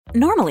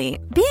Normally,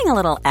 being a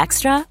little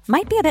extra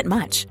might be a bit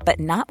much, but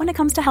not when it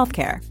comes to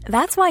healthcare.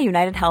 That's why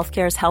United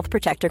Healthcare's Health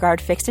Protector Guard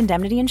fixed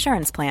indemnity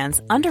insurance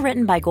plans,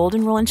 underwritten by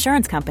Golden Rule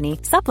Insurance Company,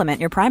 supplement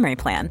your primary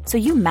plan so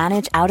you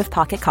manage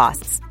out-of-pocket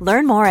costs.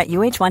 Learn more at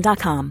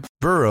uh1.com.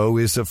 Burrow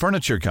is a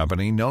furniture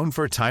company known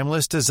for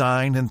timeless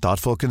design and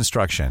thoughtful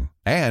construction,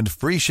 and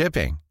free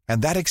shipping,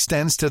 and that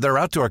extends to their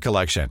outdoor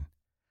collection.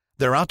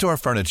 Their outdoor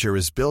furniture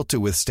is built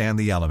to withstand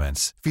the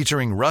elements,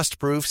 featuring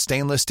rust-proof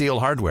stainless steel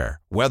hardware,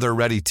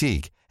 weather-ready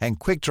teak, and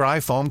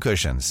quick-dry foam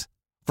cushions.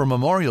 For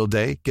Memorial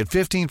Day, get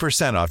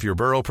 15% off your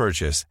Burrow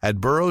purchase at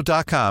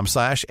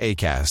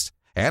burrow.com/ACAST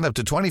and up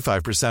to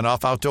 25%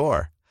 off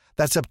outdoor.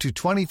 That's up to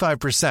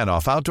 25%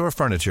 off outdoor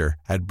furniture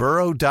at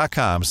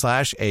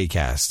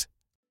burrow.com/ACAST.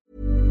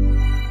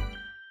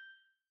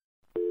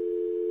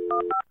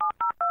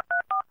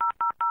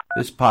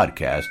 This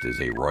podcast is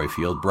a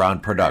Royfield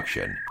Brown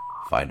production.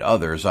 Find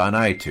others on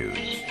iTunes.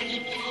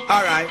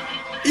 All right.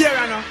 Here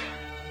I know.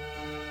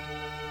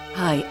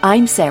 Hi,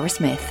 I'm Sarah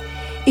Smith.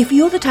 If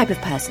you're the type of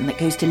person that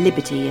goes to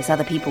Liberty as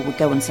other people would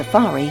go on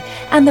safari,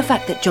 and the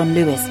fact that John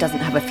Lewis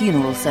doesn't have a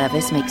funeral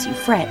service makes you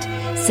fret,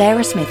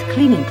 Sarah Smith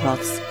cleaning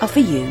cloths are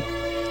for you.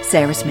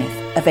 Sarah Smith,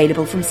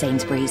 available from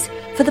Sainsbury's,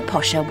 for the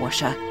posher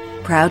washer.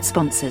 Proud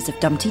sponsors of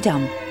Dumpty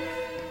Dum.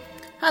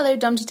 Hello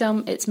Dumpty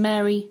Dum, it's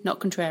Mary, not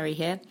contrary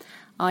here.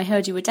 I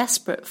heard you were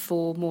desperate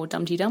for more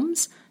Dumpty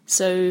Dums,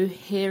 so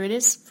here it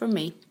is from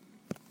me.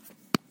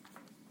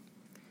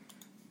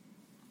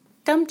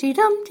 Dumpty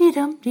Dumpty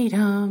Dumpty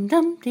Dum,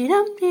 Dumpty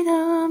Dumpty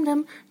Dum,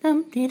 Dum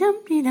Dumpty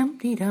Dumpty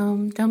Dumpty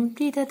Dum,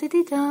 Dumpty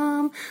Dumpty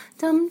Dum,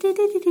 Dumpty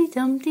Dumpty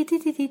Dumpty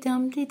Dumpty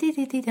Dumpty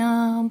Dumpty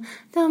Dum,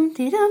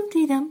 Dumpty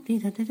Dumpty Dumpty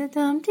Dumpty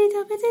Dumpty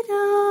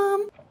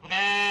Dum.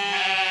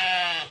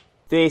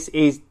 This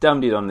is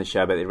Dumpty Dum, the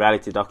show about the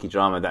reality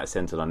docudrama that's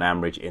centred on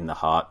Ambridge in the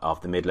heart of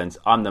the Midlands.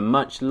 I'm the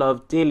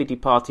much-loved, dearly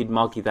departed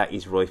Moggy, that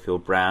is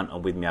Royfield Brown,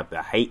 and with me I have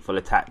the hateful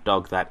attack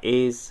dog that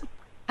is...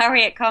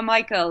 Harriet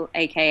Carmichael,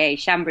 a.k.a.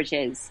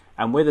 Shambridges.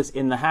 And with us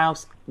in the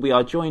house, we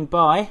are joined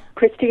by...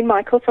 Christine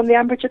Michael from the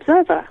Ambridge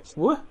Observer.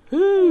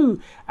 Woohoo!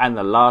 And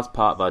the last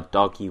part of our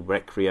doggy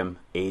requiem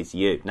is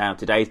you. Now,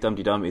 today's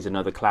Dumpty Dum is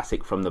another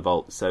classic from the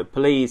vault, so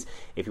please,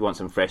 if you want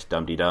some fresh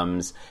Dumpty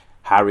Dums,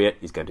 Harriet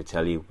is going to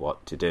tell you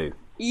what to do.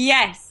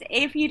 Yes,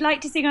 if you'd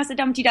like to sing us a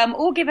Dumpty Dum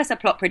or give us a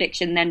plot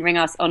prediction, then ring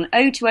us on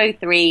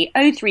 0203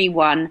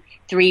 031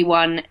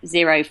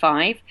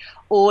 3105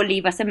 or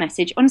leave us a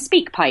message on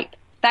SpeakPipe.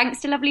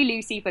 Thanks to lovely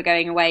Lucy for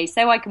going away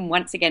so I can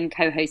once again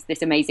co-host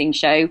this amazing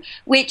show,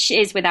 which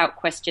is without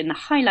question the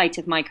highlight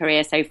of my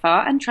career so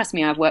far, and trust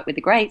me, I've worked with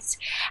the greats.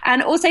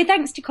 And also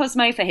thanks to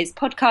Cosmo for his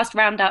podcast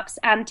roundups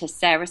and to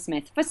Sarah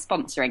Smith for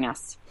sponsoring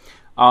us.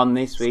 On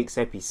this week's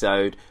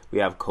episode, we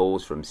have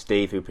calls from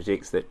Steve, who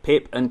predicts that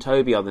Pip and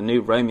Toby are the new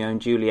Romeo and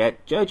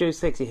Juliet, Jojo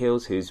Sexy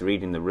Hills, who's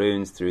reading the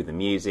runes through the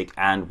music,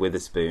 and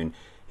Witherspoon,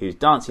 who's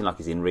dancing like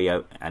he's in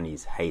Rio and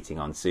he's hating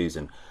on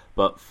Susan.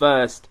 But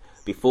first,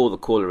 before the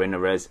caller in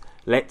arrears,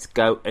 let's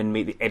go and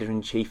meet the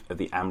editor-in-chief of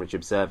the Ambridge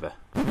Observer.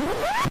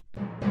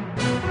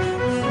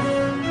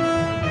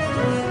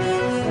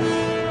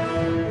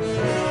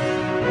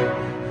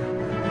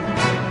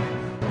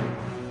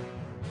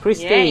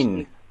 Christine,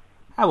 Yay.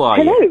 How are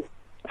you? Hello.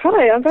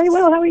 Hi, I'm very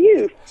well. How are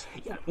you?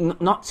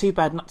 Not too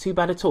bad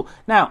at all.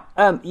 Now,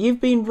 you've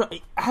been...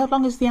 How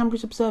long has the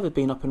Ambridge Observer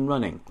been up and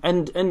running?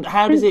 And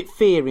how does it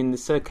fare in the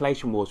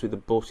circulation wars with the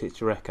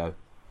Borchester Echo?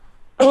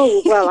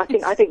 Oh, well,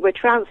 I think we're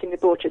trouncing the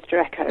Borchester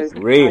Echo.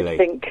 Really? I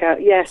think,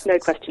 yes, no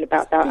question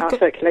about that. Our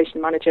circulation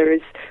manager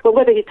is... Well,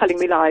 whether he's telling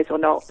me lies or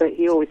not, but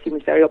he always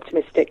seems very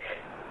optimistic.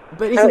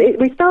 But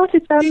we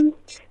started the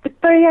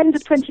very end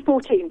of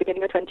 2014,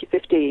 beginning of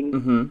 2015.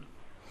 Mm-hmm.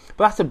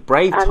 But that's a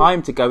brave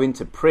time to go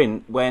into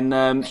print when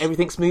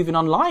everything's moving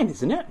online,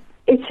 isn't it?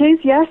 It is,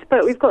 yes,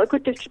 but we've got a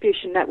good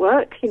distribution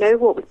network. You know,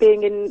 what was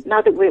being in...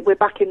 Now that we're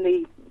back in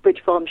the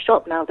Bridge Farm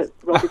shop, now that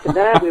Rob isn't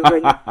there, we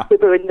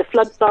were in the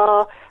Flood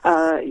Bar.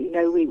 You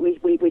know,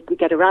 we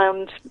get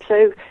around.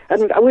 So,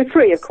 and we're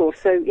free, of course.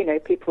 So, you know,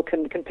 people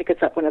can pick us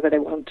up whenever they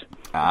want.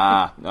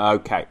 Ah,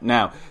 okay.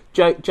 Now,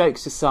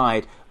 jokes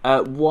aside,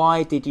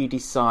 why did you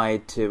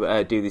decide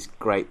to do this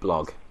great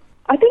blog?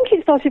 I think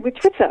it started with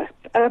Twitter.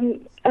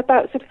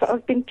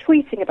 I've been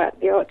tweeting about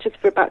the Archers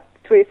for about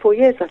 3 or 4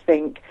 years, I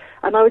think.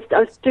 And I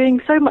was doing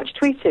so much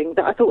tweeting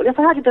that I thought, well, if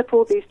I added up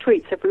all these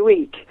tweets every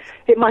week,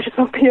 it might as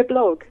well be a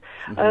blog.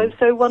 Mm-hmm.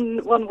 So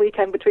one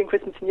weekend between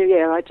Christmas and New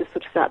Year, I just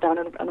sort of sat down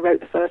and wrote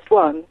the first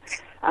one.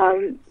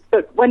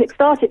 But when it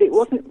started, it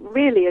wasn't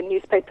really a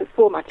newspaper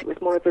format. It was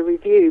more of a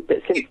review.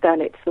 But since then,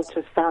 it's sort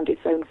of found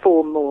its own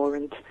form more,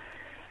 and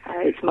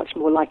it's much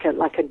more like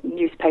a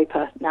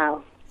newspaper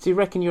now. Do you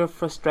reckon you're a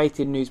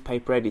frustrated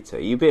newspaper editor?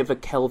 Are you a bit of a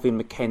Kelvin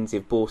Mackenzie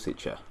of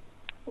Borsetshire?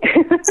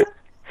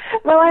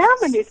 Well, I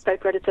am a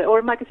newspaper editor or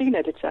a magazine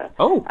editor.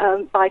 Oh,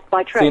 by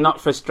trade. So you're not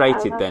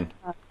frustrated then?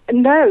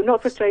 No,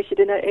 not frustrated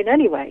in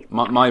any way.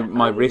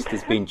 My wrist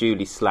has been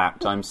duly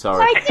slapped. I'm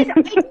sorry.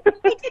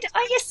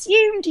 I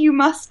assumed you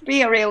must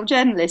be a real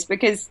journalist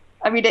because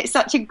I mean it's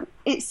such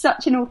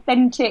an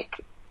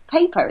authentic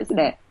paper, isn't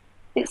it?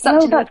 It's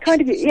such that's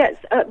kind of it. Yes,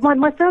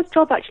 my first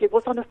job actually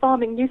was on a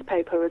farming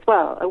newspaper as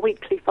well, a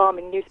weekly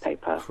farming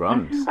newspaper,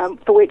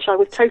 for which I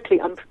was totally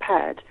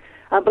unprepared.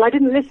 But I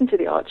didn't listen to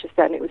the Archers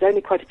then. It was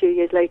only quite a few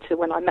years later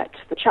when I met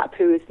the chap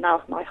who is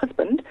now my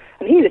husband,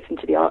 and he listened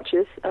to the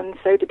Archers, and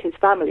so did his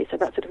family, so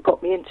that sort of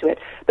got me into it.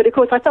 But of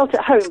course I felt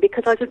at home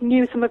because I sort of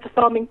knew some of the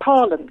farming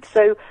parlance,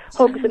 so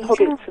hogs and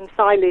hoggets and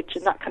silage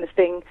and that kind of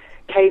thing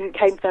came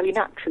fairly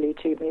naturally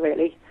to me,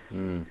 really.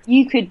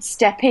 You could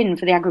step in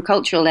for the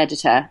agricultural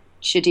editor,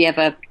 should he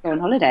ever go on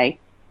holiday.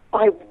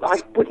 I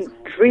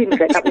wouldn't dream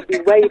of it. That would be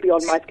way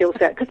beyond my skill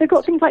set, because they've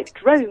got things like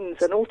drones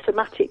and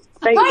automatic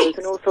balers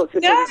and all sorts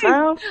of things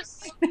now,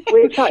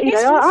 which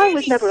I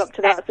was never up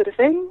to that sort of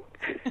thing.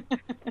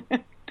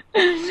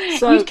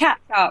 So you'd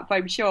catch up,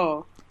 I'm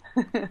sure.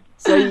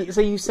 So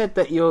you said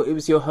that it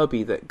was your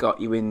hubby that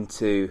got you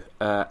into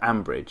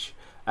Ambridge.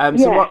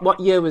 So what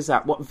year was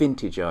that? What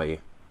vintage are you?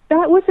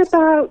 That was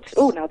about,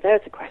 now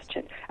there's a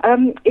question.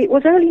 It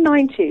was early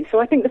 90s, so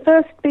I think the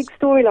first big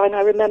storyline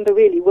I remember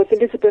really was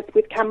Elizabeth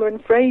with Cameron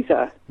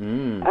Fraser,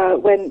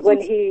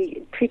 when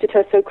he treated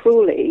her so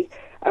cruelly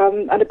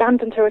and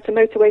abandoned her at a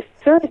motorway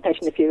service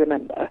station, if you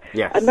remember.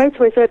 Yes. And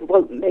motorway service,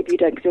 well, maybe you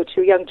don't because you're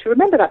too young to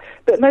remember that,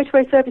 but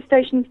motorway service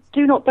stations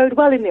do not bode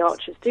well in the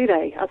Archers, do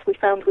they, as we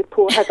found with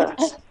poor Heather.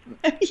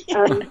 If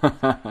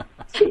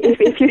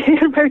you hear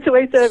a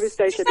motorway service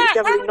station, it's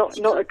generally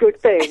not a good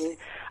thing.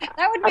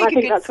 And I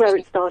think that's where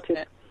it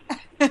started.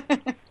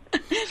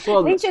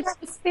 Well, they should have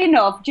a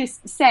spin-off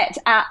just set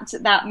at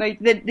that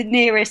the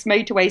nearest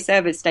motorway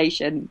service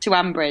station to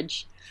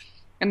Ambridge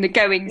and the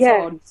goings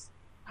on.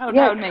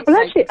 Well,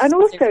 actually, and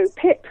also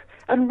Pip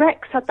and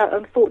Rex had that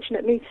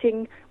unfortunate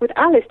meeting with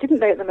Alice, didn't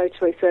they, at the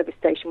motorway service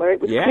station, where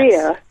it was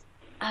clear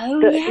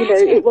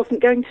that it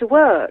wasn't going to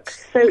work.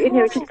 So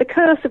it's the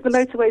curse of the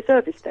motorway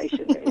service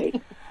station,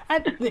 really.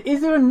 And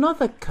is there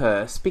another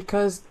curse?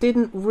 Because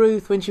didn't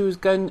Ruth, when she was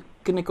going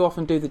to go off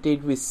and do the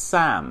deed with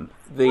Sam,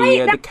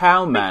 the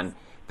cowman,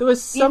 there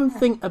was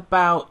something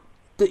about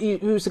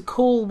it was a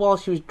call while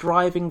she was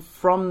driving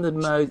from the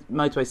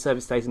motorway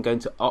service station going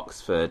to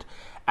Oxford,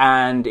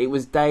 and it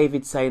was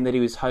David saying that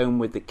he was home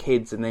with the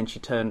kids, and then she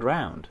turned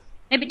round.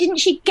 No, but didn't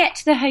she get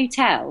to the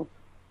hotel?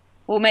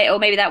 Or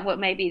maybe that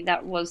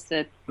was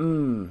the.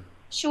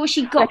 Sure,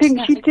 she got. I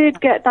think she did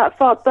get that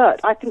far, but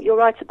I think you're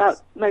right about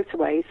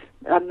motorways.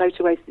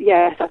 Motorways,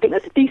 yes, I think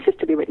there's a thesis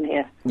to be written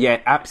here.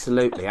 Yeah,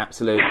 absolutely. We have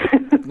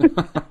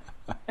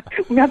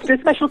to do a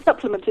special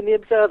supplement in the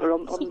Observer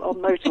on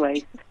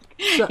motorways.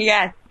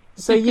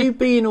 So you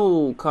being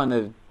all kind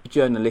of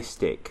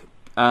journalistic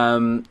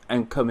and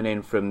coming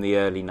in from the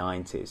early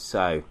 90s,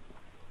 so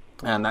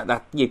and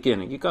that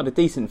you've got a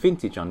decent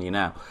vintage on you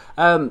now.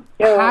 How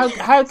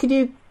can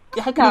you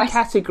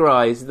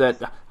categorise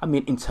that? I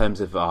mean, in terms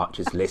of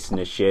Archer's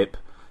listenership,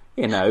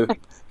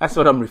 that's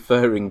what I'm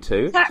referring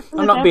to.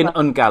 I'm not being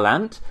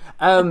ungallant.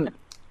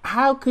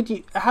 How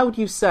would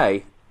you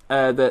say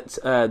that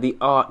the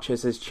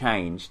Archers has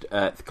changed,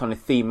 kind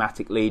of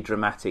thematically,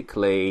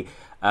 dramatically,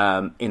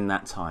 in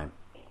that time?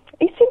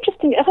 It's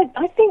interesting.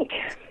 I think,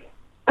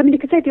 you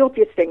could say the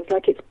obvious things,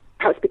 like it's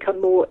perhaps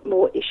become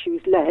more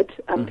issues-led,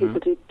 and people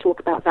do talk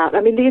about that.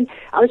 I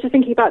was just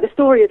thinking about the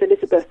story of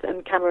Elizabeth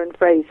and Cameron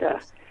Fraser,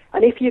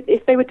 and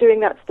if they were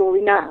doing that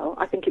story now,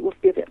 I think it would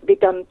be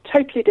done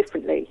totally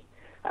differently.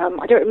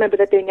 I don't remember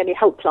there being any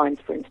helplines,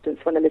 for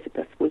instance, when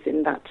Elizabeth was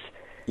in that,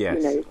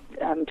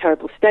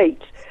 terrible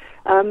state.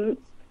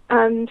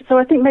 And so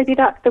I think maybe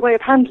that the way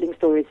of handling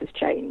stories has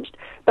changed.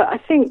 But I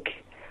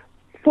think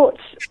what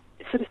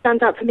sort of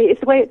stands out for me is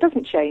the way it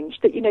doesn't change.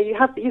 That you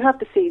have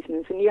the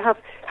seasons, and you have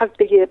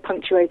the year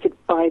punctuated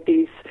by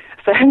these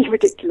fairly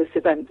ridiculous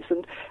events,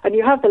 and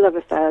you have the love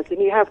affairs,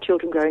 and you have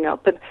children growing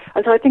up, and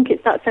so I think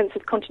it's that sense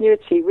of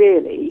continuity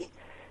really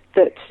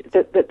that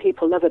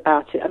people love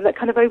about it, and that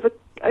kind of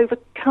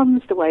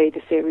overcomes the way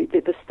the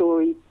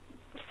story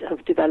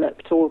have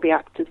developed, or the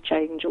actors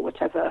change, or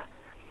whatever.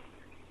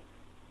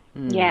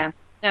 Yeah,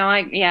 no,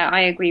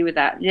 I agree with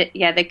that.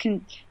 Yeah,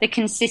 the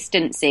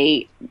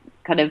consistency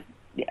kind of,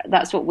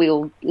 that's what we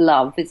all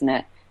love, isn't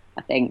it?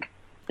 I think,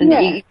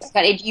 and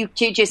you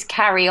just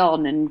carry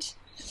on, and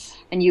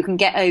you can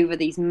get over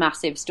these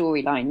massive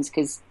storylines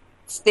because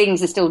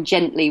things are still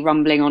gently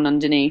rumbling on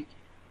underneath.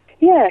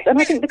 Yes, and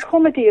I think the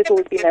comedy has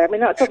always been there.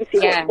 That's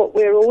obviously what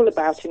we're all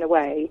about in a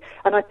way.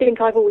 And I think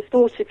I've always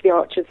thought of the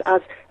Archers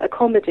as a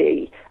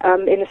comedy,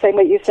 in the same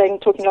way you were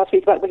talking last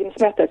week about William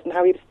Smethurst and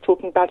how he was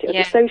talking about it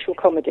as a social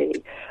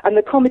comedy. And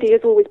the comedy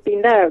has always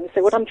been there. And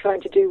so what I'm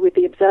trying to do with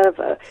the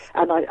Observer,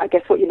 and I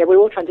guess what we're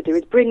all trying to do,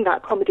 is bring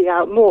that comedy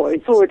out more.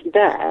 It's already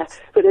there,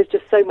 but there's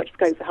just so much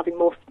scope for having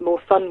more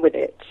fun with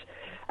it.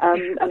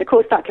 And of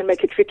course that can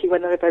make it tricky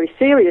when there are very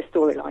serious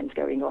storylines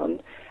going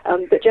on.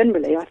 But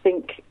generally, I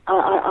think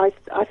I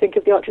think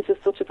of the Archers as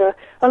sort of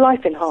a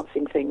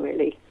life-enhancing thing,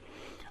 really.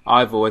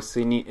 I've always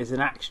seen it as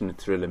an action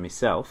thriller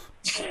myself.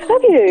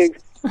 Have you?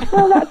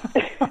 Well, that's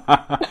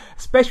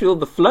especially all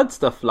the flood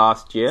stuff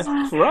last year.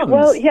 Crumbs.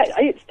 Well, yeah,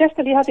 it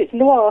definitely has its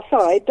noir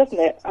side, doesn't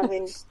it?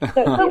 Certainly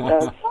it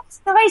does.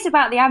 What's nice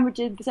about the Ambridge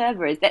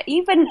Observer is that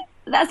even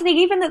that's the thing.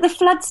 Even the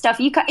flood stuff,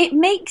 it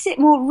makes it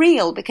more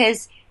real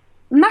because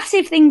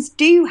massive things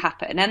do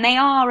happen, and they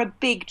are a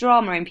big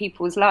drama in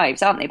people's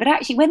lives, aren't they? But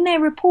actually, when they're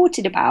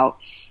reported about,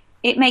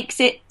 it makes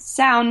it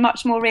sound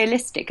much more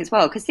realistic as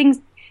well. Because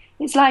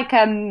it's like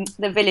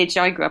the village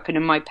I grew up in,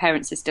 and my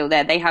parents are still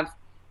there. They have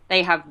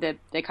the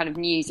kind of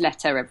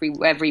newsletter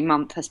every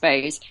month, I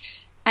suppose.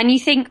 And you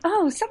think,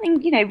 oh, something,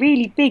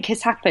 really big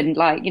has happened,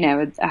 like,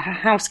 a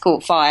house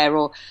caught fire,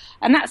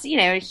 and that's,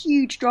 a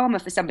huge drama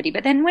for somebody.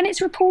 But then when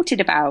it's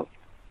reported about,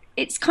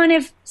 it's kind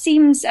of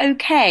seems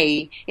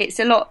okay. It's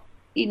a lot,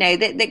 I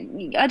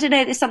don't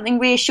know, there's something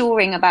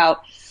reassuring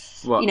about...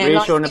 What,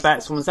 reassuring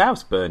about someone's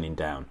house burning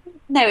down?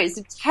 No, it's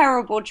a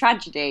terrible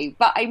tragedy.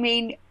 But I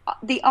mean,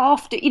 the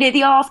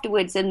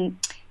afterwards and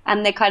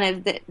the kind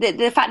of,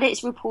 the fact that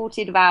it's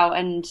reported about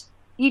and...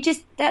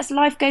 that's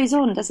life goes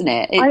on, doesn't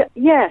it?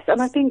 Yes,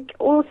 and I think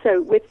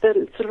also with the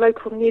sort of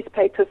local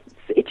newspapers,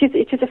 it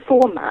is a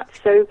format,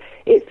 so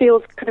it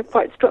feels kind of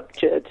quite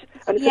structured,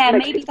 and it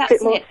makes it a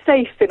bit more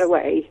safe in a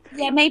way.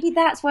 Yeah, maybe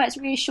that's why it's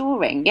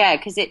reassuring. Yeah,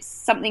 because it's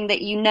something that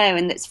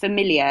and that's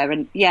familiar,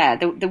 and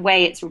the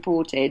way it's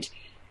reported.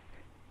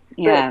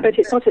 Yeah, but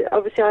it's not.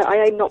 Obviously,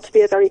 I aim not to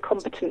be a very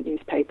competent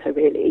newspaper,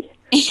 really.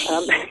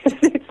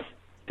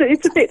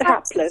 It's a bit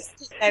hapless,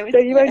 so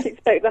you won't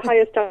expect the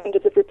higher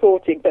standards of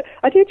reporting. But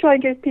I do try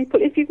and give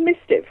people, if you've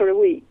missed it for a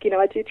week,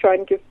 I do try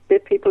and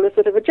give people a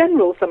sort of a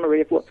general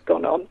summary of what's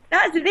gone on.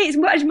 That's the thing;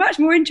 it's much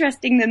more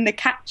interesting than the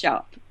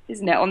catch-up,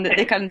 isn't it? On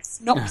the kind of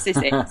synopsis,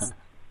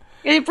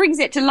 it brings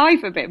it to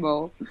life a bit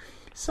more.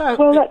 So,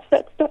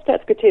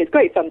 that's good too. It's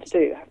great fun to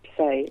do, I have to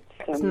say.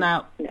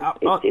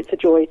 It's a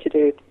joy to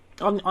do.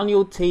 On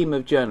your team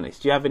of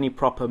journalists, do you have any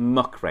proper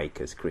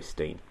muckrakers,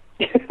 Christine?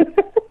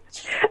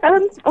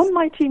 On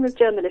my team of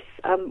journalists,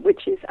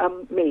 which is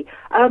me.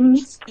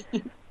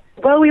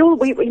 Well, we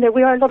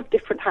wear a lot of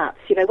different hats.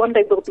 One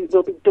day we'll be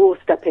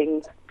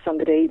doorstepping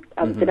somebody.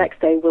 The next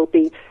day we'll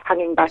be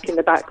hanging back in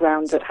the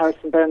background at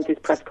Harrison Burns'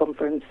 press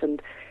conference, and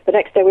the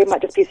next day we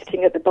might just be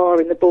sitting at the bar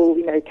in the Bull,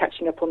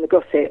 catching up on the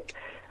gossip.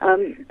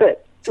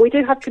 But we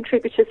do have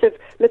contributors. Of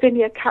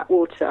Lavinia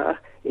Catwater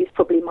is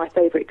probably my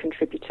favourite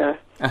contributor.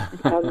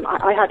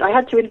 I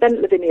had to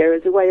invent Lavinia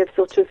as a way of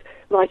sort of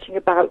writing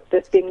about the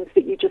things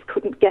that you just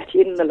couldn't get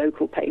in the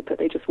local paper.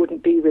 They just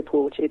wouldn't be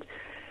reported.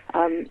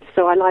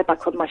 So I lie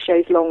back on my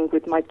chaise longue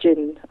with my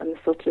gin and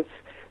sort of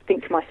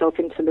think myself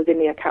into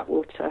Lavinia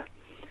Catwater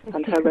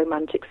and her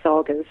romantic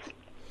sagas.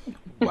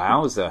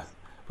 Wowza.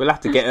 We'll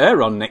have to get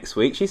her on next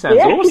week. She sounds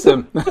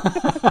awesome.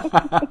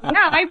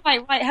 I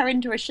might write her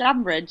into a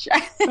Shambridge.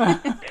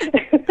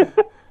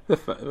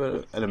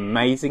 An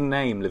amazing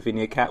name,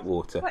 Lavinia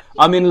Catwater.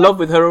 I'm in love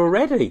with her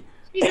already.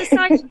 She's a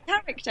side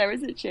character,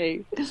 isn't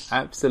she?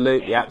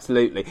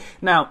 Absolutely.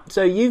 Now,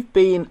 so you've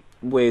been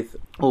with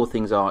All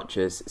Things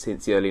Archers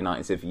since the early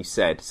 90s, as you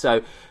said.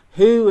 So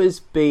who has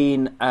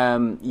been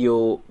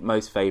your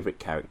most favourite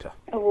character?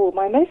 Oh,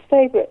 my most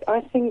favourite,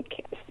 I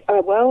think,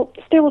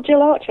 still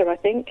Jill Archer, I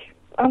think.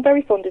 I'm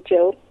very fond of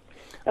Jill.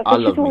 I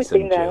love me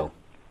some Jill.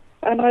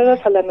 And I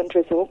love her lemon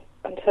drizzle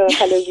and her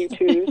hello you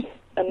twos.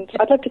 And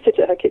I'd love to sit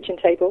at her kitchen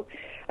table.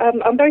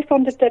 I'm very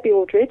fond of Debbie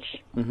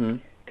Aldridge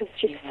because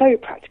she's so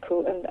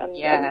practical and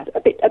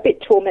a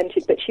bit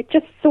tormented, but she'd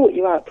just sort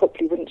you out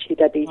properly, wouldn't she,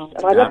 Debbie?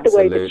 And I love the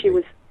way that she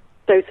was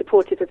so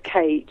supportive of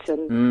Kate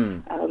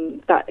and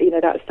that's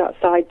that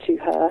side to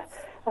her.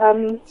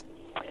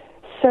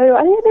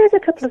 So there's a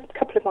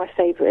couple of my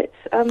favourites.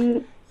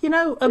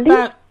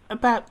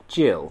 About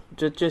Jill,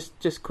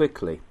 just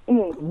quickly.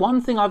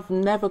 One thing I've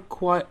never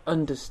quite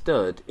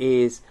understood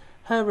is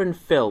her and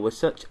Phil were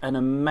such an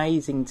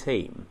amazing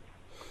team.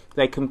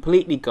 They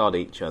completely got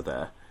each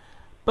other.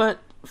 But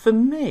for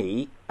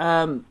me,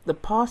 the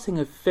passing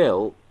of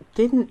Phil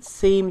didn't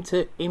seem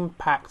to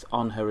impact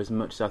on her as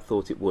much as I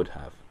thought it would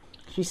have.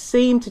 She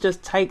seemed to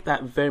just take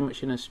that very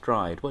much in her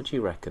stride. What do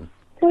you reckon?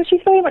 Well,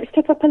 she's very much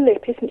stuck up her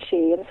lip, isn't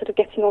she, and sort of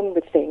getting on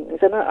with things.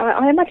 And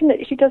I imagine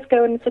that she does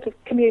go and sort of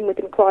commune with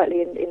him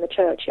quietly in the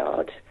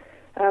churchyard.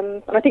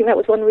 And I think that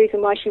was one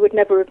reason why she would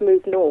never have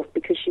moved north,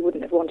 because she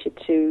wouldn't have wanted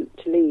to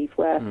leave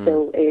where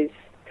Phil is.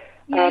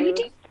 Yeah,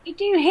 you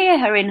do hear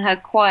her in her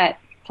quiet,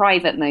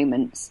 private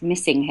moments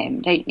missing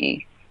him, don't you?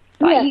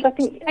 Yes, I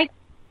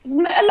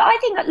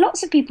think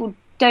lots of people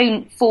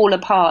don't fall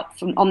apart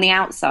from on the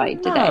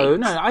outside, do they?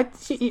 No,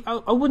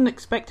 I wouldn't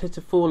expect her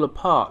to fall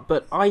apart,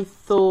 but I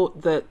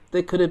thought that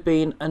there could have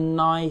been a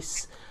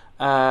nice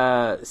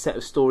set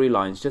of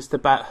storylines just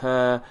about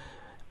her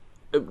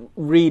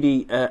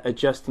really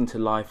adjusting to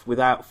life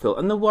without Phil.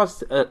 And there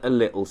was a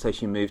little, so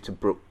she moved to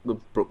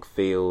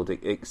Brookfield,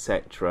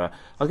 etc.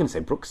 I was going to say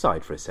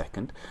Brookside for a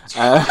second.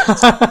 That's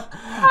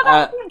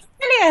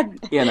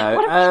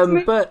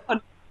brilliant!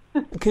 But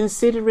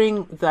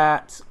considering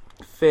that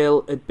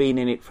Phil had been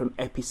in it from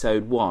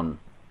episode 1,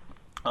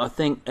 I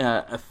think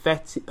a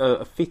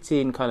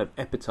fitting kind of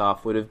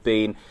epitaph would have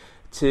been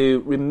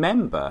to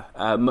remember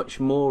much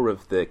more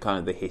of the kind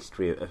of the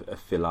history of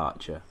Phil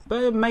Archer.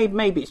 But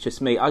maybe it's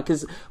just me,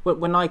 because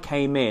when I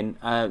came in,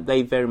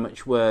 they very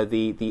much were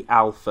the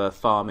alpha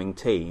farming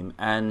team,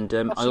 and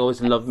I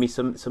always loved me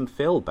some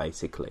Phil,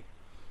 basically.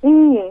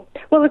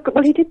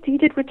 Well, he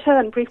did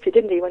return briefly,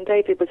 didn't he, when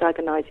David was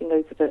agonising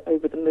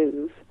over the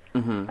move?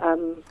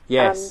 Mm-hmm.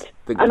 Yes,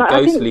 the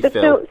ghostly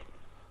Phil.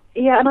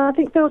 Yeah, and I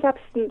think Phil's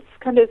absence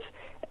kind of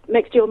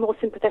makes Jill more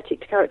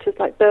sympathetic to characters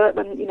like Bert.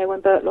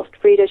 When Bert lost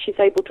Frida, she's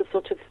able to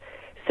sort of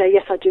say,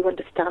 "Yes, I do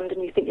understand,"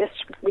 and you think, "Yes,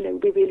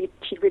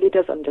 she really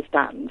does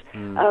understand."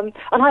 And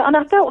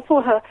I felt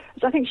for her.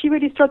 I think she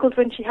really struggled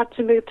when she had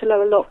to move to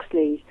Lower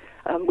Loxley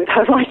with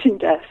her writing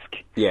desk.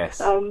 Yes.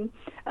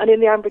 And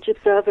in the Ambridge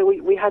Observer,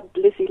 we had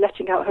Lizzie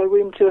letting out her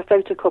room to a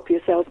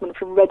photocopier salesman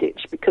from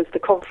Redditch because the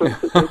conference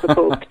was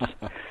overbooked.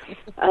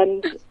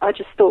 And I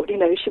just thought,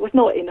 she was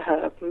not in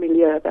her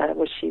milieu there,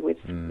 was she, with,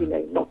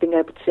 not being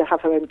able to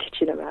have her own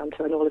kitchen around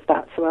her and all of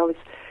that. So I was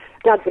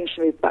glad when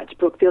she moved back to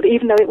Brookfield,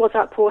 even though it was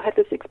at poor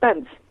Heather's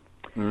expense.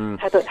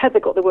 Heather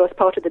got the worst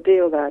part of the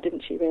deal there,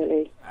 didn't she,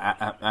 really?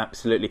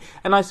 Absolutely.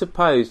 And I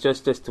suppose,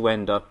 just to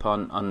end up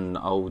on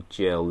old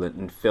Jill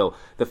and Phil,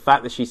 the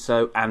fact that she's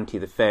so anti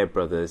the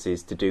Fairbrothers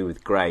is to do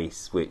with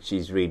Grace, which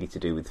is really to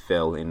do with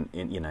Phil in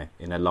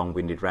a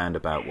long-winded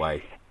roundabout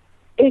way.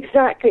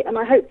 Exactly, and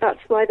I hope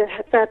that's why the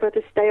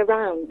Fairbrothers stay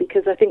around,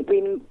 because I think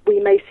we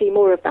may see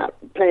more of that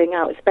playing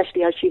out,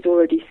 especially as she's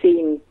already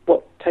seen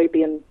what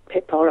Toby and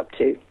Pip are up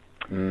to.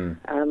 And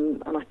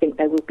I think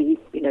there will be,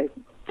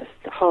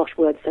 harsh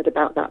words said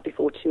about that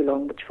before too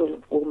long, which will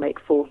all make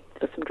for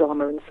some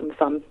drama and some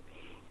fun.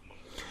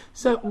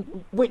 So,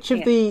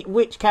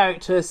 which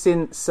character,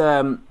 since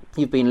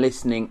you've been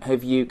listening,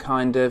 have you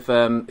kind of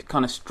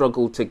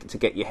struggled to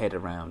get your head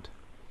around?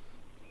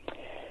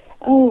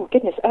 Oh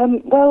goodness.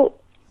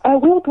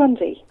 Will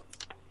Grundy.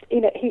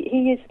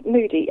 He is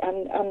moody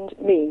and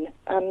mean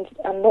and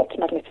not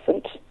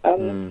magnificent.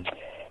 And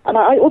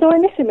although I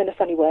miss him in a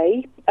funny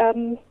way.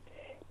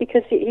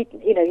 Because he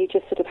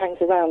just sort of hangs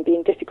around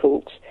being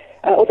difficult.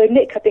 Although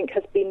Nick, I think,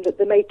 has been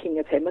the making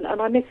of him, and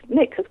I miss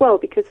Nick as well,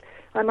 because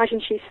I imagine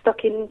she's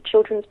stuck in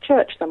children's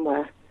church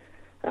somewhere.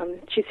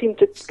 She seemed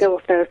to go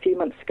off there a few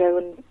months ago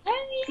and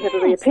never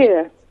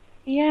reappear.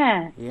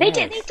 Yeah, yes. They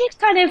did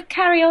kind of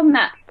carry on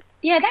that.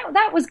 Yeah,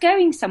 that was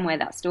going somewhere,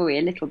 that story,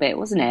 a little bit,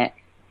 wasn't it?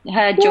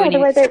 Her joining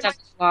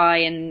WY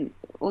and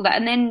all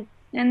that, and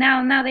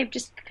now they've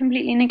just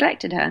completely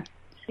neglected her.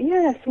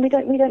 Yes, and we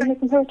don't hear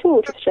from her at all,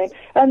 which is a shame.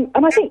 And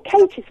I think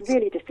Kate is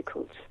really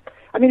difficult.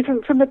 I mean,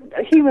 from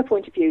a humour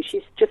point of view,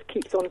 she just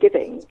keeps on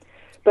giving.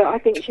 But I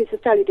think she's a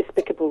fairly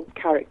despicable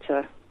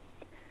character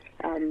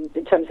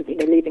in terms of,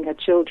 leaving her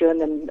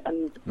children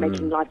and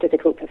making life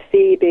difficult for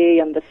Phoebe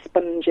and the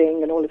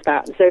sponging and all of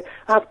that. And so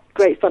I have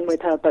great fun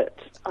with her, but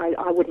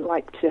I wouldn't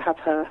like to have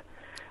her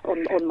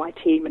on my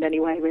team in any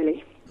way,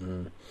 really.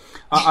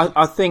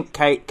 I think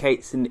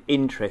Kate's an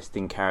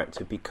interesting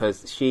character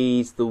because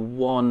she's the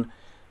one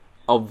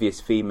obvious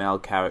female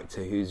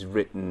character who's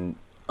written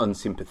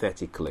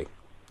unsympathetically.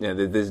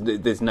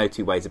 There's no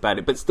two ways about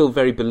it, but still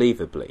very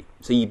believably.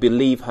 So you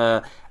believe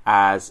her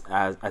as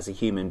a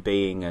human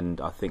being, and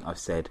I think I've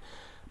said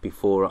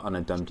before on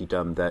a Dum Dee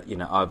Dum that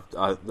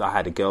I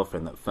had a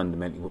girlfriend that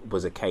fundamentally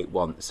was a Kate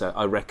once, so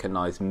I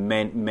recognise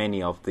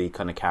many of the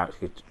kind of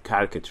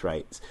character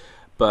traits.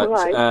 But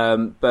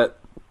but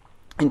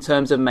in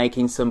terms of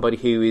making somebody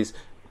who is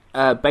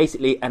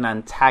basically an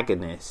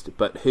antagonist,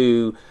 but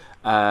who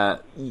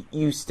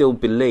you still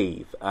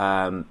believe,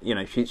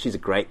 she's a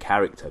great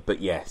character,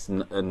 but yes,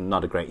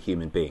 not a great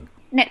human being.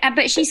 No,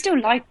 but she's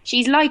still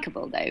she's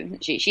likable though,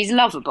 isn't she? She's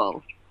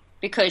lovable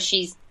because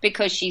she's.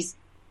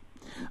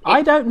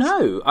 I don't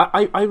know.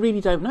 I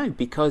really don't know,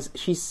 because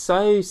she's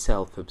so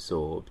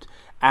self-absorbed,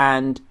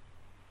 and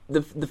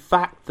the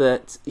fact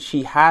that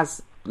she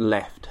has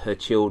left her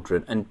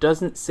children and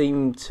doesn't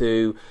seem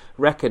to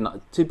recognise.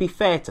 To be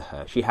fair to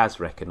her, she has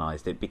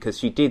recognised it, because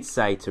she did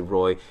say to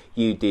Roy,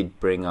 "You did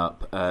bring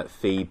up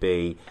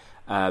Phoebe,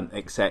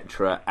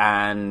 etc."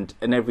 And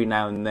every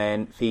now and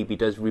then, Phoebe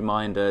does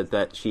remind her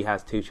that she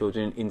has 2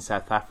 children in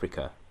South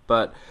Africa.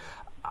 But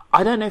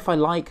I don't know if I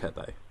like her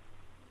though.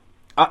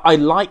 I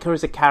like her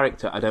as a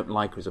character. I don't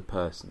like her as a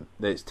person.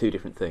 There's 2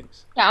 different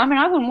things. Yeah, I mean,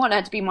 I wouldn't want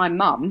her to be my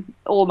mum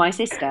or my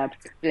sister,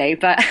 particularly,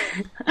 but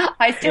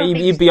I still think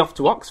you'd be off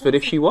to Oxford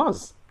if she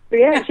was.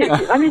 Yeah,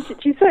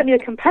 she's certainly a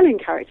compelling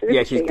character,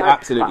 isn't she? Yeah, she's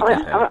absolutely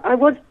compelling. I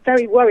was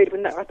very worried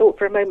when I thought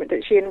for a moment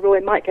that she and Roy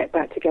might get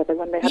back together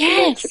when they had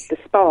the launch of the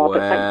Spa, but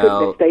thank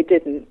goodness they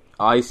didn't.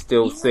 I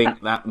still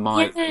think that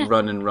might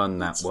run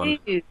that one.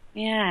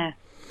 Yeah.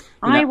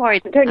 I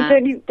worried.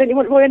 Don't you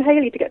want Roy and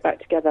Hayley to get back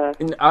together?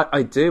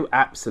 I do,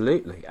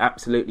 absolutely.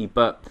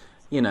 But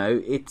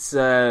it's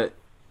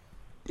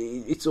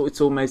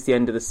almost the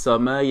end of the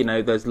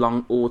summer. Those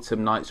long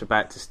autumn nights are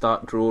about to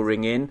start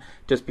drawing in.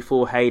 Just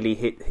before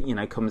Hayley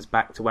comes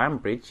back to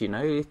Ambridge,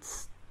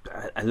 it's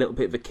a little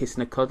bit of a kiss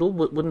and a cuddle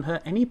wouldn't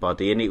hurt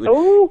anybody, and it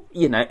would,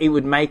 it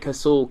would make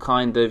us all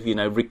kind of,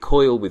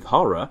 recoil with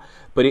horror.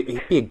 But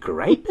it'd be a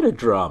great bit of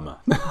drama.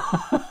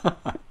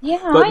 Yeah,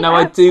 But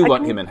I do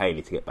want him and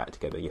Hayley to get back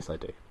together. Yes, I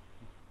do.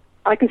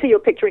 I can see you're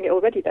picturing it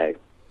already, though.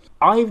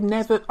 I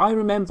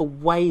remember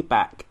way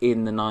back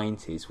in the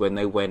 90s when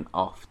they went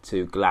off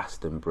to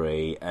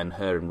Glastonbury and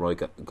her and Roy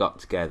got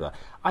together.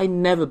 I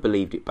never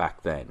believed it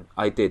back then.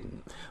 I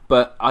didn't.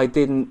 But I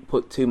didn't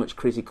put too much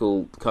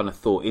critical kind of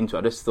thought into it.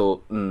 I just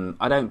thought,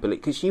 I don't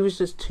believe... Because she was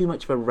just too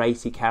much of a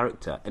racy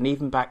character. And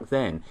even back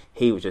then,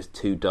 he was just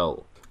too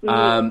dull.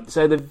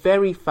 So the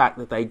very fact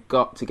that they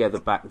got together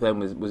back then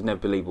was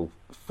never believable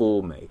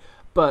for me.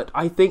 But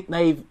I think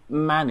they've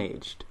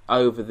managed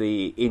over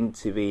the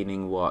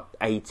intervening,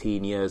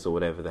 18 years or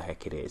whatever the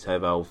heck it is,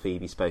 however old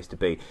Phoebe's supposed to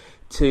be,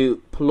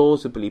 to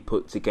plausibly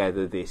put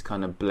together this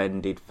kind of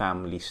blended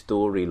family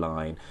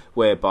storyline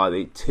whereby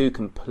the two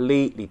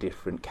completely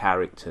different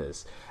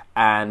characters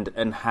and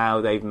how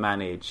they've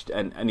managed,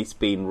 and it's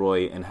been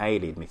Roy and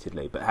Hayley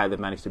admittedly, but how they've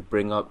managed to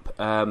bring up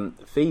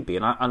Phoebe.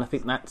 And I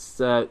think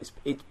that's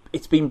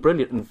it's been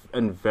brilliant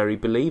and very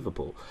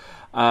believable.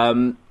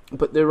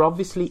 But there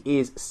obviously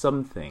is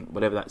something,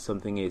 whatever that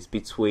something is,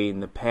 between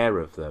the pair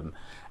of them.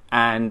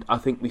 And I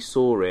think we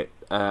saw it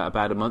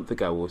about a month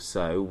ago or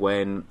so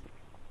when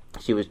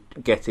she was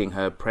getting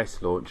her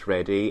press launch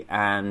ready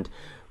and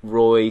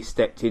Roy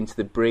stepped into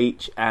the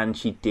breach, and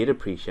she did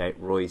appreciate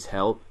Roy's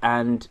help.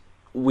 And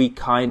we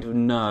kind of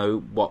know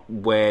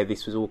where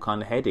this was all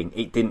kind of heading.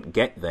 It didn't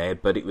get there,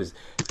 but it was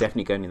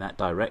definitely going in that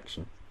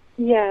direction.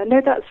 Yeah, no,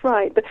 that's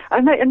right. But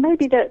and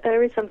maybe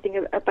there is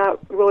something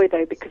about Roy,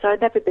 though, because I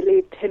never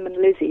believed him and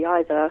Lizzie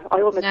either.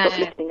 I almost stopped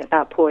listening at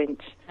that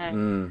point.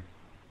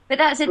 But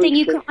that's the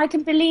thing. I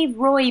can believe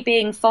Roy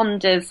being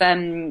fond of.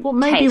 Well,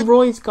 maybe Kate.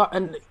 Roy's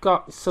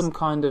got some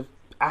kind of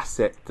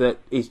asset that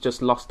is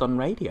just lost on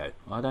radio.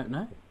 I don't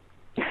know.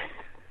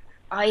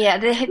 Oh yeah,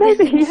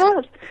 maybe he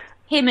has.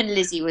 Him and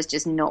Lizzie was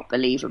just not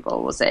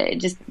believable, was it?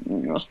 Just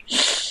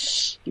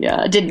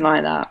I didn't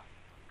like that.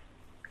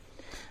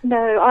 No,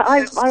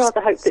 I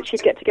rather hoped that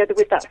she'd get together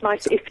with that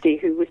nice Ifti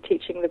who was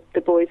teaching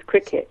the boys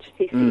cricket.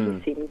 He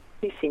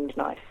seemed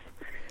nice.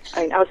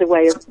 I mean, as a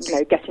way of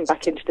getting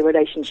back into the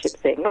relationship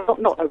thing,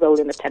 not a role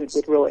in the tent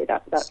with Roy.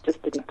 That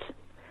just didn't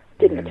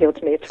appeal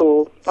to me at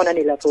all on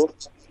any level.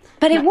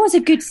 But it was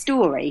a good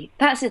story.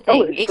 That's the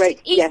thing. Oh, it was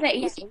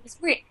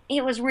great.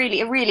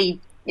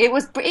 It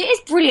is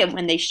brilliant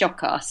when they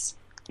shock us.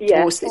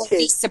 Yes, or it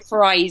is.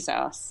 Surprise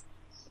us.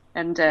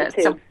 And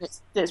something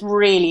that's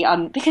really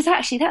because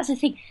actually that's the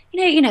thing.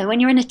 You know, when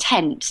you're in a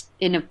tent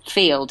in a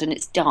field and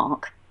it's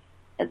dark,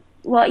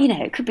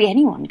 it could be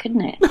anyone,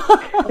 couldn't it?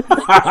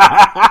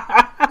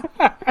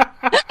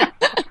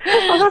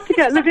 I'll have to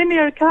get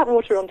Lavinia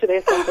Catwater onto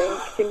this, I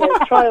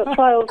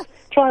think.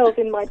 Trials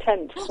in my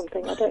tent or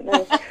something. I don't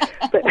know.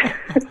 But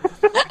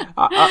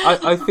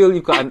I feel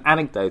you've got an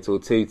anecdote or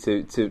two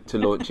to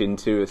launch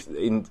into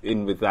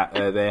in with that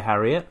there,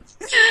 Harriet.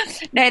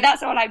 No,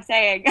 that's all I'm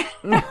saying.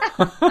 But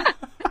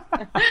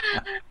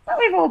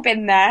we've all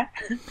been there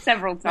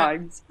several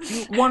times.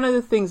 One of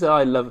the things that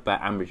I love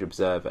about Ambridge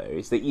Observer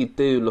is that you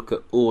do look at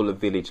all of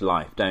village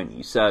life, don't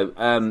you? So,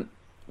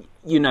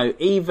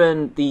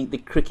 even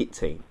the cricket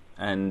team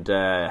and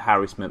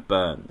Harris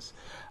McBurns,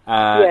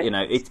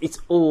 it's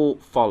all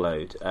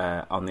followed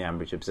on the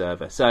Ambridge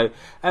Observer. So,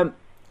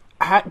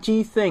 do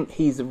you think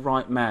he's the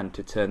right man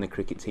to turn the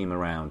cricket team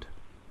around?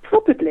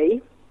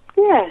 Probably.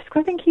 Yes,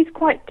 I think he's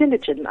quite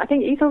diligent. I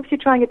think he's obviously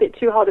trying a bit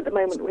too hard at the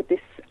moment with this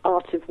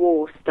art of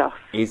war stuff.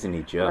 Isn't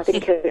he just? I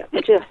think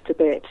just a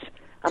bit.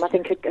 And I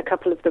think a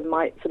couple of them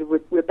might sort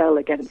of rebel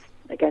against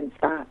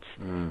that.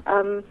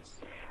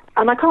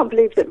 And I can't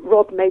believe that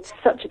Rob made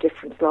such a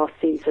difference last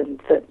season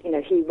that,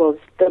 he was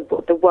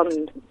the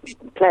one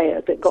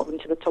player that got them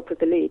to the top of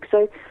the league.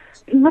 So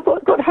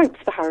I've got hopes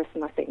for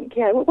Harrison, I think.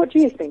 Yeah, what do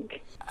you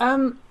think?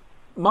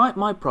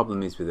 My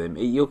problem is with him,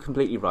 you're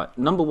completely right.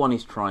 Number one,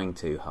 he's trying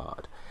too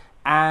hard.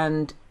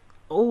 And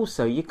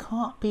also, you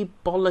can't be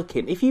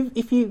bollocking. If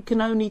you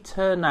can only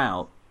turn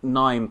out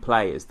 9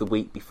 players the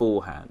week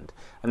beforehand,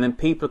 and then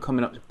people are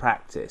coming up to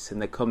practice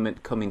and they're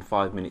coming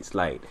 5 minutes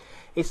late,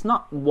 it's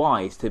not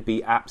wise to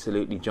be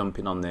absolutely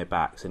jumping on their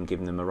backs and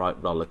giving them a right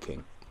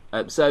rollicking.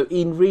 So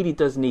he really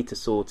does need to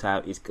sort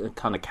out his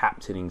kind of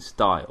captaining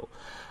style,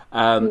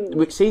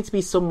 which seems to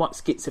be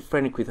somewhat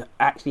schizophrenic with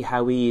actually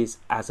how he is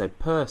as a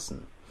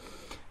person.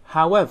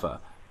 However,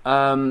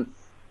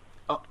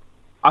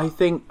 I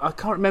think, I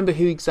can't remember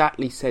who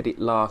exactly said it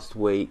last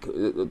week,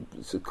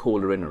 it's a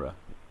caller-innerer,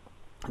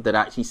 that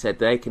actually said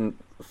they can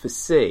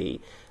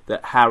foresee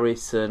that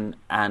Harrison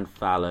and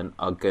Fallon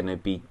are going to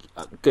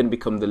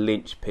become the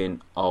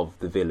linchpin of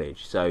the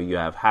village. So you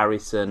have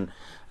Harrison,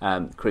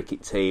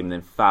 cricket team,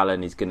 then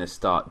Fallon is going to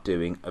start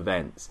doing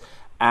events,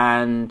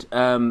 and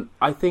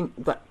I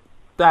think that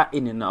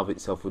in and of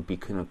itself would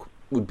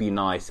be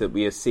nice, that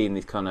we are seeing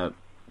this kind of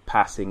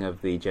passing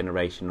of the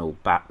generational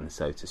baton,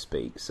 so to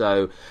speak.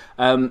 So,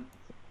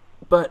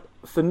 but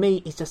for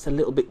me, he's just a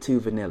little bit too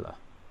vanilla.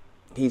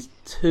 He's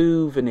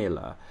too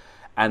vanilla.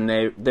 And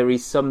there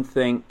is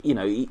something,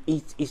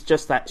 he's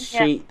just that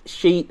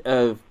sheet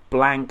of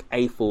blank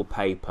A4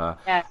 paper,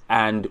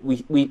 and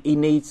he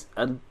needs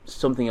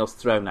something else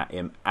thrown at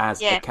him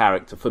as a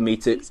character for me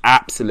to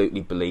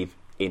absolutely believe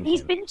in him.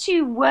 He's been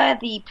too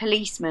worthy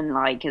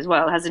policeman-like as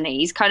well, hasn't he?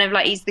 He's kind of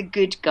like, he's the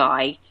good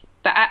guy,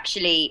 but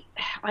actually,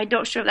 I'm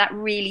not sure if that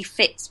really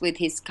fits with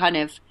his kind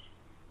of,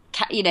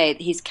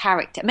 his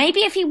character. Maybe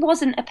if he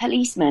wasn't a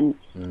policeman,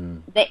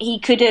 that he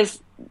could have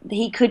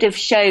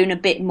shown a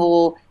bit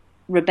more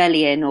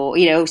rebellion, or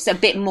a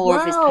bit more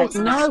of his personality.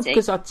 No,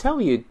 because I tell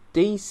you,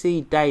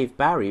 DC Dave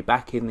Barry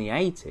back in the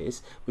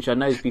 80s, which I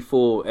know is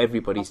before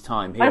everybody's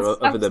time here,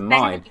 other than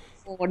mine,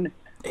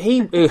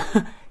 he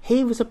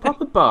was a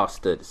proper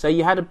bastard. So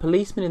you had a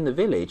policeman in the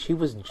village who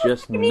was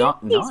just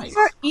not nice.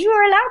 You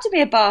were allowed to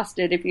be a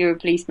bastard if you were a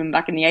policeman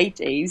back in the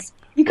 80s.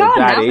 You can't.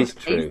 Well, that is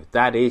true.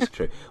 That is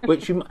true.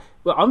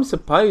 I'm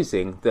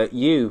supposing that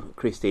you,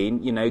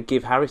 Christine,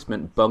 give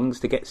harassment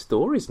bungs to get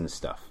stories and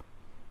stuff.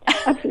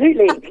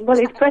 Absolutely. Well,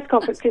 his press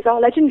conferences are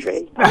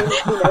legendary. I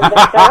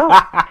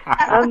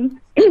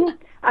mean, they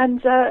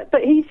are.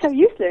 But he's so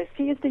useless.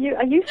 He is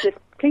a useless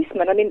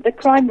policeman. I mean, the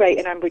crime rate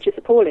in Ambridge is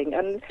appalling,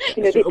 and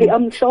the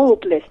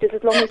unsolved list is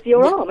as long as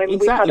your arm. I mean,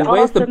 exactly. We've had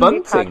Where's arson, the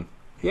bunting?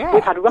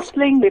 We've had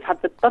rustling, we've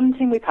had the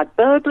bunting, we've had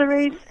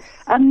burglaries,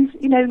 and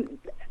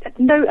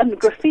and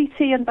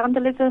graffiti and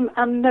vandalism,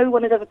 and no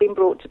one has ever been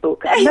brought to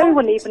book. And no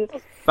one even.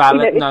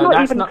 Fallon,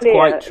 that's not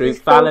quite true.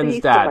 Fallon's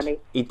dad.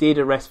 He did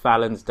arrest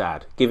Fallon's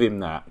dad. Give him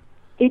that.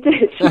 He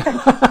did. Where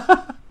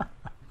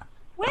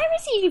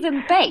is he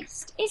even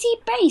based? Is he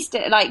based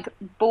at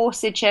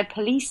Borsetshire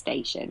Police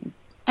Station?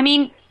 I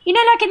mean,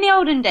 like in the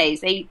olden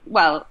days,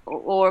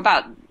 or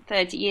about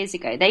 30 years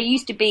ago, there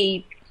used to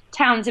be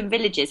towns and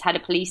villages had a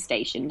police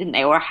station, didn't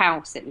they, or a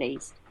house at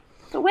least?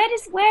 But where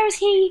is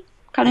he?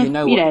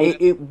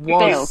 It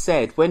was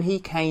said when he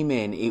came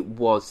in. It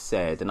was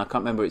said, and I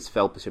can't remember. It's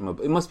Felpershire,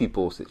 it must be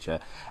Borsetshire,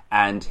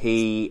 and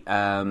he,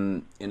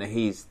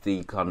 he's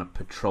the kind of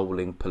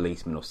patrolling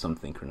policeman or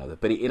something or another.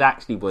 But it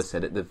actually was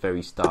said at the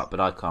very start,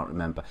 but I can't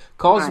remember.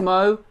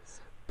 Cosmo,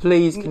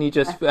 please, can you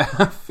just fill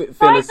us in?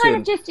 I kind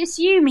of just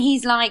assume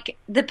he's like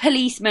the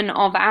policeman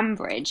of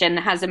Ambridge and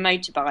has a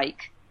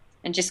motorbike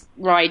and just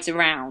rides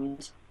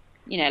around.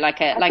 Yeah, I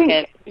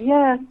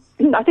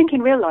think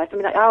in real life,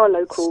 our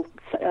local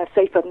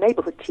Safer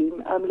Neighbourhood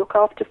team look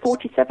after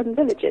 47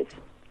 villages.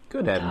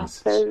 Good heavens!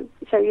 So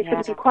he's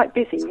going to be quite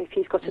busy if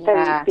he's got a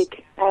very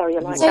big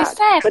area like that.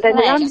 Fair but then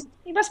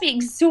he must be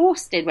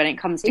exhausted when it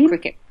comes to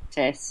cricket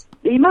practice.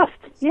 He must,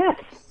 yes.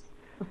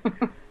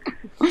 But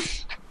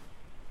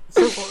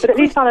at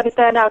least Fallon is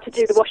there now to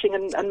do the washing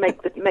and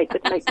make the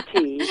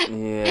tea.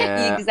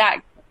 Yeah,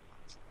 exactly.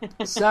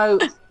 So.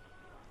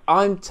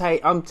 I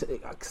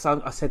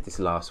said this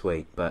last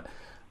week, but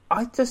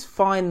I just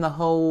find the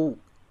whole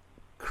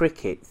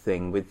cricket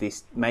thing with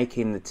this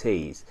making the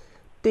teas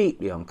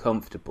deeply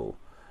uncomfortable.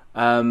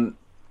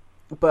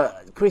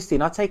 But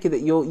Christine, I take it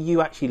that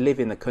you actually live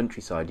in the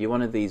countryside. You're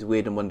one of these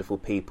weird and wonderful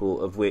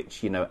people of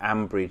which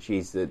Ambridge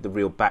is the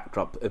real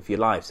backdrop of your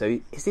life. So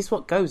is this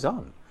what goes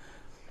on?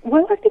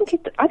 Well, I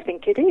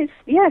think it is,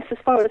 yes, as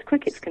far as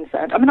cricket's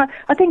concerned.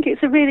 I think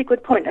it's a really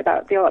good point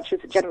about the Archers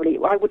generally.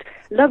 I would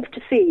love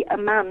to see a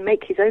man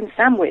make his own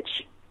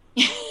sandwich,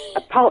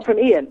 apart from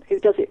Ian, who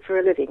does it for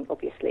a living,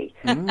 obviously.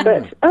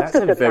 But that's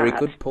a very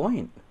good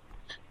point.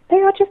 They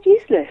are just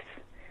useless.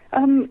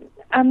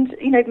 And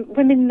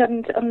women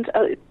and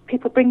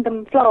people bring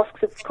them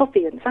flasks of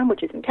coffee and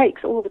sandwiches and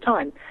cakes all the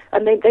time,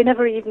 and they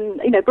never even.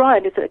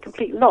 Brian is at a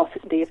complete loss,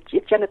 isn't he? If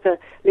Jennifer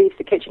leaves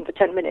the kitchen for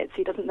 10 minutes,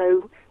 he doesn't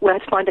know where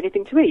to find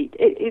anything to eat.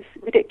 It is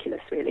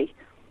ridiculous, really.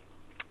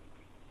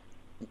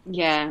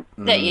 Yeah,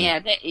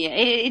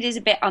 it is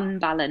a bit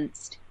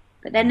unbalanced.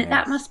 But then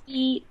that must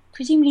be,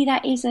 presumably,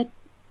 that is a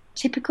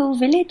typical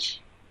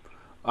village.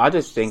 I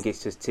just think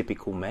it's just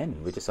typical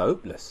men. We're just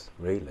hopeless,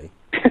 really.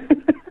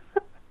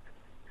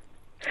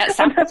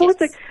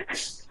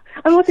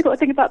 I've also got to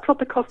think about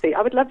proper coffee.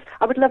 I would love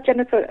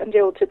Jennifer and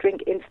Jill to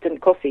drink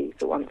instant coffee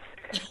for once,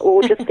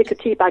 or just stick a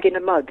tea bag in a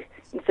mug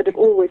instead of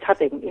always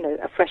having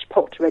a fresh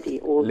pot ready,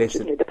 or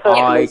the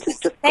percolator's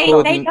just. They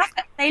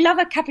love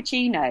a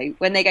cappuccino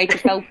when they go to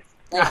Felton,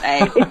 don't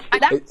they?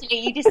 And actually,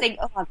 you just think,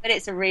 I bet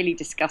it's a really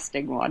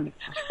disgusting one.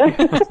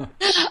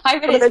 I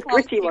bet one of those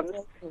gritty ones.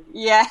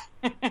 Yeah,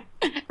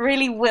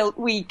 really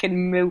weak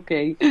and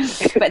milky,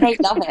 but they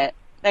love it.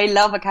 They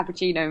love a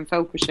cappuccino in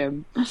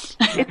Felpersham.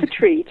 It's a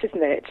treat,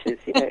 isn't it?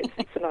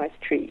 It's a nice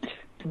treat.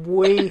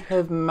 We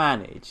have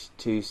managed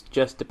to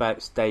just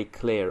about stay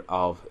clear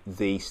of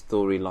the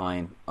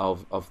storyline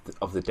of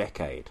the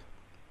decade.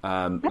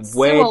 That's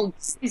so old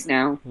news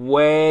now.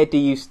 Where do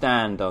you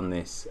stand on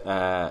this,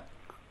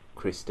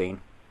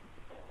 Christine?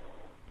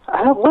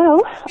 I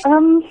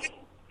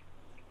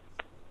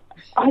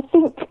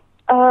think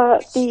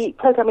the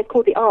programme is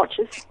called The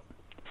Archers.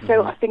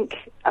 So I think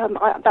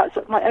that's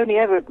my only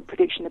ever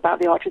prediction about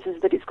The Archers,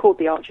 is that it's called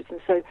The Archers.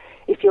 And so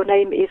if your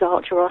name is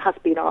Archer or has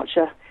been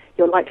Archer,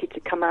 you're likely to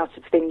come out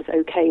of things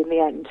okay in the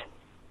end.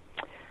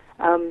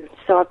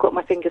 So I've got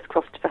my fingers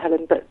crossed for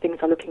Helen, but things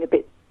are looking a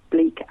bit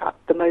bleak at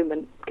the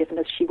moment, given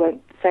as she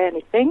won't say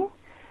anything.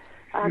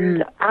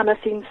 and Anna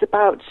seems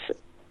about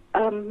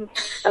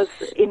as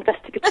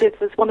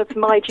investigative as one of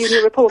my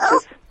junior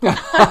reporters.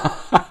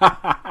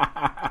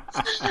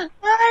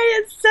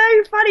 It's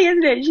so funny,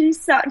 isn't it? She's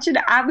such an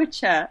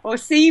amateur, or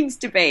seems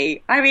to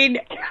be. I mean,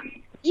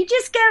 you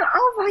just go,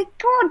 oh my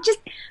God,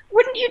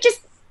 wouldn't you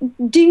just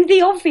do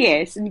the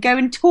obvious and go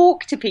and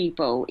talk to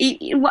people?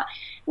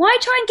 Why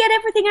try and get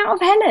everything out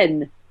of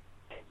Helen?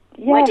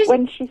 Yeah,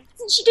 doesn't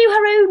she do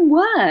her own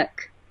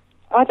work?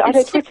 I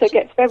know Twitter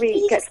gets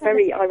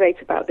very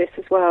irate about this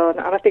as well, and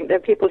I think there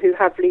are people who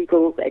have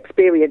legal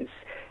experience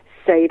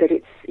say that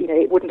it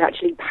wouldn't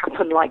actually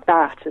happen like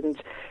that, and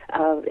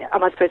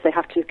I suppose they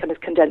have to kind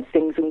of condense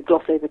things and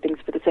gloss over things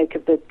for the sake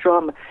of the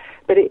drama.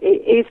 But it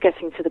is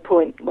getting to the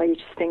point where you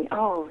just think,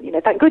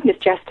 thank goodness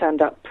Jess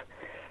turned up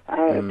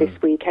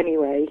this week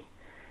anyway.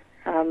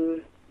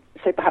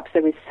 So perhaps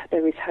there is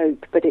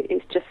hope, but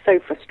it's just so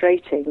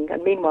frustrating.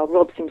 And meanwhile,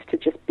 Rob seems to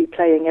just be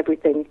playing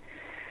everything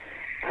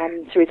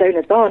to his own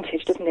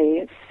advantage, doesn't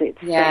he?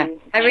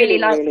 I really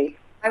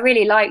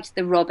liked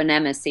the Rob and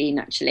Emma scene,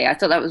 actually. I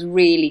thought that was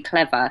really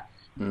clever.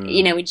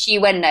 When she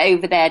went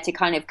over there to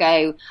kind of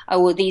go,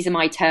 oh, well, these are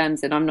my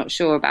terms and I'm not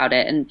sure about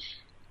it. And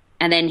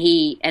then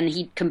he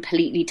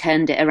completely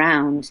turned it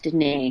around,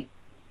 didn't he?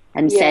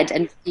 And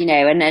said,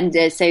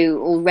 so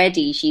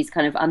already she's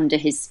kind of under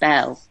his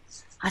spell.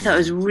 I thought it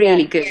was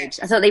really good.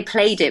 I thought they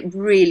played it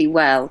really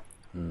well.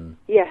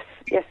 Yes,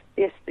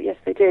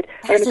 they did.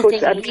 And of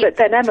course, but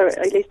then Emma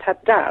at least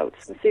had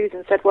doubts, and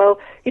Susan said, "Well,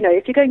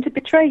 if you're going to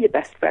betray your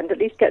best friend, at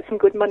least get some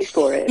good money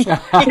for it."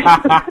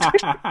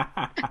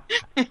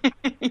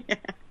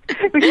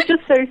 Which is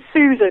just so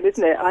Susan,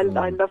 isn't it? I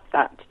love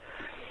that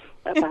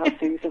about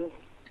Susan.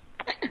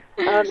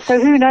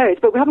 So who knows?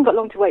 But we haven't got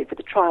long to wait for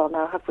the trial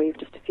now, have we?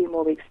 Just a few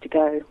more weeks to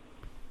go.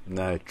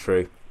 No,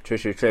 true.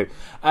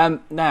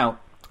 Now,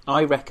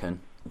 I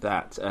reckon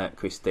that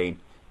Christine,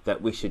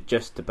 that we should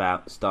just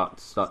about start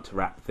to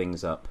wrap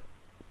things up.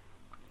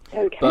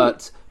 Okay.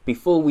 But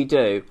before we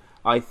do,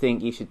 I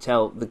think you should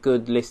tell the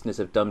good listeners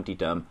of Dum Dee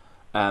Dum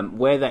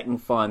where they can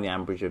find the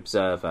Ambridge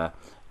Observer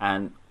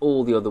and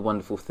all the other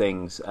wonderful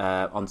things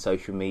on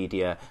social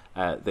media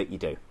that you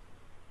do.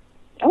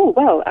 Oh,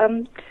 well,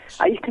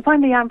 you can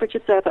find the Ambridge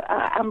Observer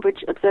at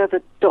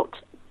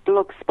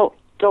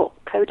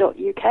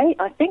ambridgeobserver.blogspot.co.uk,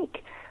 I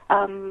think.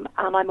 And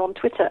I'm on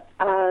Twitter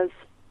as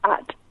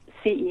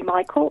 @CE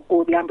Michael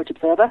or the Ambridge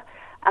Observer,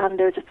 and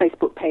there's a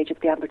Facebook page of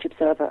the Ambridge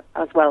Observer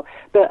as well.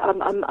 But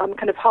I'm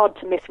kind of hard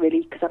to miss,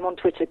 really, because I'm on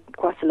Twitter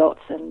quite a lot.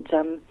 And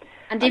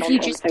if you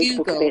just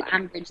Google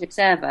Ambridge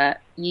Observer,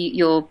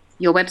 your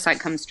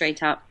website comes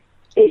straight up.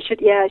 It should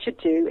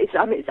do.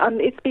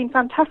 It's been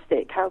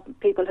fantastic how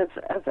people have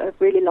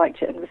really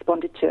liked it and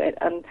responded to it,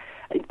 and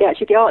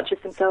actually the Archers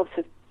themselves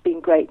have been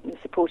great in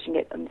supporting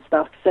it and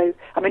stuff. So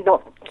I mean,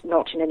 not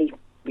in any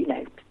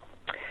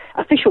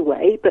official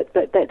way, but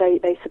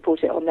they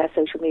support it on their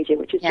social media,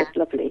 which is just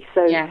lovely.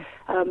 So yes,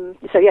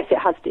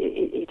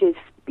 it is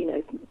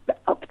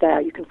up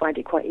there. You can find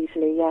it quite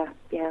easily.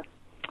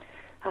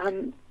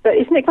 But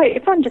isn't it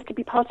great fun just to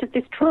be part of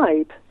this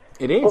tribe?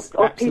 It is,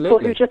 of people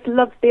who just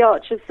love the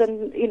Archers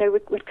and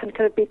can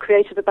kind of be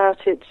creative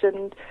about it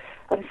and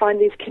find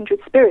these kindred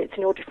spirits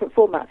in all different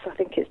formats. I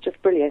think it's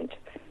just brilliant.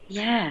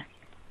 Yeah,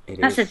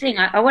 that's the thing.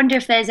 I wonder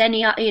if there's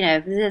any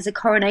if there's a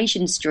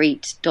Coronation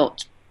Street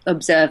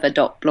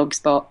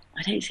 .observer.blogspot.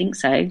 I don't think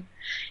so.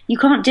 You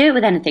can't do it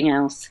with anything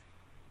else.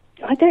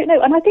 I don't know,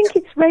 and I think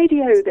it's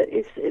radio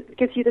that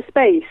gives you the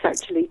space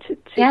actually to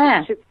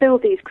fill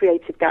these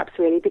creative gaps,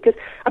 really, because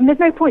there's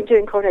no point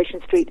doing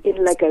Coronation Street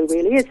in Lego,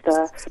 really, is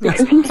there?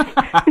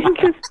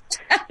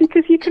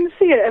 Because you can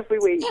see it every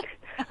week.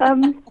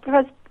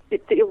 Whereas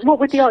what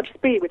would the Archers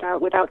be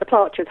without the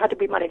Plarchers? How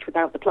did we manage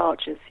without the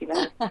Plarchers?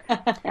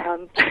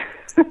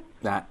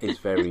 That is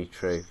very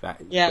true.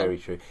 Very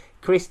true.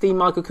 Christine,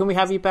 Michael, can we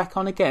have you back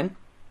on again?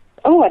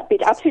 Oh, I'd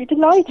be absolutely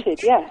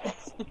delighted,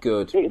 yes.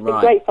 Good, It's been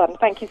great fun.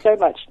 Thank you so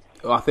much.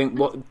 I think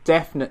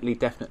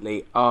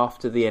definitely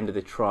after the end of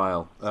the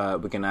trial, we're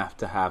going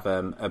to have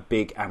a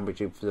big Ambridge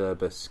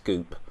Observer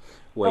scoop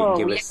where you can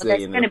give us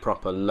the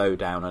proper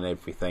lowdown on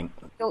everything.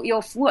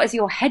 What is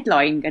your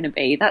headline going to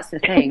be? That's the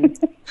thing.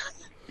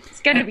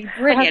 It's going to be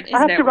brilliant, I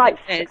have to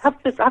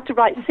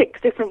write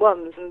 6 different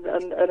ones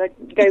and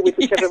go with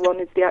whichever one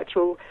is the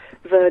actual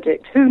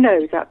verdict. Who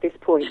knows at this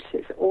point?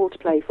 It's all to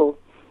play for.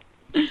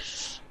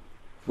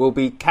 We'll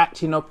be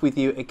catching up with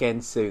you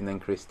again soon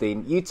then,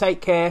 Christine. You take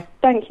care.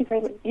 Thank you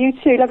very much. You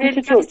too. Lovely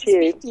to talk to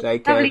you.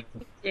 Take care.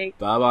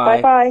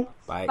 Bye-bye. Bye.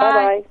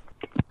 Bye-bye.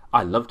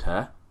 I loved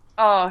her.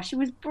 Oh, she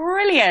was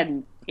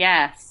brilliant.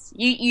 Yes.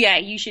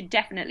 You should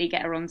definitely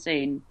get her on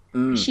soon.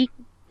 You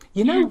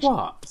know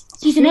what?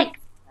 She's an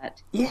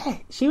expert. Yeah,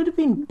 she would have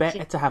been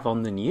better to have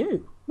on than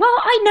you. Well,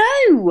 I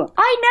know.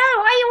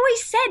 I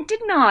always said,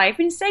 didn't I? I've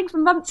been saying for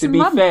months and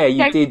months. To be fair,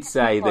 you did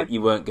say that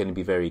you weren't going to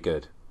be very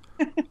good.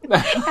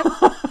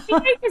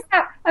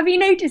 Have you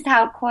noticed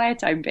how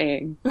quiet I'm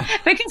being?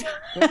 Because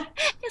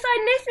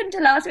I listened to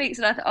last week's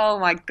and I thought, oh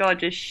my God,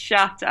 just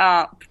shut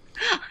up.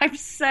 I'm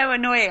so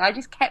annoying. I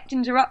just kept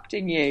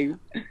interrupting you.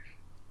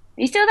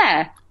 you still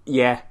there?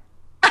 Yeah.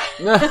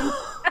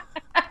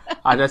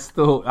 I just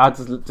thought I'd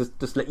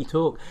just let you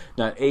talk.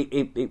 No,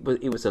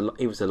 it was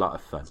a lot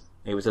of fun.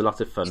 It was a lot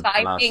of fun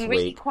last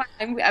week.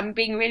 I'm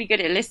being really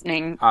good at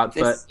listening.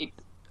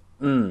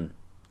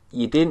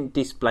 You didn't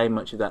display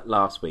much of that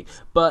last week,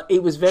 but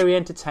it was very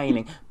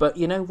entertaining. But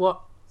you know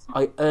what?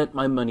 I earned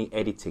my money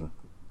editing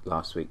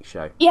last week's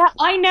show. Yeah,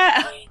 I know.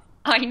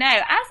 I know.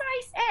 As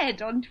I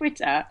said on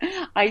Twitter,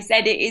 I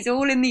said it is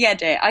all in the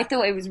edit. I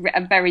thought it was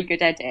a very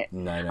good edit.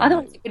 I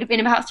thought it would have been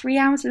about 3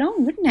 hours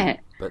long, wouldn't it?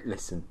 But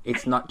listen,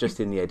 it's not just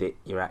in the edit.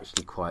 You're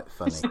actually quite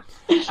funny.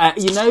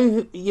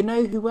 You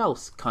know who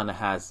else kind of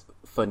has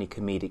funny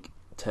comedic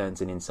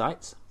turns and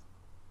insights?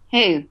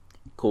 Who?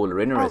 Caller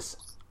Innerers.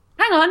 Oh.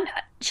 Hang on.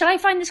 Shall I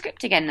find the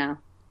script again now?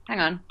 Hang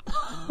on.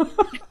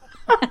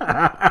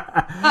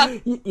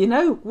 You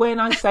know, when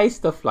I say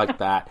stuff like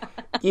that,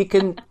 you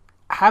can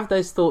have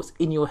those thoughts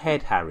in your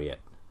head, Harriet.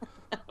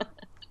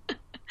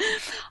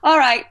 All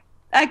right.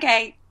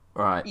 Okay.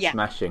 Right. Yeah.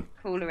 Smashing.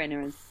 Caller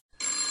Innerers.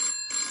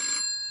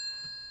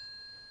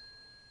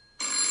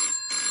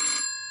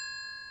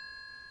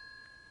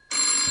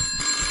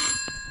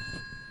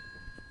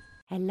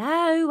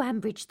 Hello,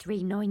 Ambridge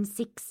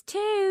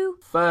 3962.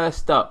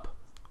 First up,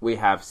 we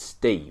have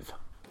Steve.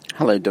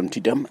 Hello, Dumpty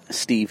Dum.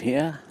 Steve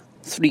here.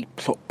 3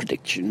 plot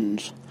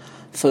predictions.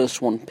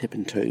 First one, Pip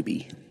and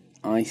Toby.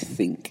 I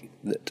think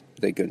that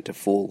they're going to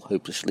fall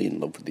hopelessly in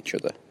love with each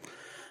other.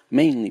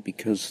 Mainly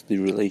because the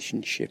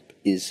relationship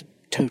is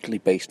totally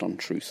based on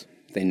truth.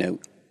 They know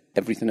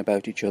everything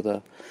about each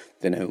other.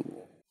 They know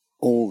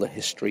all the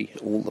history,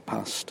 all the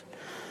past.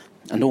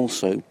 And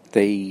also,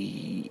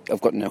 they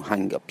have got no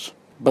hang-ups.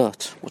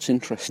 But what's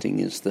interesting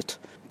is that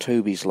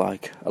Toby's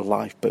like a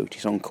lifeboat.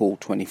 He's on call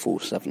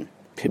 24/7.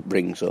 Pip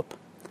rings up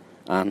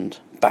and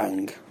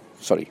bang.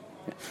 Sorry,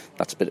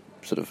 that's a bit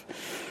sort of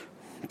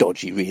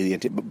dodgy really,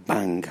 isn't it? But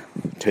bang,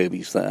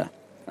 Toby's there.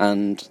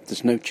 And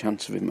there's no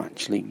chance of him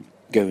actually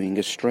going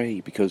astray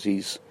because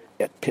he's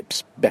at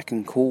Pip's beck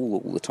and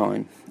call all the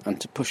time.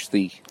 And to push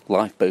the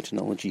lifeboat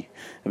analogy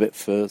a bit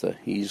further,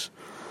 he's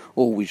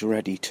always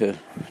ready to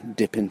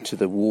dip into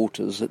the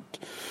waters at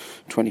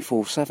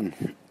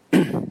 24/7.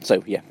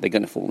 So, yeah, they're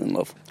going to fall in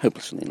love,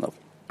 hopelessly in love.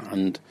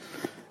 And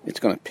it's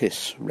going to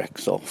piss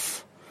Rex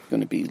off. Going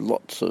to be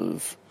lots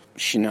of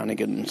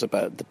shenanigans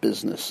about the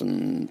business,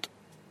 and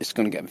it's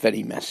going to get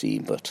very messy,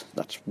 but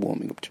that's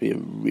warming up to be a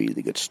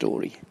really good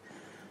story.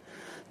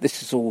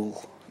 This is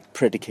all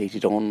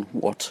predicated on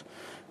what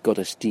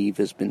Goddess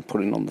Diva has been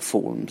putting on the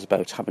forums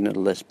about having a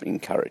lesbian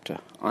character.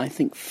 I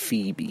think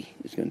Phoebe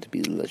is going to be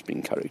the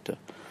lesbian character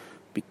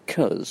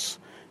because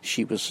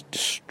she was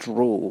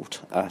distraught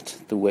at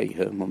the way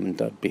her mum and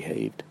dad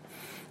behaved.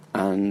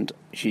 And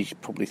she's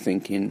probably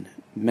thinking,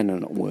 men are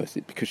not worth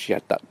it, because she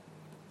had that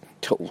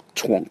total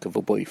twonk of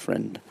a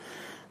boyfriend.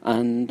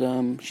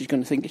 And she's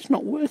going to think, it's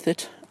not worth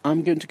it.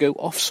 I'm going to go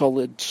off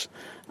solids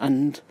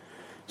and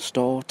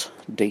start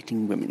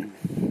dating women.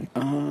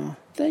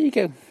 There you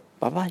go.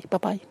 Bye-bye,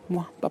 bye-bye,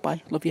 mwah,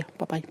 bye-bye, love you,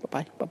 bye-bye,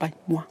 bye-bye, bye-bye,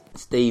 mwah.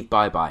 Steve,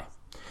 bye-bye.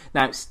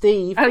 Now,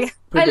 Steve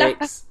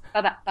predicts...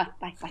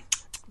 Bye-bye.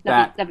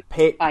 That love you.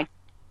 Pip Bye.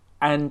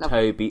 and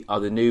Toby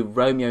are the new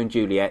Romeo and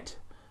Juliet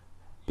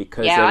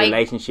because their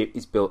relationship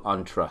is built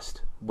on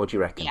trust. What do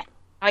you reckon? Yeah.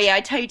 Oh yeah,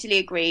 I totally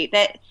agree.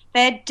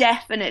 They're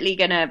definitely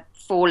going to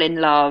fall in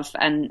love,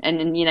 and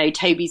you know,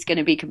 Toby's going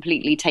to be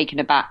completely taken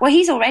aback. Well,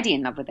 he's already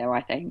in love with her,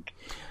 I think.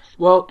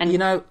 Well, you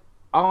know,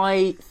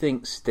 I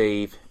think,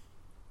 Steve,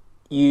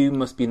 you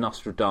must be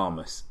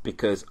Nostradamus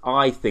because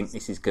I think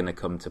this is going to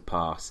come to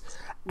pass.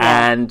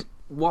 Yeah. And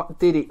what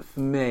did it for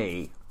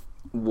me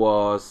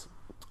was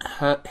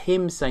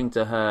him saying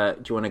to her,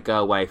 do you want to go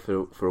away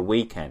for a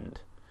weekend?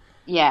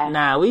 Yeah.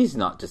 Now, he's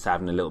not just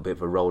having a little bit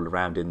of a roll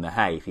around in the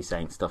hay if he's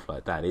saying stuff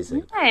like that, is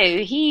he?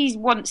 No, he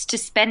wants to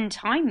spend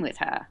time with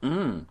her.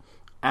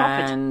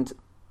 And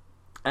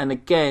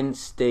again,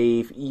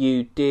 Steve,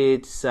 you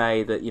did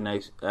say that, you know,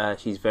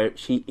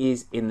 she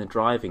is in the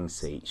driving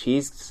seat.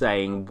 She's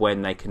saying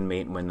when they can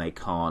meet and when they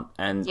can't.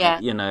 And,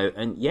 you know,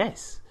 and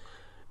yes.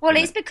 Well,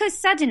 it's because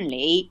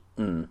suddenly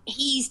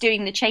he's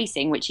doing the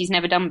chasing, which he's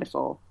never done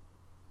before.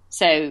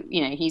 So,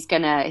 you know, he's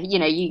going to, you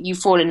know, you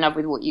fall in love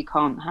with what you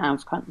can't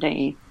have, don't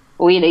you?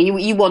 Or, you know,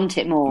 you want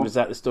it more. Was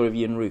that the story of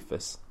you and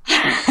Rufus?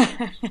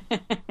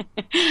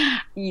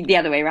 The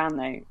other way around,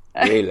 though.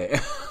 Really?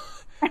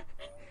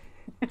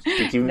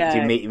 Did you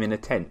meet him in a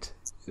tent?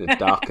 A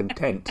darkened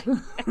tent?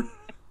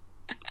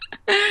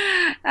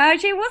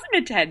 Actually, it wasn't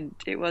a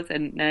tent. It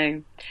wasn't,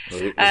 no.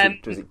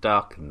 Was it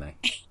darkened,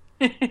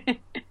 though?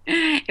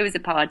 It was a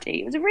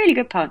party. It was a really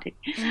good party.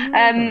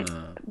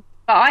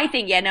 But I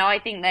think, I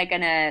think they're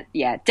going to,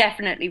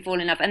 definitely fall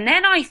in love. And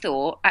then I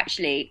thought,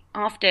 actually,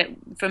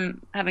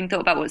 from having thought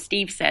about what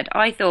Steve said,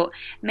 I thought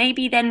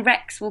maybe then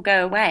Rex will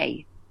go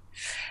away.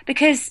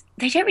 Because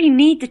they don't really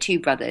need the two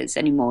brothers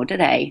anymore, do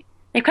they?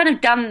 They've kind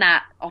of done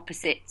that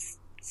opposites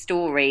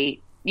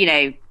story, you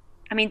know.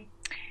 I mean,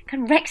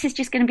 kind of Rex is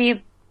just going to be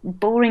a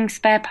boring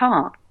spare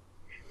part.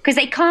 Because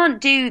they can't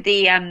do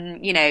the,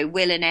 you know,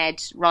 Will and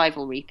Ed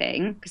rivalry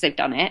thing, because they've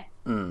done it.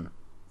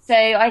 So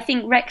I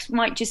think Rex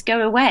might just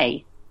go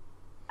away.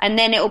 And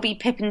then it'll be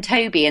Pip and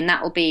Toby, and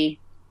that'll be,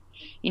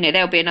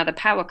 there'll be another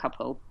power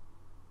couple.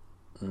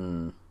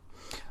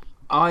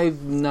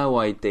 I've no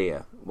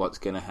idea what's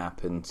going to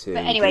happen to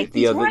anyway,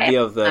 the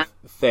other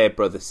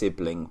Fairbrother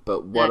sibling.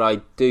 But what I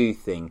do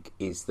think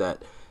is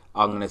that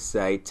I'm going to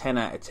say 10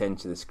 out of 10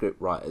 to the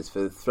script writers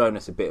for throwing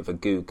us a bit of a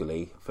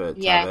googly, to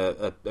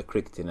have a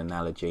cricketing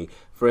analogy,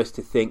 for us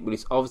to think, well,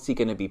 it's obviously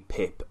going to be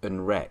Pip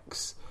and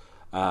Rex,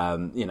 who are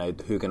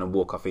going to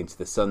walk off into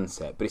the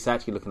sunset, but it's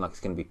actually looking like it's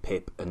going to be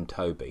Pip and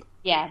Toby.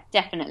 Yeah,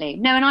 definitely.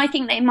 No, and I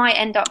think they might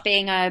end up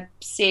being a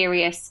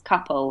serious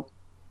couple,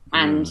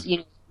 and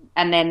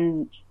and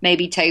then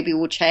maybe Toby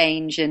will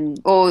change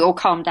or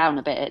calm down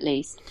a bit at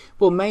least.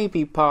 Well,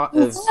 maybe part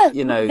of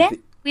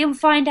we'll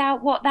find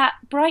out what that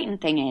Brighton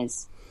thing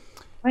is,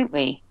 won't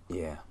we?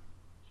 Yeah.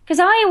 Because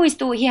I always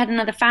thought he had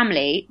another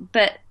family,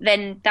 but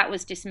then that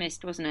was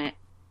dismissed, wasn't it,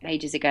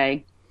 ages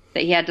ago?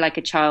 That he had like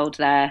a child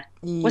there,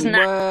 wasn't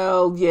that?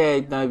 Well,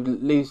 yeah, no.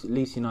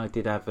 Lucy and I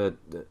did have a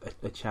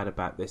chat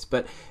about this,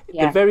 but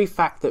the very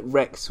fact that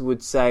Rex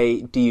would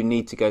say, "Do you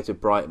need to go to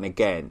Brighton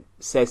again?"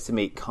 says to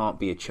me it can't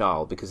be a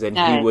child, because then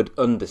he would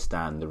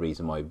understand the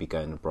reason why he'd be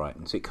going to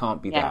Brighton. So it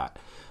can't be that.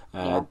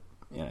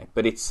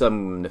 But it's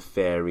some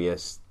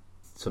nefarious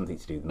something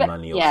to do with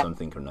money or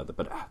something or another.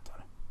 But I don't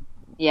know.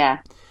 Yeah,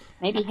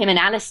 maybe him and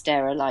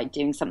Alistair are like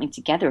doing something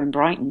together in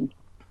Brighton.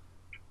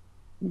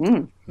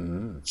 Wouldn't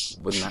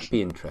that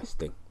be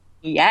interesting?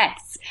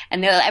 Yes,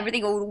 and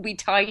everything will be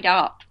tied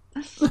up.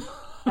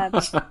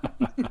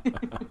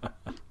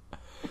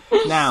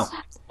 Now,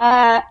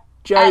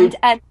 Joe.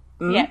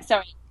 Yeah,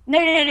 sorry.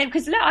 No.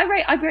 Because look,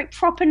 I wrote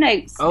proper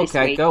notes. Okay, this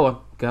week. go on.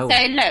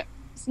 So look,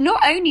 not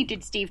only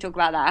did Steve talk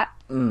about that,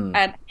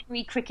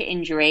 Henry cricket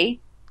injury,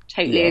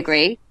 totally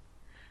agree.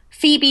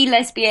 Phoebe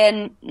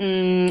lesbian,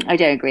 I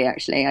don't agree.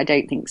 Actually, I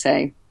don't think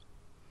so.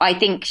 I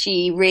think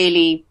she's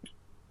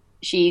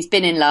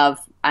been in love,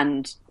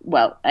 and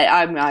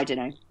I don't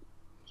know.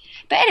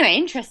 But anyway,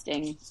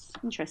 interesting.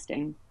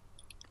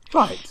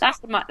 Right.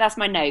 That's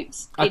my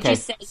notes. Okay, it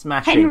just says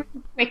smashing. Henry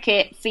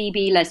cricket,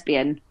 Phoebe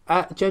lesbian.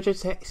 Jojo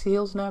Sexy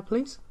Heels now,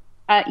 please.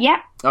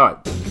 Yeah. All right.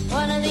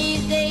 One of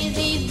these days,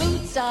 these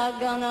boots are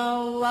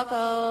gonna walk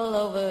all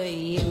over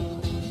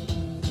you.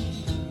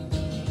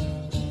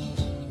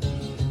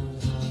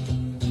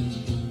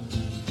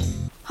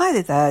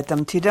 Hi there,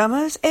 Dumpty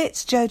Dummers.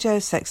 It's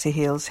Jojo Sexy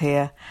Heels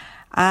here.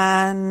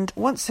 And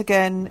once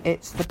again,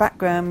 it's the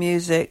background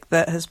music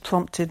that has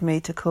prompted me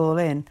to call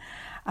in.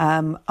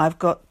 I've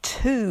got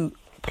 2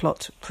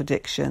 plot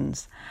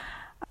predictions.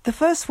 The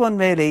first one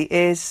really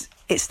is,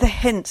 it's the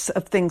hints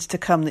of things to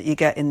come that you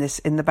get in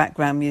the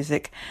background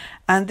music.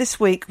 And this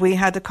week we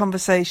had a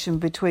conversation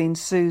between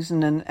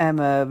Susan and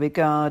Emma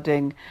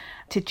regarding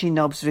Titchy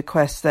Nob's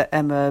request that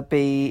Emma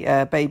be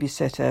a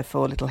babysitter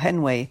for little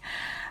Henry.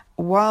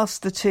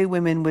 Whilst the 2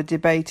 women were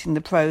debating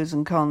the pros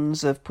and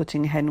cons of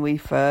putting Henry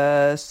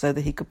first so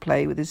that he could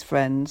play with his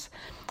friends,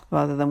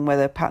 rather than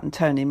whether Pat and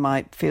Tony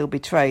might feel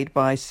betrayed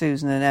by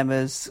Susan and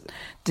Emma's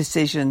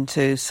decision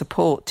to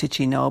support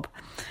Titchy Nob,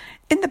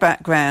 in the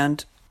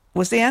background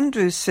was the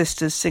Andrews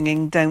sisters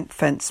singing Don't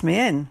Fence Me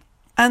In.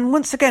 And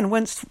once again,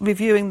 once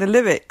reviewing the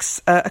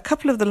lyrics, a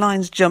couple of the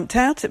lines jumped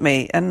out at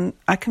me, and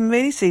I can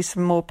really see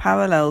some more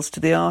parallels to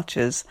the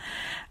Archers,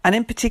 and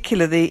in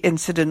particular the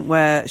incident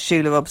where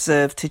Shula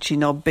observed Titchy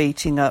Nob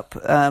beating up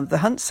the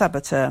hunt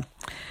saboteur.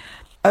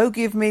 Oh,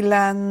 give me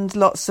land,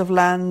 lots of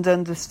land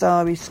under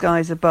starry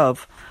skies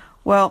above.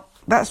 Well,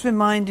 that's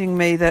reminding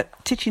me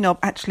that Titchy Nob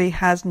actually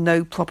has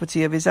no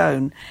property of his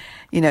own.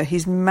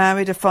 He's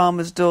married a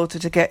farmer's daughter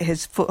to get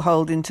his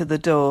foothold into the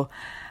door.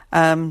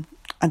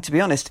 And to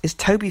be honest, is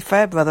Toby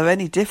Fairbrother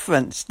any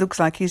different? Looks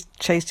like he's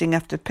chasing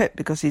after Pip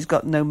because he's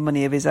got no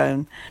money of his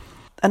own.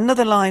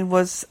 Another line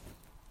was,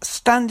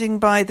 standing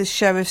by the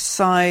sheriff's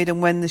side,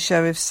 and when the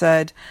sheriff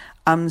said,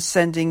 I'm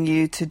sending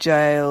you to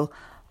jail,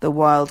 the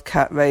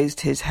wildcat raised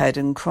his head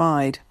and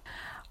cried.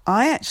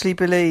 I actually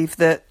believe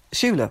that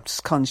Shula's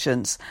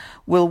conscience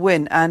will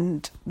win,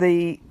 and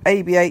the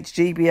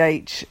ABH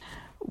GBH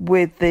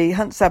with the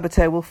hunt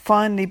saboteur will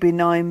finally be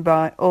known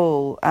by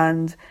all,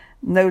 and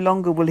no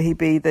longer will he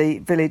be the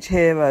village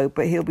hero,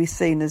 but he'll be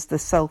seen as the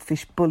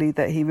selfish bully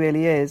that he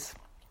really is.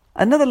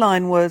 Another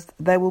line was,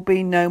 there will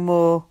be no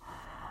more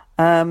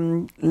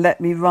let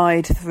me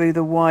ride through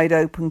the wide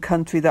open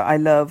country that I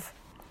love.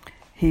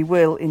 He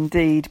will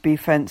indeed be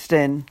fenced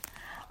in.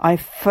 I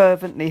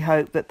fervently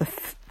hope that the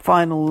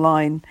final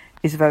line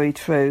is very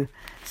true.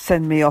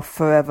 Send me off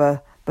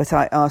forever, but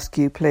I ask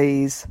you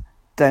please,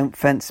 don't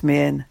fence me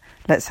in.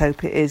 Let's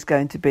hope it is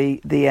going to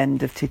be the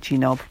end of Titchy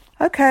Nob.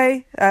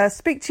 Okay,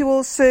 speak to you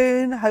all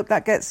soon. Hope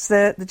that gets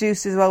the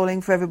juices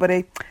rolling for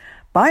everybody.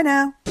 Bye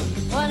now.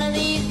 One of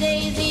these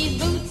days,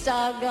 these boots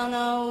are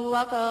gonna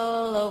walk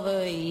all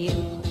over you.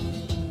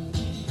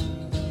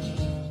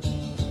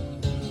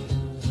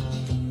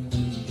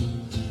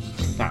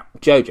 Now,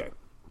 Jojo.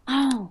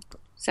 Oh,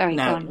 sorry.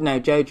 Now,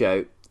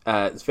 Jojo,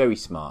 It's very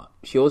smart.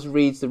 She always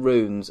reads the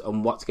runes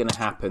on what's going to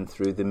happen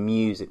through the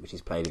music which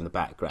is played in the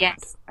background.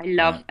 Yes, I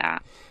love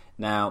that.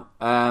 Now,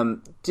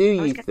 do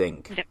you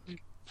think...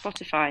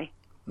 Spotify.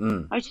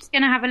 Mm. I was just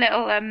going to have a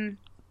little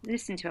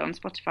listen to it on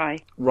Spotify.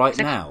 Right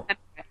now?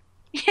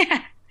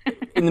 Yeah.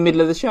 In the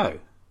middle of the show?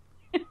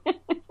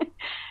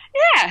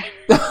 Yeah.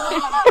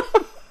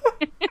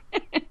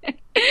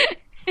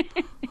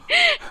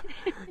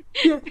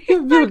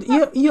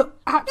 You're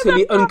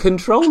absolutely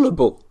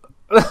uncontrollable.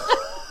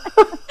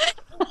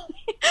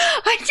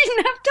 I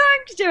didn't have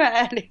time to do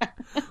it earlier.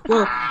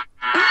 Well...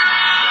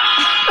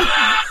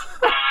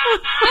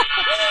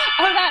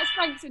 Oh, that's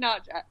Frank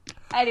Sinatra.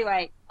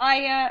 Anyway,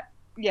 I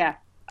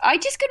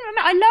just couldn't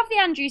remember. I love the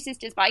Andrew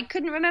Sisters, but I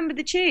couldn't remember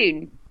the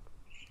tune.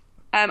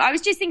 I was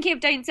just thinking of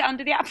Don't Sit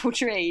Under the Apple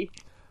Tree.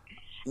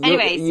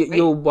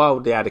 You're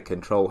wildly out of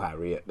control,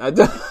 Harriet.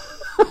 Can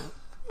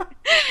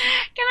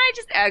I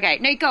just... Okay,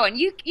 no, go on.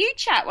 You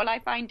chat while I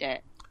find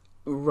it.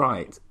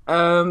 Right.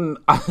 I'm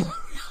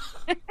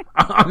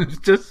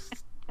just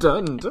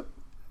stunned.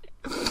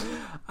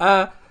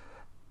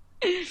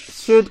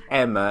 Should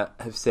Emma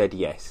have said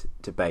yes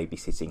to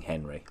babysitting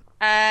Henry?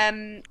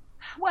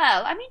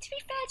 Well, I mean, to be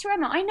fair to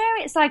Emma, I know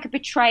it's like a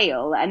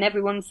betrayal and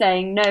everyone's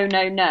saying no,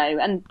 no, no.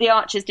 And the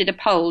Archers did a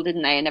poll,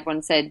 didn't they? And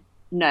everyone said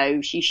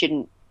no, she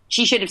shouldn't.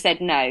 She should have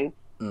said no.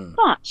 Mm.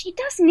 But she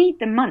does need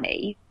the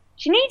money.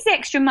 She needs the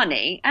extra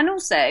money. And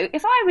also,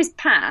 if I was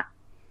Pat,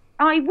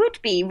 I would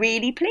be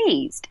really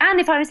pleased. And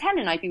if I was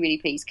Helen, I'd be really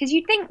pleased. Because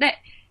you'd think that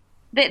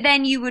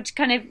then you would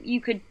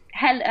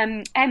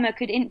Emma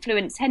could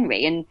influence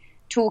Henry and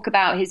talk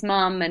about his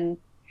mum.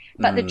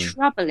 But the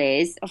trouble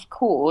is, of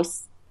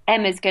course,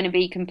 Emma's going to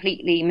be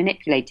completely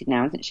manipulated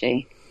now, isn't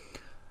she?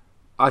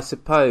 I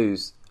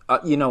suppose,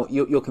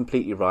 you're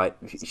completely right.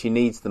 She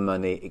needs the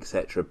money,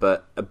 etc.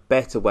 But a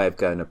better way of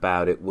going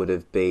about it would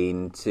have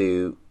been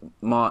to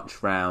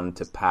march round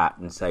to Pat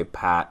and say,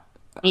 Pat,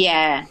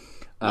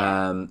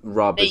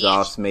 Rob has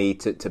asked me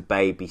to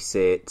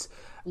babysit,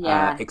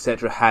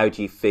 etc. How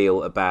do you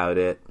feel about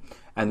it?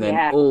 And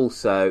then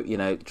also,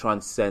 try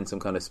and send some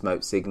kind of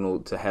smoke signal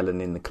to Helen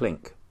in the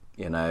clink.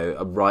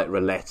 Write her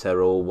a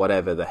letter or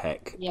whatever the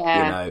heck.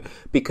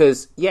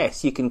 Because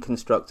yes, you can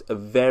construct a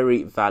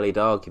very valid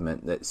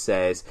argument that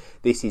says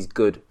this is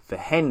good for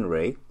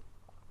Henry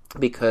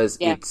because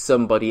it's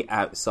somebody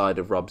outside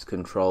of Rob's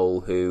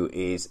control who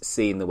is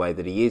seeing the way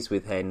that he is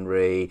with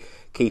Henry,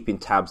 keeping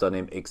tabs on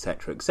him,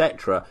 etc.,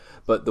 etc.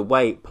 But the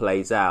way it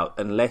plays out,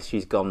 unless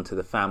she's gone to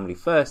the family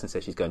first and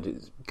says she's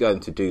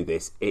going to do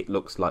this, it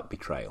looks like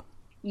betrayal.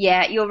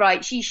 Yeah, you're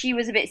right. She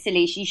was a bit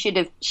silly. She should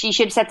have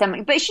said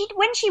something. But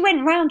when she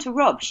went round to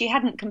Rob, she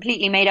hadn't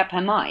completely made up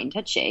her mind,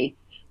 had she?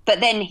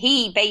 But then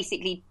he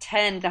basically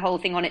turned the whole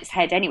thing on its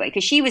head anyway,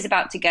 because she was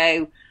about to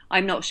go,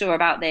 I'm not sure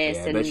about this.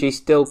 Yeah, but she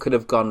still could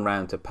have gone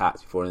round to Pat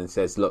before and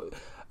says, look,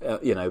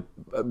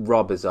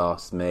 Rob has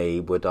asked me,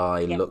 would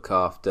I look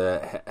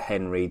after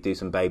Henry, do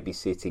some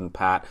babysitting,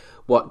 Pat?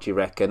 What do you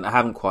reckon? I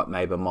haven't quite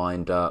made my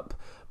mind up,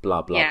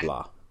 blah, blah,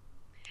 blah.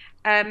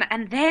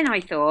 And then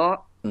I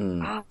thought,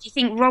 do you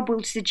think Rob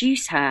will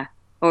seduce her?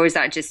 Or is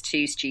that just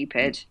too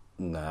stupid?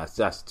 No,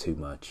 that's too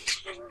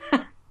much.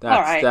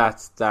 All right.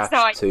 That's so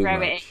too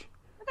much.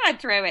 I'd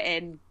throw it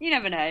in. You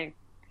never know.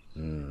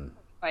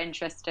 Quite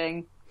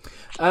interesting.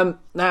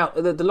 Now,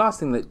 the last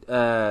thing that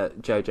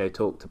Jojo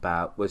talked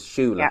about was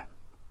Shula.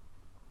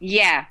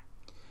 Yeah.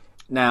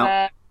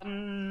 Now,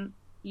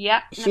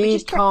 she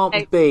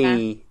can't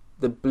be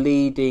the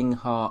bleeding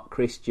heart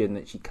Christian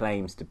that she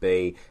claims to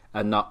be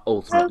and not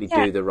ultimately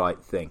do the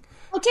right thing.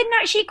 Well, didn't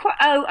actually quite...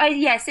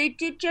 so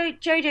did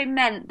Jojo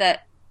meant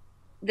that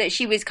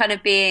she was kind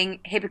of being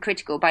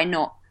hypocritical by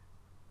not...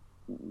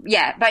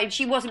 Yeah, but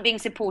she wasn't being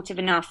supportive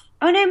enough.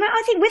 Oh, no,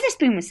 I think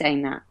Witherspoon was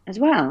saying that as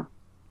well.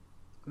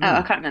 Oh,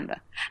 I can't remember.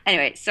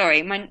 Anyway,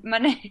 sorry, my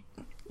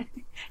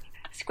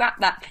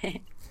scrap that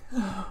bit.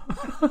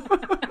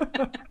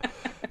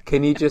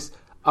 Can you just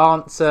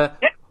answer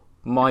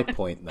my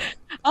point then?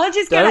 I'll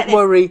just go like this. Don't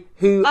worry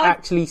who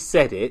actually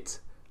said it.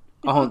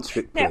 Answer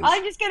it, please. No,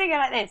 I'm just going to go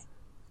like this.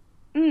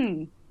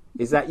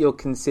 Is that your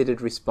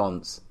considered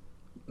response?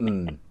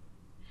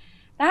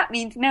 That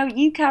means, no,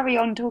 you carry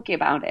on talking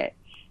about it.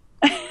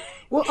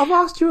 Well, I've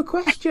asked you a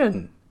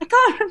question. I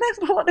can't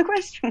remember what the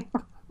question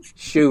was.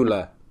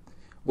 Shula,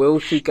 will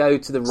she go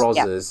to the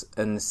Rozzers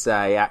and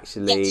say,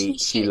 actually,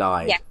 she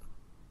lied? Yeah.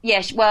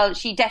 Yes, well,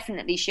 she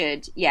definitely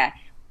should, yeah.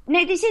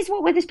 No, this is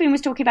what Witherspoon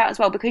was talking about as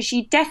well, because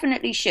she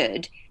definitely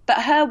should.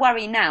 But her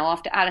worry now,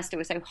 after Alistair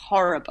was so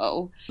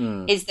horrible,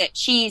 is that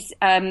she's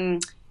broken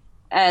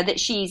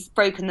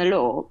the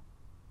law.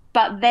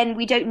 But then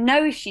we don't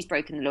know if she's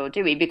broken the law,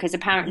 do we? Because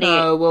apparently...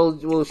 No,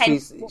 well,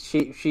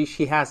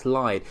 she has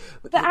lied.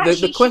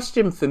 The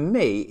question for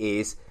me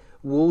is,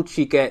 will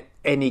she get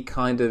any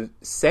kind of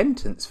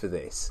sentence for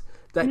this?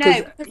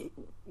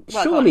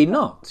 Surely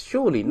not.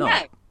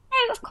 No,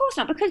 of course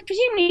not, because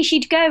presumably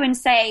she'd go and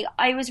say,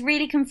 I was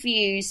really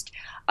confused,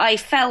 I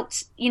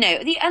felt,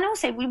 and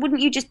also, wouldn't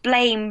you just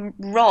blame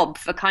Rob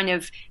for kind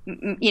of,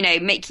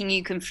 making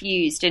you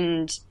confused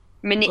and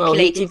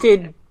manipulated. Well, he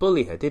did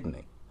bully her, didn't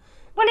he?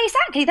 Well,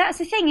 exactly. That's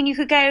the thing, and you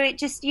could go. It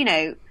just,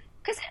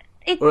 because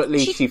or at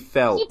least she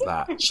felt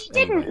that. She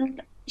didn't. Anyway.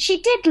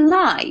 She did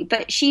lie,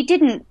 but she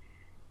didn't.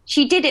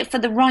 She did it for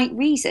the right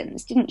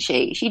reasons, didn't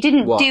she? She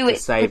didn't do it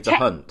to save the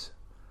hunt.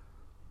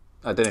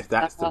 I don't know if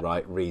that's the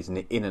right reason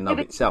in and of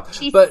itself,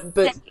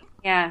 but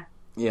yeah,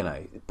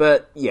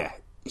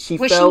 she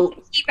felt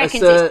a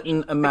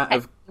certain amount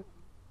of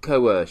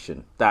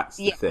coercion. That's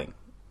the thing.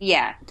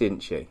 Yeah,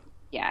 didn't she?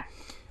 Yeah,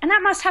 and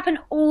that must happen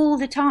all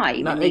the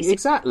time. No,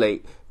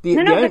 exactly.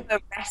 They're not going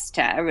to arrest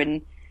her,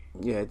 and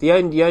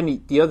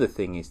the other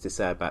thing is to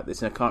say about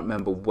this, and I can't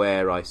remember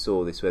where I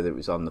saw this, whether it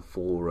was on the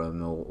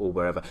forum or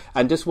wherever.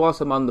 And just whilst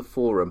I'm on the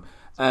forum,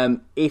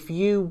 if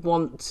you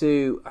want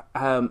to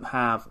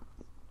have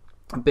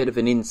a bit of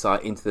an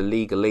insight into the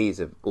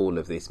legalese of all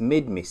of this,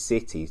 Mid-Miss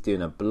City is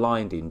doing a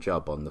blinding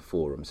job on the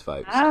forums,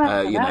 folks.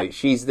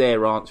 She's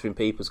there answering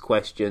people's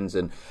questions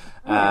and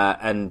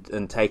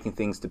taking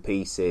things to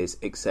pieces,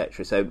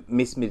 etc. So,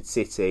 Miss Mid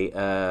City,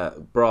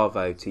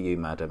 bravo to you,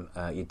 madam.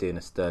 You're doing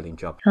a sterling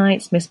job. Hi,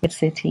 it's Miss Mid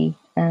City,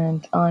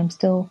 and I'm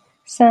still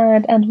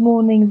sad and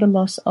mourning the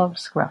loss of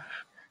Scruff,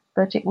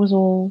 but it was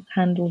all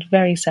handled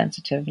very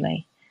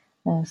sensitively.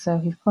 So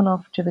he's gone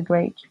off to the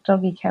great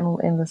doggy kennel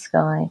in the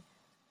sky.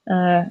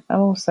 I'm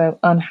also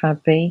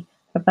unhappy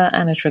about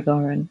Anna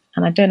Trigorin,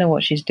 and I don't know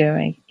what she's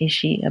doing. Is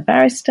she a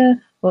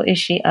barrister or is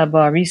she a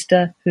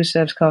barista who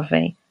serves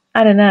coffee?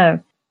 I don't know.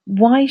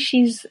 Why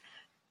she's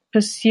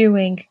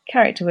pursuing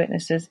character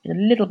witnesses is a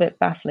little bit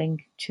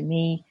baffling to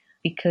me,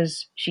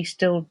 because she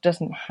still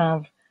doesn't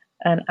have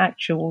an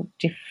actual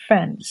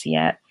defence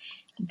yet.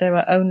 There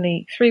are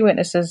only 3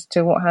 witnesses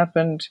to what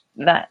happened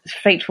that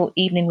fateful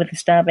evening with the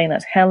stabbing.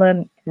 That's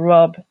Helen,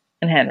 Rob,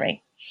 and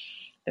Henry.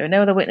 There are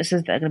no other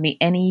witnesses that are going to be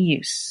any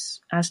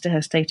use. As to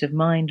her state of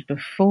mind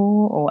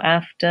before or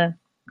after,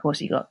 of course,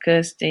 you've got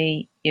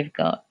Kirsty, you've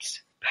got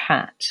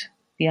Pat,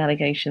 the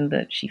allegation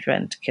that she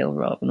threatened to kill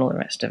Rob and all the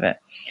rest of it.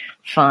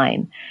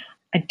 Fine.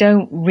 I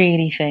don't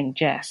really think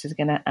Jess is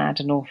going to add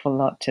an awful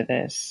lot to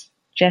this.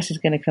 Jess is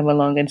going to come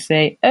along and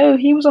say, oh,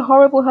 he was a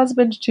horrible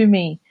husband to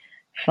me.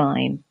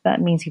 Fine.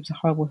 That means he was a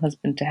horrible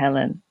husband to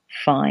Helen.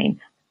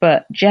 Fine.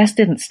 But Jess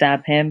didn't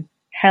stab him.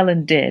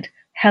 Helen did.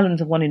 Helen's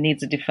the one who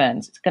needs a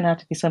defence. It's going to have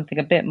to be something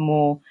a bit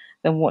more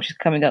than what she's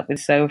coming up with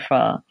so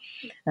far.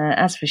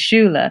 As for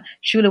Shula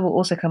will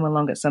also come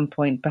along at some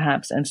point,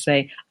 perhaps, and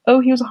say, oh,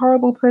 he was a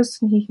horrible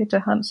person, he hit a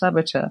hunt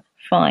saboteur.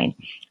 Fine.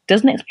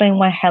 Doesn't explain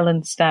why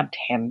Helen stabbed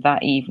him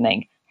that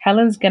evening.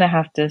 Helen's going to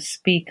have to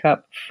speak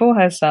up for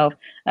herself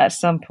at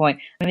some point.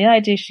 And the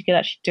idea she could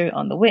actually do it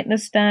on the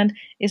witness stand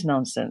is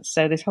nonsense.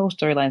 So this whole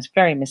storyline is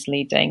very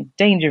misleading,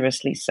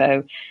 dangerously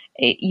so.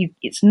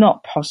 It's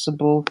not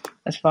possible,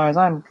 as far as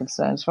I'm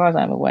concerned, as far as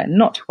I'm aware,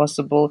 not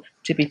possible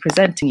to be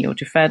presenting your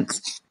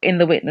defence in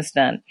the witness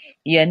stand.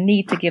 You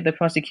need to give the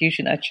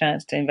prosecution a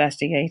chance to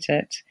investigate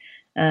it,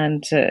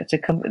 and to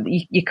come.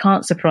 You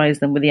can't surprise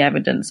them with the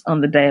evidence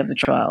on the day of the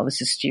trial.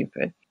 This is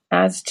stupid.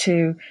 As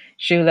to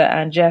Shula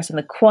and Jess and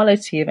the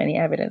quality of any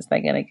evidence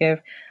they're going to give,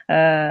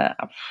 I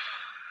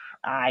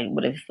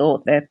would have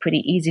thought they're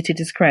pretty easy to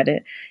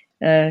discredit.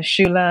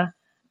 Shula,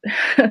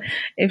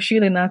 if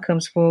Shula now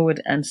comes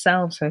forward and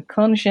salves her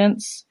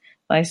conscience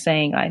by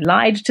saying, I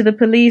lied to the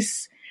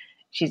police,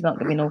 she's not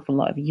going to be an awful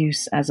lot of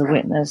use as a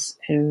witness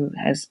who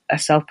has a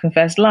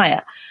self-confessed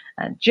liar.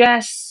 And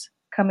Jess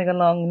coming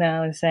along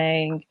now and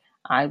saying,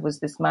 I was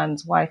this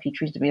man's wife, he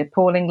treated me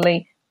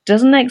appallingly,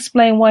 doesn't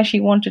explain why she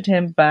wanted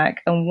him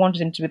back and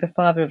wanted him to be the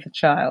father of the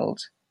child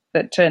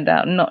that turned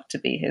out not to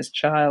be his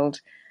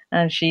child.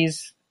 And she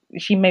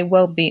may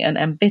well be an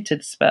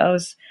embittered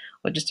spouse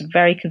or just a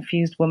very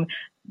confused woman.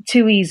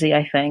 Too easy,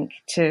 I think,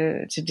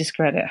 to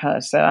discredit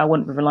her, so I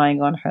wouldn't be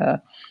relying on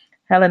her.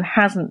 Helen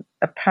hasn't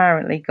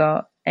apparently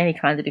got any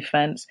kind of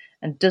defence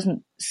and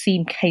doesn't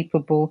seem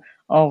capable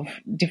of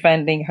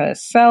defending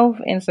herself,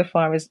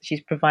 insofar as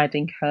she's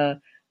providing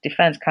her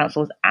defence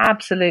counsel with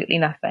absolutely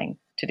nothing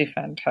to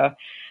defend her.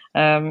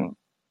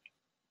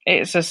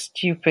 It's a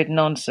stupid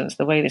nonsense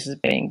the way this is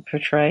being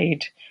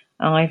portrayed.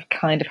 I've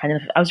kind of had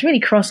enough. I was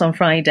really cross on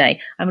Friday.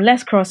 I'm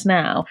less cross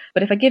now,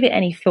 but if I give it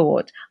any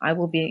thought, I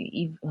will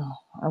be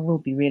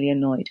really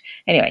annoyed.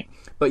 Anyway.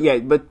 But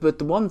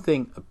the one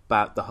thing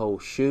about the whole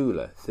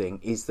Shula thing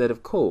is that,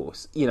 of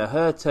course,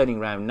 her turning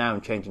around now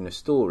and changing the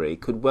story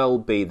could well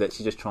be that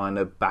she's just trying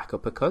to back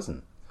up her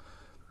cousin.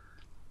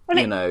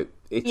 Well,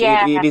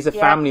 it is a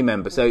family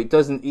member, so it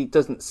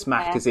doesn't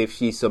smack as if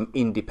she's some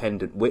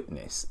independent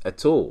witness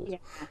at all.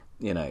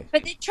 Yeah.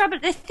 But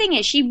the thing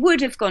is, she would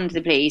have gone to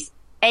the police.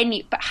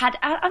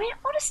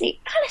 Honestly,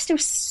 Alistair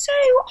was so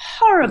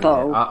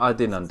horrible. Yeah, I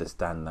didn't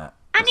understand that.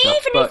 And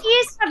if he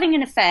is having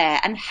an affair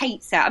and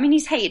hates her,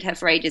 he's hated her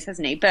for ages,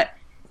 hasn't he? But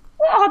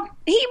what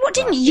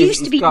didn't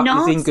used to be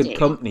nasty. He's in good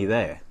company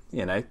there.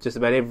 Just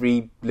about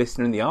every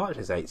listener in the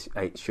Archers ate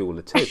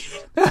Shula too.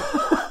 But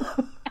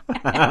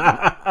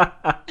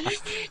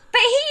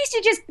he used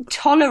to just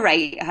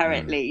tolerate her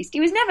at least. He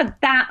was never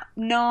that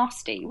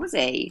nasty, was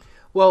he?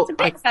 Well,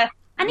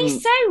 And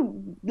he's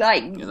so,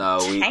 tame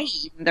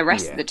the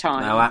rest of the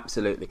time. No,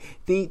 absolutely.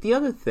 The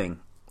other thing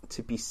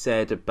to be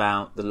said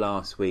about the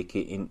last week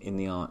in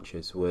The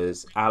Archers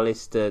was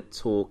Alistair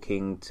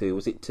talking to,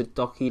 was it to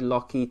Docky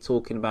Lockie,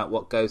 talking about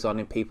what goes on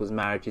in people's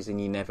marriages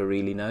and you never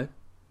really know?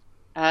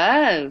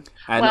 Oh.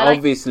 And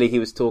obviously he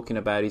was talking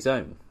about his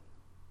own.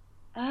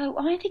 Oh,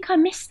 I think I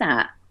missed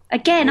that.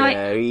 Again,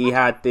 he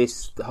had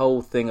this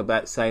whole thing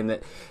about saying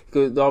that,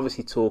 because they're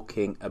obviously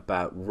talking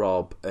about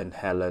Rob and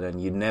Helen and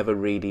you never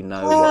really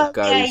know what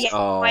goes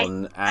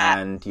on,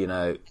 and,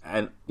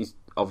 and he's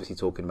obviously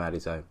talking about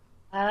his own.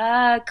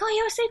 God,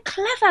 you're so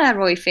clever,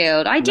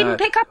 Royfield. I didn't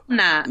pick up on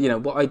that.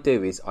 What I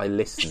do is I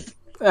listen.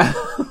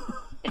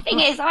 The thing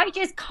is, I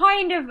just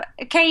kind of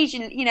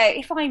occasionally,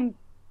 if I'm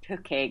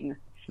cooking,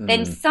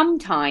 then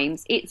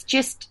sometimes it's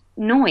just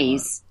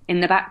noise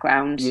in the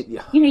background.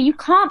 You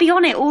can't be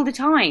on it all the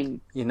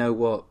time. You know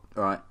what?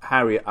 Right,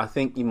 Harriet, I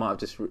think you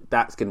might have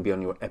that's going to be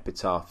on your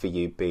epitaph for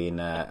you being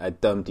a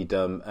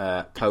dum-de-dum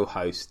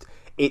co-host.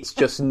 It's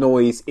just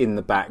noise in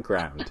the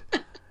background.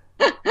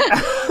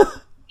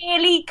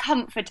 Really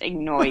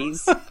comforting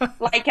noise,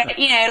 like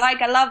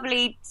a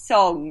lovely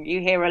song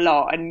you hear a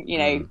lot,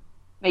 and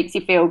makes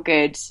you feel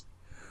good. It's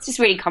just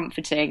really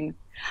comforting.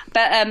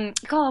 But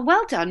God,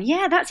 well done.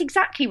 Yeah, that's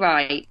exactly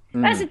right.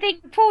 That's the thing.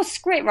 Poor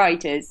script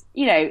writers.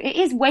 It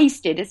is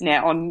wasted, isn't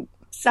it, on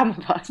some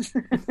of us?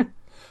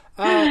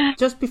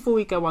 Just before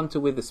we go on to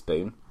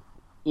Witherspoon,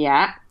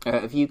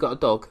 have you got a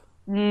dog?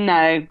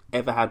 No.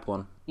 Ever had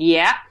one?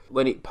 Yeah.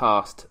 When it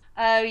passed.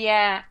 Oh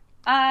yeah.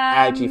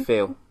 How do you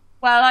feel?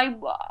 Well,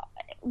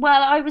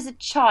 I was a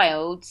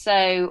child,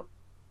 so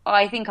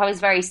I think I was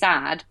very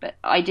sad, but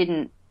I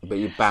didn't. But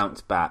you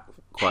bounced back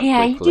quite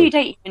quickly. quickly. You do,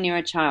 don't you, when you're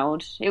a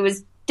child? It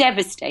was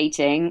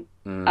devastating,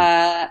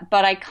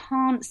 but I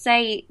can't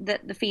say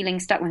that the feeling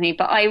stuck with me.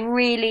 But I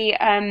really,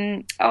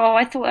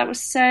 I thought that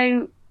was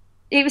so.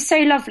 It was so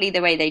lovely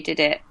the way they did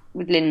it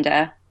with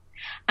Linda,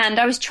 and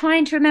I was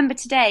trying to remember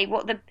today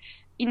what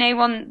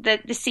on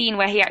the scene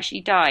where he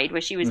actually died, where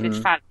she was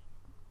with Fallon.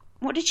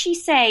 What did she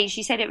say?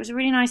 She said it was a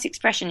really nice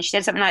expression. She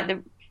said something like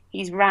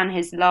he's ran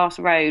his last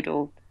road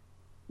or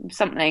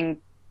something. Do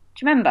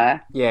you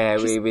remember? Yeah,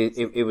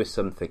 it was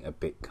something a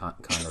bit kind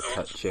of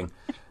touching.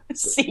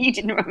 So you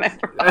didn't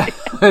remember, right?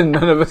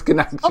 None of us can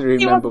actually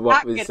remember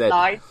what was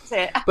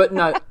said. But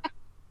no,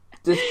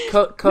 just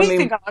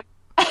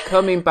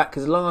coming back,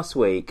 because last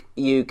week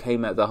you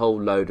came out with a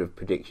whole load of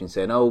predictions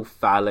saying,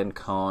 Fallon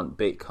can't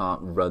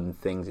run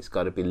things, it's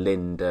got to be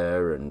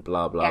Linda and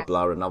blah blah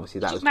blah, and obviously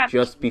that was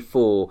just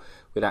before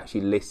we'd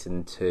actually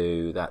listened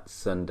to that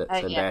Sunday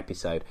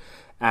episode,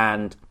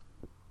 and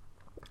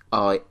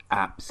I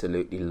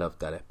absolutely loved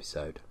that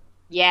episode.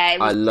 Yeah, it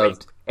was I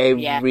loved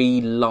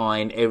every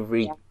line,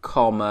 every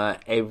comma,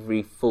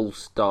 every full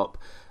stop,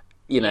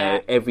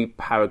 every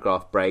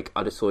paragraph break.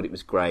 I just thought it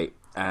was great,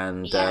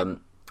 and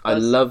I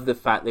love the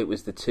fact that it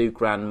was the two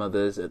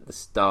grandmothers at the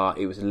start.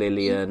 It was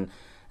Lillian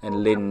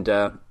and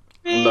Linda.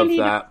 Really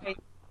love that.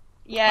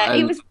 Yeah,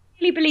 it was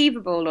really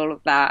believable, all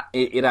of that.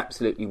 It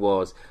absolutely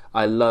was.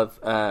 I love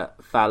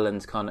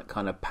Fallon's kind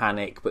of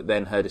panic, but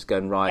then her just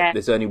going,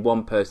 there's only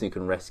one person who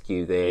can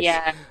rescue this.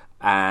 Yeah.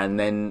 And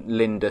then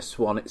Linda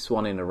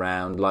swanning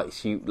around like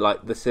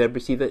the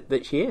celebrity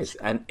that she is.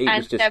 And it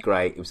was just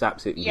great. It was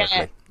absolutely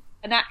lovely.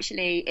 And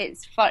actually,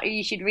 it's fun.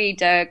 You should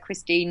read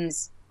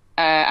Christine's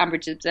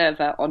Ambridge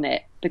Observer on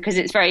it, because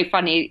it's very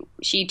funny.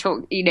 She's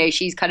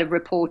kind of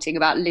reporting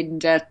about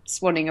Linda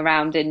swanning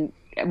around in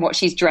what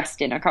she's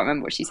dressed in. I can't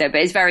remember what she said,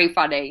 but it's very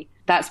funny.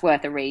 That's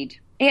worth a read.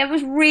 It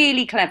was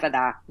really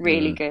clever,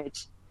 really good.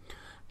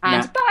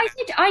 And but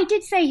I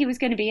did say he was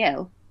going to be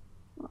ill,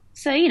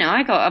 so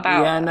I got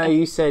about. Yeah, no,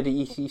 you said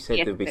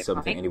there'd be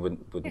something, and he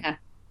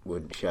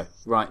wouldn't show.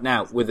 Right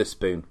now,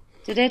 Witherspoon.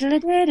 Oh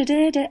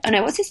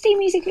no, what's his theme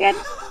music again?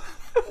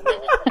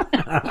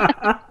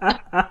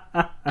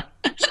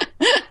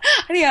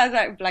 I think I was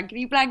like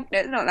blankety blank. No,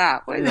 it's not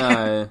that. What is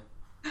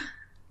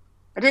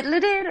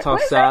it?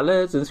 Tossed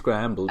salads and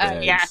scrambled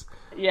eggs.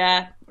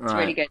 Yeah, it's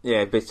really good.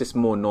 Yeah, but it's just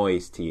more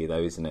noise to you,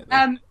 though, isn't it?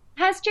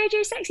 Has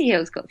JoJo Sexy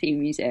Heels got theme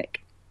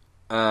music?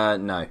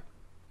 No.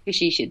 Because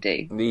she should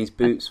do. These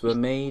boots were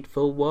made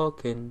for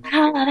walking.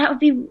 Oh, that would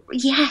be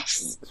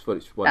yes. That's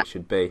what it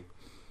should be.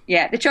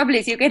 Yeah, the trouble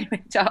is you're going to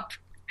end up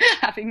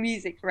having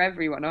music for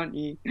everyone, aren't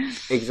you?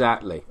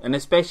 Exactly, and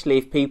especially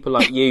if people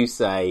like you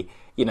say,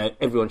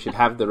 everyone should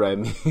have their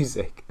own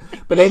music.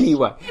 But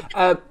anyway,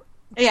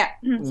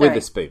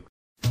 Witherspoon.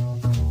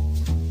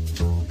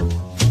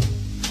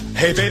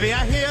 Hey baby,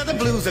 I hear the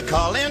blues are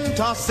calling,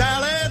 tossed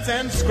salads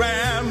and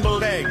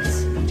scrambled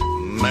eggs.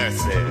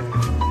 Mercy.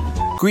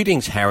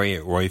 Greetings,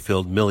 Harriet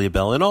Royfield, Millie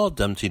Bell, and all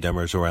Dumpty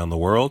Dummers around the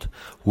world.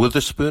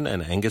 Witherspoon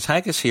and Angus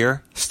Haggis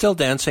here, still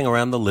dancing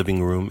around the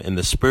living room in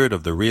the spirit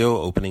of the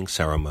Rio opening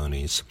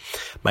ceremonies.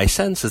 My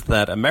sense is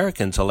that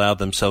Americans allow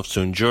themselves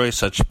to enjoy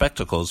such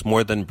spectacles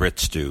more than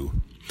Brits do.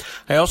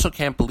 I also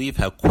can't believe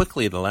how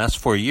quickly the last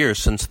 4 years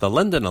since the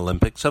London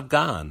Olympics have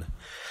gone.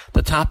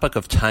 The topic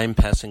of time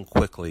passing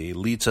quickly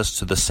leads us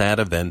to the sad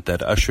event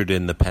that ushered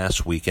in the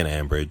past week in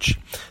Ambridge,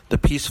 the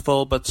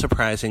peaceful but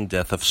surprising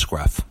death of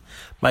Scruff.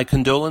 My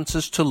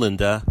condolences to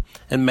Linda,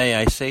 and may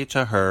I say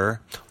to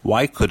her,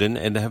 why couldn't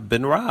it have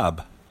been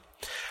Rob?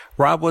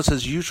 Rob was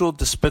his usual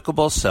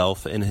despicable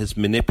self in his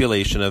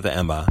manipulation of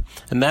Emma,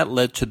 and that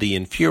led to the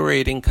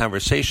infuriating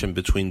conversation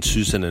between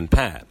Susan and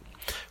Pat.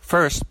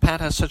 First,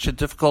 Pat has such a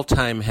difficult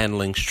time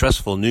handling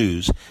stressful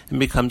news and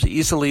becomes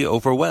easily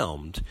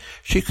overwhelmed.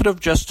 She could have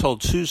just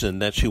told Susan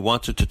that she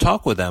wanted to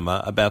talk with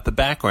Emma about the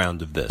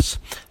background of this,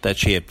 that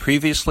she had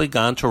previously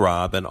gone to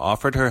Rob and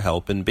offered her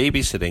help in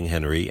babysitting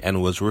Henry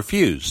and was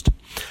refused.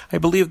 I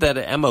believe that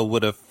Emma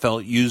would have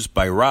felt used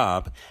by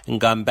Rob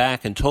and gone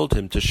back and told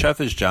him to shove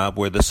his job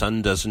where the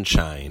sun doesn't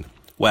shine.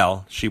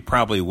 Well, she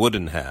probably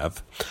wouldn't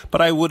have,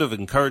 but I would have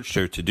encouraged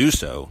her to do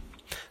so.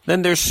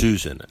 Then there's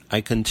Susan.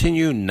 I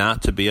continue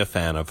not to be a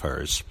fan of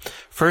hers.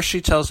 First she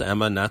tells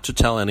Emma not to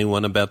tell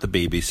anyone about the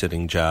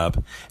babysitting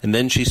job, and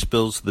then she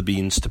spills the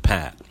beans to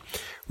Pat.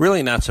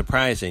 Really not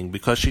surprising,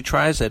 because she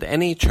tries at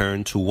any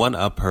turn to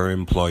one-up her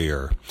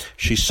employer.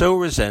 She so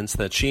resents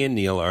that she and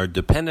Neil are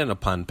dependent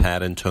upon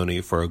Pat and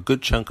Tony for a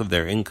good chunk of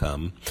their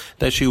income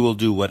that she will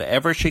do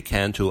whatever she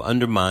can to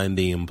undermine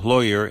the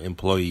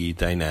employer-employee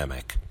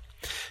dynamic.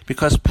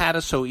 Because Pat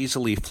is so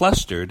easily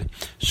flustered,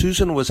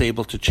 Susan was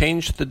able to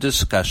change the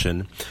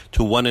discussion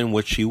to one in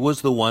which she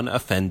was the one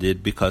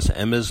offended because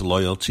Emma's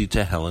loyalty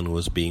to Helen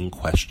was being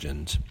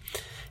questioned.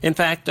 In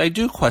fact, I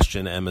do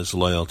question Emma's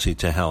loyalty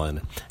to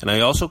Helen, and I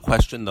also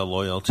question the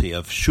loyalty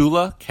of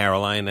Shula,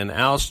 Caroline, and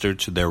Alistair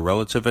to their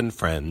relative and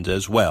friend,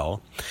 as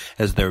well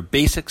as their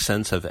basic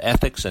sense of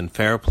ethics and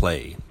fair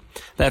play.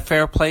 That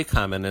fair play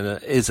comment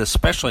is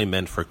especially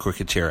meant for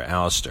cricketer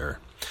Alistair.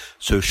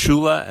 So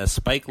Shula, as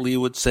Spike Lee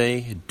would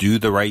say, do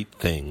the right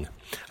thing.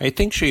 I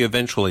think she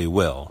eventually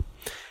will.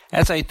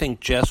 As I think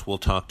Jess will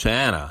talk to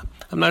Anna.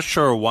 I'm not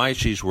sure why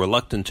she's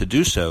reluctant to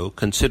do so,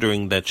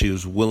 considering that she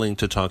was willing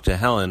to talk to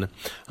Helen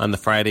on the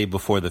Friday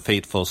before the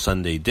fateful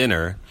Sunday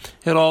dinner.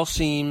 It all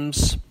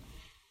seems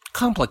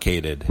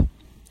complicated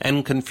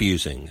and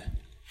confusing.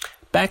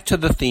 Back to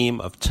the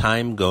theme of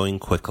time going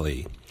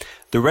quickly.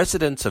 The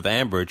residents of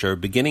Ambridge are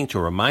beginning to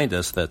remind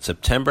us that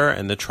September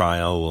and the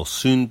trial will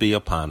soon be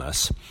upon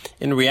us.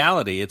 In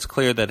reality, it's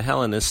clear that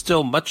Helen is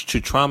still much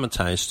too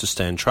traumatized to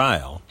stand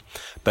trial.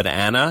 But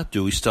Anna,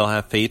 do we still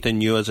have faith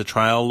in you as a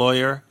trial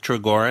lawyer?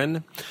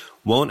 Trigorin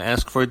won't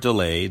ask for a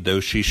delay, though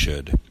she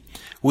should.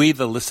 We,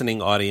 the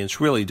listening audience,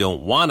 really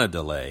don't want a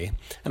delay,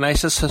 and I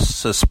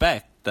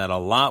suspect that a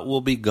lot will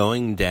be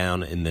going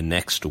down in the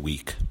next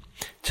week.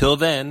 Till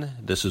then,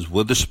 this is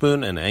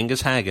Witherspoon and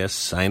Angus Haggis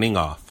signing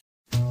off.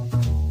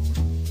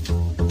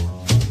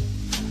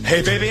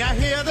 Hey baby, I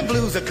hear the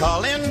blues are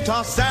calling,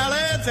 tossed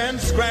salads and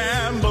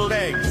scrambled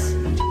eggs.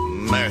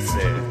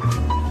 Mercy.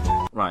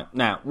 Right,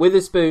 now,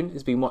 Witherspoon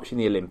has been watching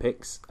the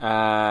Olympics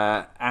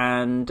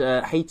and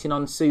hating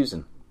on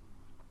Susan.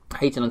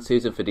 Hating on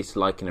Susan for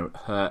disliking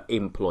her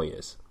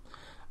employers.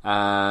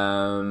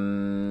 What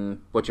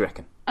do you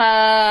reckon?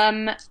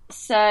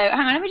 So, hang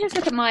on, let me just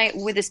look at my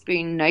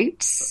Witherspoon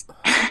notes.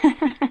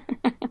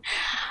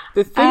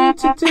 The thing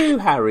to do,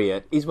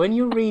 Harriet, is when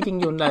you're reading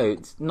your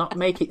notes, not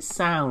make it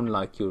sound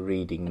like you're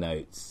reading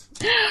notes.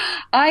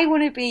 I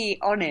want to be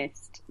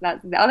honest.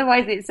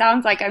 Otherwise it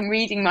sounds like I'm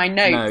reading my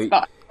notes,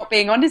 but I'm not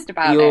being honest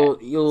about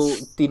it. You're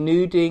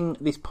denuding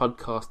this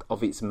podcast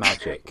of its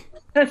magic.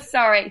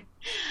 Sorry.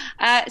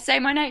 So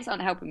my notes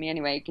aren't helping me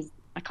anyway, because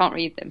I can't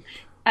read them.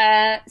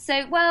 Yeah,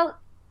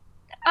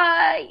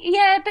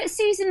 but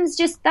Susan's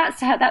just,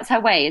 that's her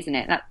way, isn't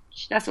it?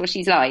 That's what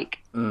she's like.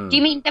 Do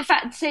you mean the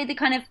fact, so the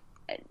kind of,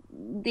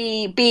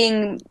 the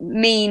being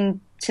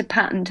mean to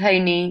Pat and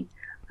Tony?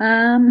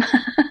 Can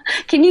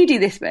you do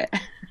this bit?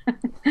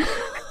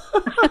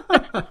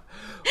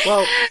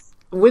 Well,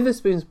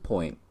 Witherspoon's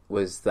point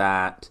was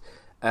that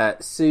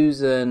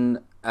Susan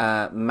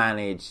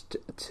managed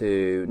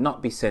to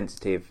not be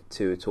sensitive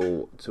to at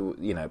all to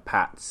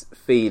Pat's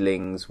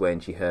feelings when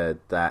she heard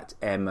that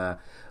Emma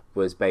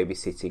was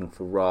babysitting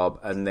for Rob,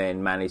 and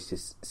then managed to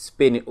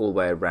spin it all the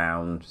way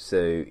around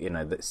so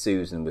that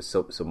Susan was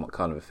somewhat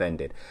kind of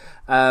offended,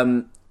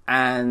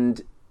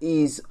 and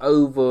his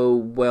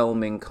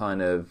overwhelming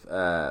kind of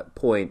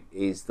point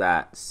is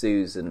that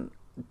Susan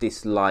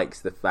dislikes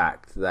the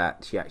fact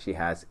that she actually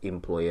has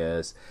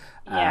employers,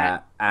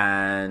 and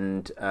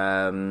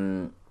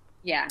and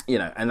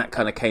that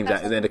kind of came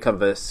out in a kind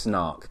of a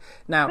snark.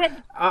 Now,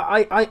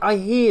 I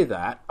hear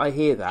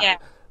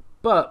that,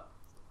 but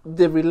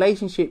the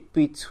relationship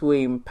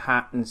between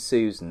Pat and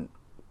Susan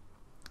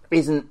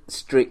isn't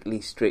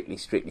strictly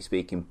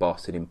speaking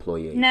boss and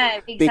employee. No,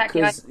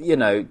 exactly. Because,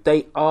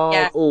 they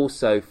are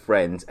also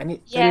friends, and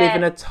they live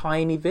in a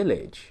tiny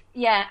village.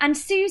 Yeah, and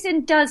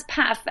Susan does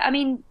Pat,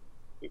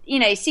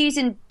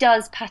 Susan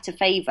does Pat a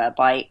favour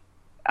by,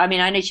 I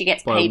know she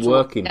gets paid by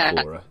working for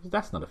her.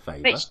 That's not a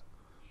favour.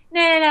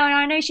 No,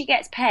 I know she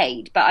gets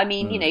paid, but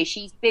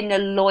she's been a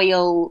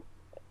loyal,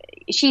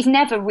 she's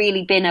never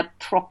really been a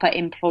proper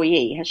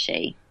employee, has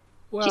she?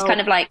 Well, she's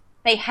kind of like,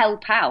 they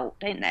help out,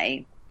 don't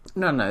they?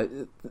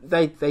 No,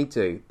 they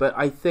do. But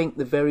I think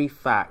the very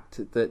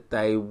fact that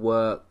they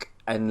work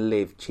and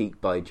live cheek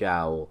by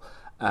jowl,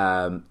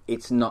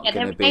 it's not going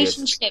to be... The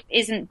relationship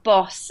isn't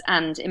boss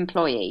and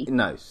employee.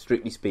 No,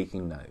 strictly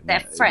speaking, no. They're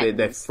friends.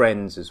 They're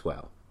friends as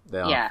well. They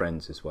are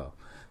friends as well.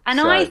 And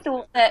I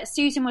thought that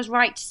Susan was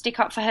right to stick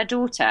up for her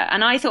daughter.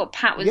 And I thought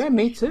Pat was... Yeah,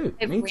 me too.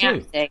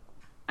 overreacting.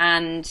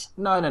 And...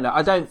 No.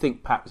 I don't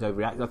think Pat was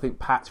overreacting. I think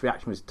Pat's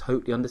reaction was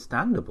totally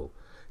understandable.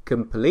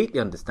 Completely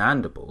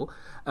understandable.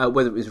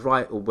 Whether it was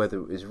right or whether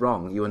it was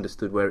wrong, you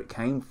understood where it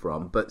came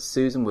from. But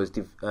Susan was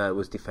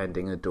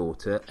defending her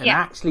daughter and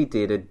actually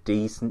did a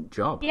decent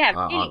job. Yeah,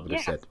 I would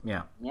have said.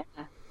 Yeah.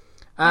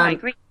 I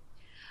agree.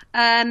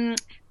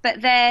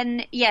 But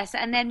then, yes,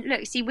 and then,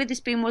 look, see,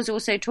 Witherspoon was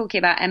also talking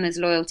about Emma's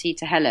loyalty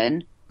to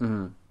Helen.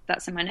 Mm-hmm.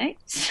 That's in my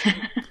notes.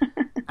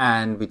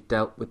 And we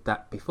dealt with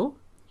that before?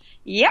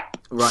 Yep.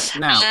 Right,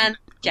 now,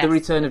 the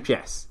return of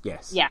Jess,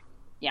 yes. Yeah.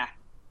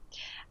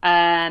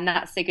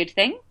 That's a good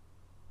thing.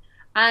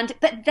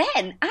 But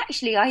then,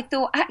 actually, I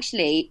thought,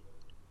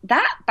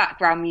 that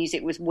background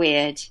music was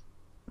weird.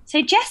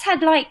 So Jess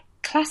had, like,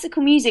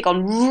 classical music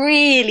on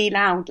really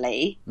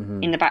loudly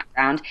in the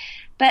background,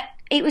 but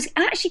it was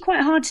actually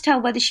quite hard to tell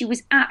whether she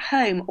was at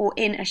home or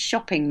in a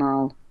shopping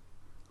mall.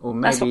 Or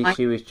maybe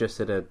she was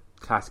just at a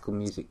classical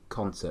music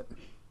concert.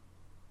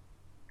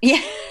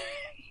 Yeah,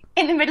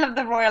 in the middle of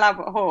the Royal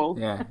Albert Hall.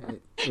 Yeah,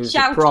 it was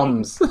shouting. The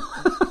proms.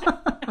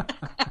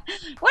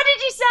 What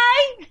did you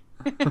say?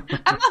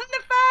 I'm on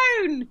the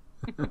phone.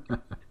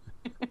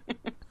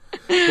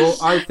 Well,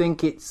 I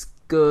think it's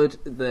good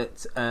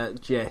that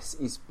Jess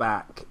is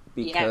back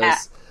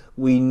because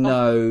we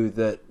know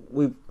that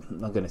I'm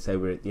not going to say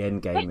we're at the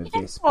end game of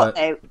this, but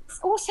though? It's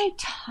also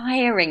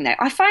tiring though.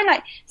 I find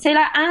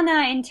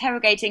Anna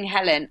interrogating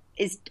Helen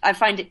I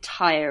find it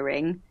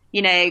tiring,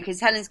 because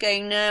Helen's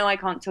going, no, I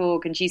can't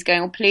talk, and she's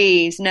going, oh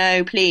please,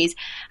 no, please,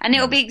 and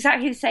it'll be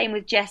exactly the same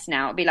with Jess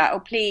now. It'll be like, oh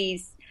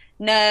please,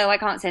 no, I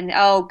can't send it.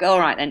 Oh, all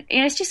right then.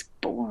 It's just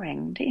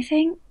boring, don't you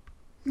think?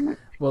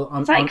 Well,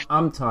 I'm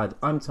tired.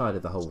 I'm tired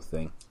of the whole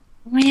thing.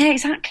 Well, yeah,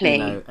 exactly.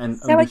 And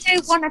I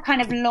don't want a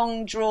kind of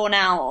long drawn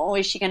out. Or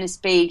is she going to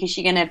speak? Is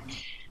she going to,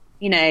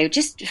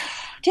 just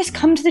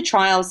come to the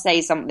trial,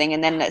 say something,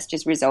 and then let's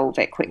just resolve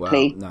it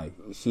quickly. Well, no,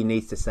 she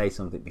needs to say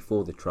something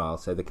before the trial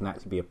so there can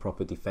actually be a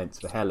proper defence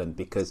for Helen.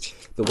 Because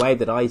the way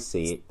that I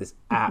see it, there's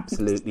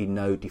absolutely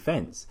no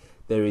defence.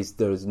 There is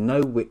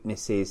no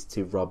witnesses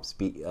to Rob's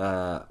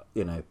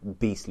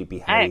beastly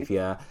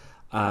behaviour,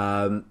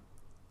 and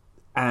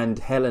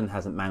Helen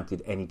hasn't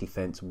mounted any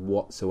defence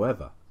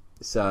whatsoever.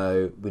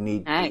 So we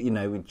need,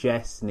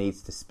 Jess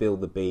needs to spill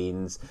the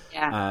beans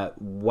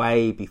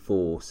way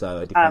before, so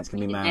a defence can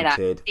be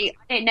mounted. I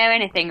don't know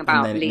anything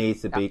about. And then it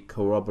needs to be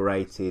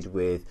corroborated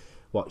with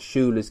what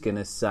Shula's going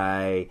to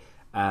say,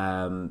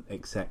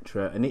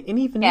 etc. And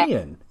even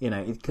Ian,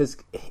 because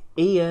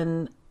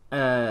Ian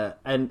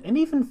and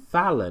even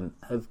Fallon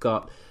have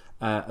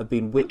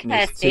been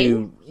witness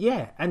to,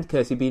 and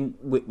Kirsty been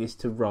witness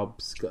to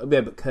Rob's.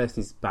 Yeah, but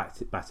Kirsty's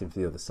batting for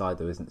the other side,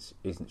 though,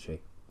 isn't she?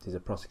 She's a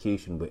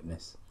prosecution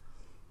witness.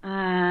 What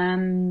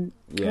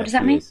does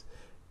that mean?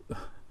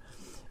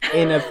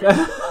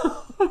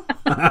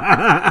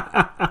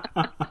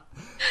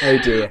 Oh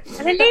dear.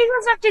 And the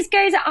legal stuff just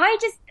goes. All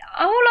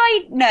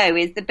I know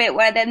is the bit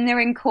where then they're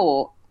in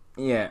court.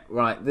 Yeah,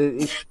 right.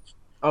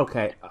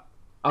 Okay.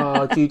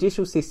 Our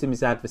judicial system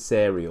is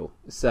adversarial,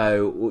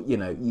 so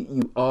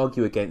you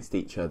argue against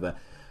each other.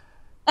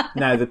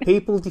 Now, the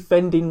people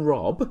defending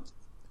Rob,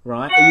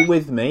 right? Are you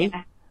with me?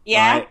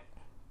 Yeah. Right,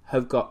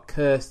 have got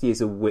Kirsty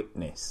as a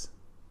witness.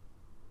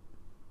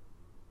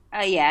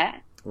 Oh, yeah.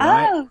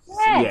 Right? Oh,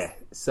 yes. Yeah,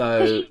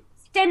 so... She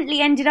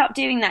accidentally ended up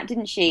doing that,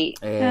 didn't she?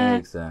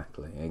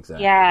 Exactly.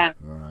 Yeah.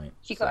 Right.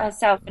 She got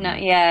herself in that,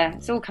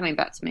 it's all coming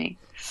back to me.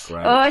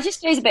 Great. Oh, it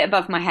just goes a bit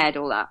above my head,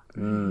 all that.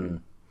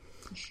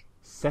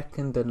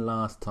 Second and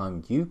last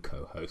time you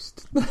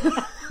co-host. Look,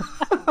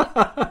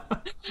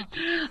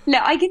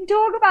 I can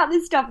talk about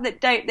the stuff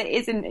that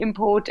isn't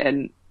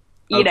important.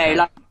 You know,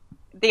 like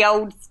the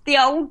old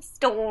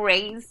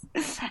stories,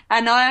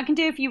 and I can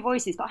do a few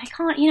voices, but I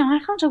can't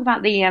talk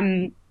about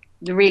the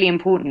really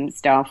important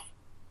stuff.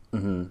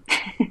 Mm-hmm.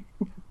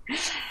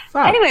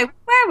 Anyway,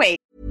 where are we?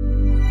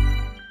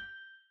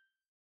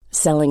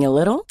 Selling a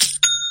little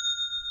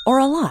or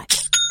a lot?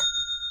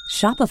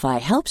 Shopify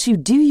helps you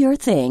do your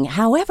thing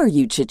however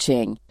you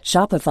cha-ching.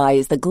 Shopify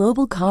is the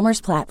global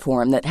commerce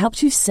platform that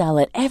helps you sell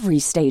at every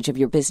stage of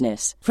your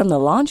business. From the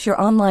launch your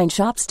online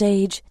shop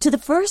stage to the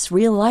first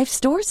real-life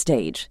store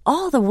stage,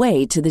 all the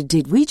way to the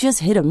did we just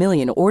hit a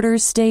million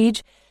orders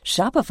stage.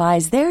 Shopify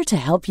is there to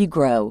help you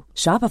grow.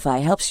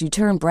 Shopify helps you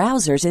turn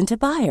browsers into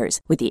buyers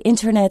with the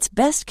internet's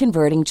best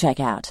converting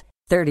checkout.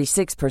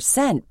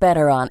 36%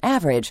 better on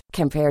average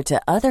compared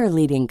to other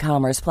leading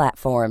commerce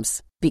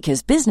platforms.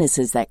 Because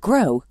businesses that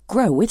grow,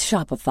 grow with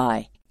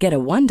Shopify. Get a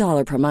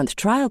 $1 per month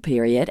trial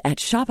period at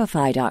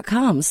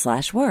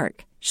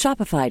shopify.com/work.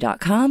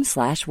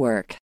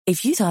 Shopify.com/work.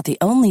 If you thought the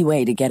only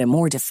way to get a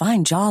more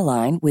defined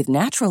jawline with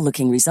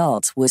natural-looking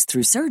results was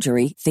through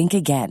surgery, think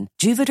again.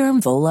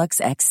 Juvederm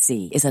Volux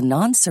XC is a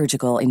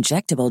non-surgical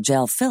injectable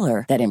gel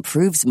filler that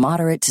improves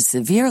moderate to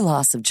severe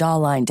loss of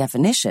jawline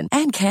definition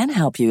and can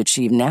help you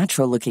achieve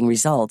natural-looking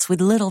results with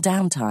little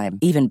downtime.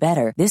 Even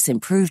better, this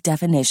improved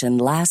definition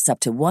lasts up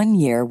to 1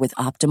 year with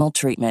optimal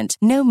treatment.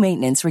 No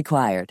maintenance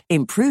required.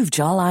 Improve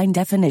jawline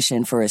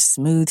definition for a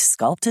smooth,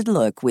 sculpted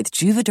look with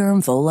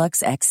Juvederm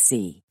Volux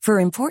XC. For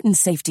important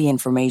safety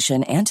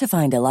information and to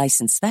find a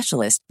licensed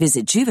specialist,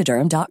 visit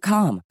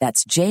Juvederm.com.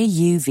 That's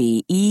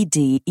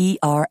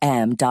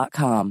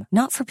JUVEDERM.com.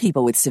 Not for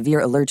people with severe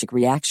allergic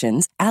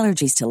reactions,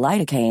 allergies to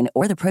lidocaine,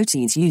 or the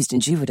proteins used in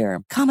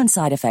Juvederm. Common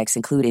side effects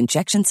include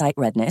injection site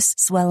redness,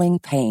 swelling,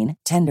 pain,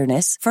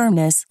 tenderness,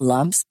 firmness,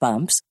 lumps,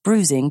 bumps,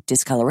 bruising,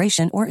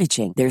 discoloration, or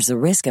itching. There's a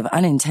risk of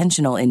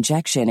unintentional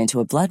injection into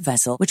a blood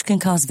vessel, which can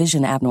cause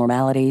vision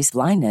abnormalities,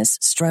 blindness,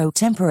 stroke,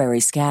 temporary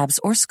scabs,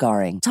 or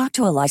scarring. Talk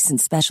to a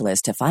licensed specialist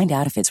to find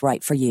out if it's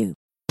right for you.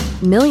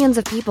 Millions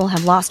of people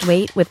have lost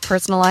weight with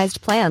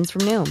personalized plans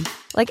from Noom.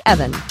 Like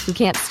Evan, who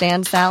can't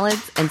stand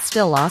salads and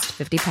still lost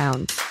 50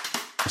 pounds.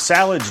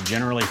 Salads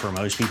generally for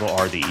most people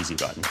are the easy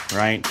button,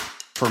 right?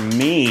 For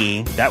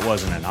me, that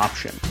wasn't an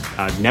option.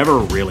 I never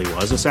really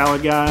was a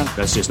salad guy.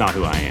 That's just not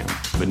who I am.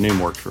 But Noom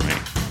worked for me.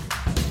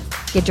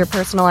 Get your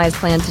personalized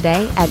plan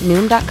today at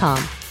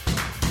Noom.com.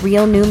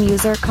 Real Noom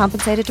user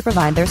compensated to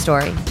provide their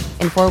story.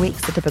 In 4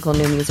 weeks, the typical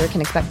Noom user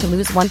can expect to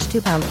lose 1 to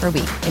 2 pounds per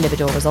week.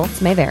 Individual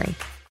results may vary.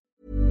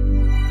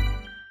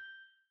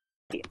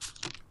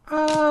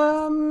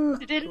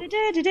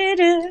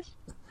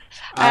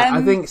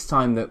 I think it's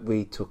time that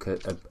we took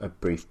a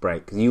brief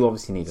break, because you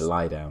obviously need to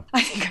lie down.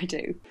 I think I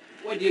do.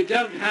 When you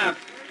don't have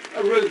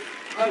a roof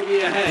over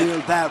your head.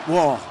 Build that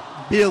wall.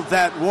 Build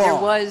that wall. There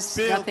was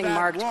Build nothing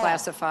marked wall.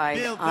 classified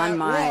Build on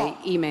my wall.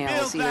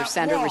 emails, either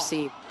send or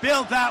receive.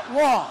 Build that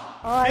wall.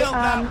 I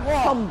am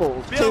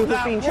humbled to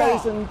have been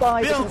chosen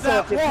by the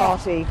Conservative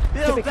Party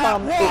to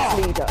become its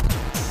leader.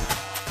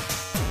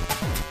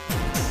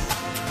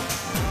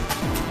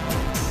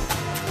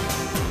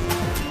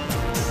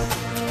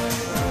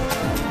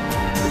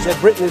 He said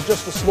Britain is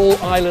just a small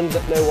island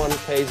that no one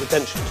pays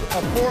attention to.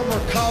 A former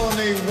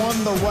colony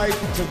won the right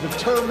to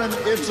determine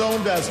its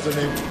own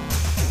destiny.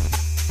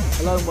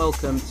 Hello and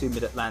welcome to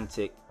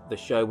Mid-Atlantic, the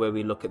show where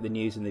we look at the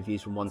news and the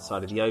views from one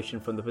side of the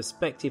ocean from the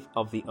perspective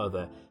of the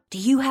other. Do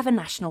you have a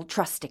National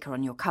Trust sticker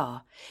on your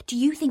car? Do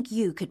you think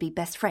you could be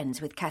best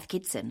friends with Kath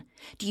Kidson?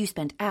 Do you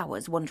spend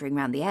hours wandering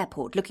around the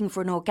airport looking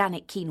for an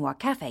organic quinoa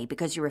cafe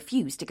because you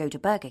refuse to go to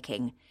Burger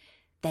King?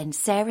 Then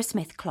Sarah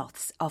Smith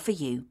cloths are for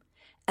you.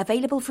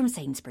 Available from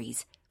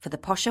Sainsbury's for the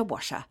posher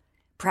washer.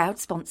 Proud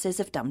sponsors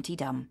of Dumpty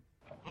Dum.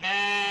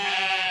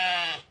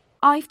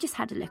 I've just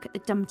had a look at the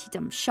Dumpty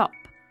Dum shop.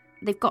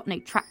 They've got no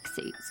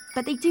tracksuits,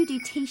 but they do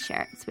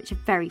t-shirts, which are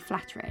very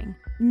flattering.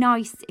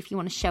 Nice if you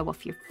want to show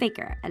off your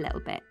figure a little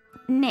bit.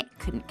 Nick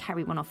couldn't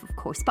carry one off, of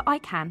course, but I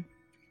can.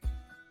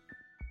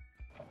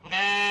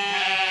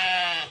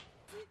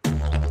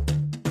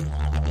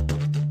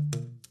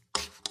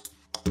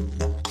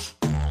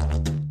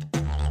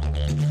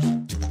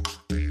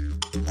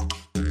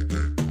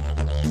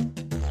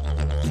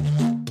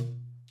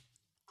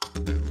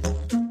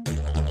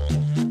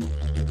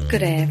 Good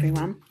day,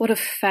 everyone. What a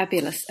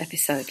fabulous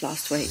episode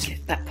last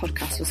week. That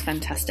podcast was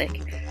fantastic.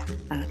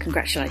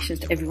 Congratulations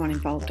to everyone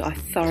involved. I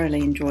thoroughly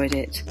enjoyed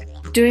it.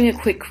 Doing a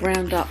quick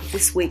roundup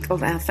this week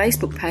of our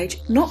Facebook page,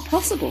 not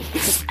possible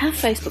because our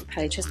Facebook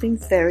page has been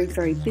very,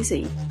 very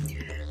busy.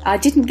 I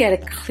didn't get a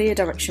clear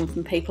direction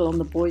from people on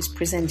the Boys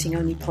Presenting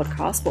Only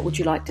podcast. What would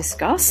you like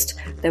discussed?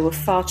 There were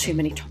far too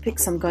many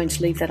topics. I'm going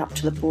to leave that up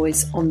to the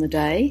boys on the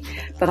day.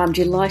 But I'm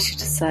delighted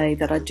to say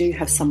that I do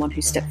have someone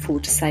who stepped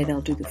forward to say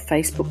they'll do the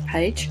Facebook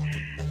page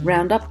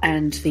roundup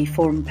and the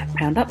forum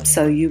roundup.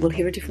 So you will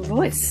hear a different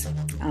voice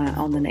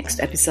on the next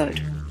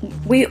episode.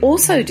 We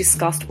also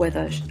discussed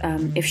whether,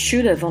 if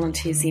Shula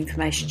volunteers the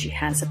information she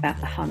has about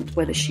the hunt,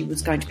 whether she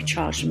was going to be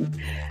charged and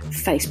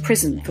face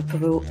prison for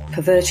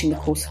perverting the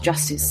course of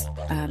justice.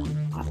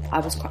 I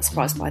was quite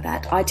surprised by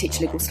that. I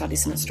teach legal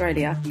studies in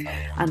Australia,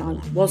 and I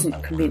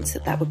wasn't convinced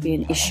that that would be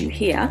an issue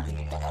here.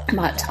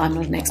 But I'm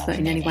not an expert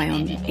in any way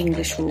on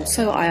English rules,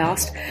 so I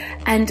asked.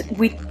 And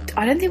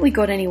I don't think we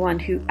got anyone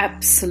who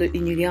absolutely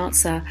knew the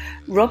answer.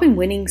 Robin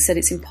Winning said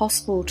it's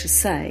impossible to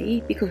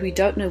say because we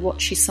don't know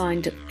what she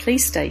signed at the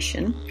police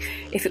station,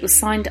 if it was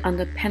signed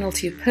under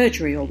penalty of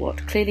perjury or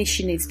what. Clearly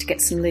she needs to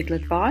get some legal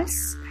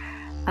advice.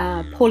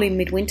 Pauline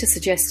Midwinter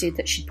suggested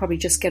that she'd probably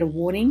just get a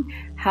warning.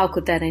 How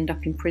could that end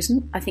up in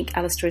prison? I think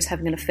Alistair is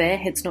having an affair,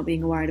 hence not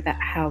being worried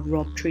about how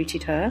Rob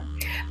treated her.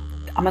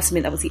 I must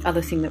admit that was the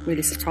other thing that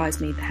really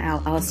surprised me,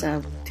 how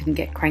Alistair didn't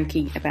get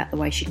cranky about the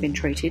way she'd been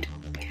treated.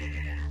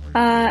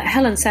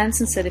 Helen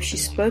Sanson said if she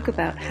spoke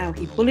about how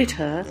he bullied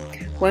her,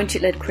 won't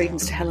it lend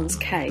credence to Helen's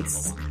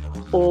case?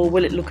 Or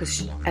will it look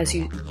as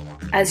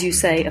you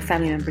say, a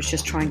family member is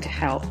just trying to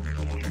help?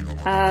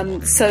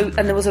 And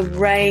there was a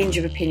range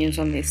of opinions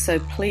on this, so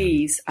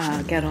please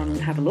get on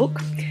and have a look,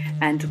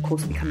 and of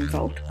course become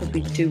involved, because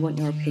we do want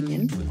your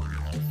opinion.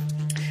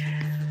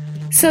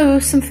 So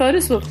some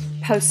photos were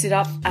posted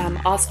up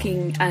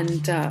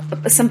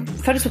some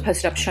photos were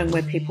posted up showing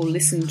where people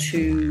listen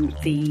to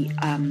the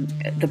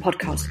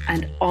podcast,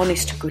 and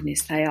honest to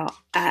goodness, they are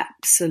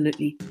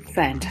absolutely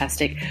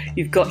fantastic.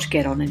 You've got to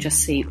get on and just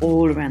see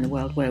all around the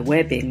world where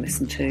we're being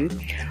listened to.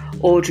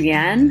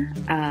 Audrianne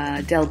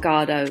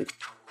Delgado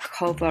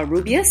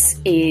Covarrubias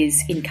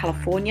is in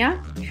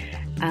California.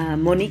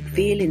 Monique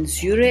Ville in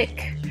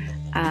Zurich.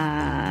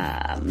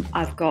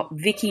 I've got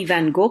Vicky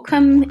Van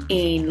Gorkum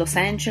in Los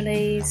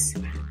Angeles,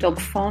 Doug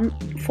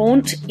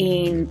Font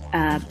in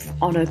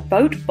on a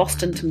boat,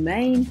 Boston to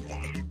Maine,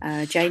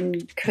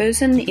 Jane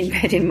Curzon in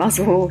bed in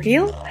Muswell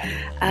Hill.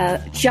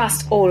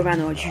 Just all around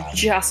the world. You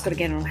just got to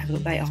get on and have a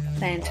look. They are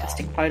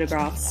fantastic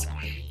photographs.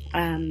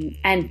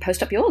 And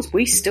post up yours.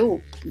 We still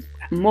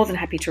more than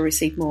happy to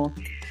receive more.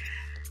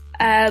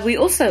 We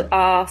also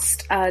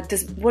asked,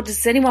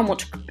 does anyone want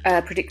to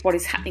predict what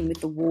is happening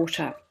with the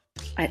water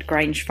at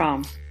Grange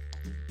Farm?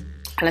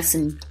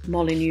 Alison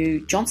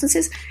Molyneux Johnson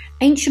says,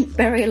 ancient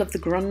burial of the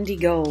Grundy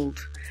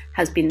gold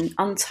has been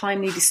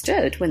untimely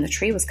disturbed when the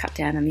tree was cut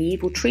down, and the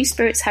evil tree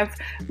spirits have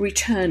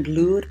returned,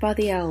 lured by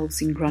the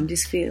elves in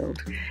Grundy's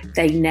field.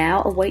 They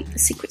now await the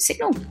secret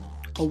signal.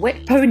 A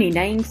wet pony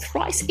named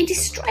thrice in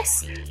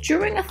distress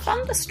during a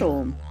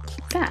thunderstorm.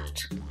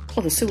 That,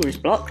 or the sewer is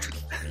blocked.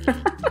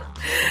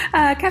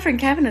 Catherine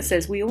Kavanagh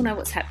says, we all know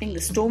what's happening.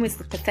 The storm is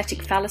the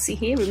pathetic fallacy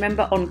here.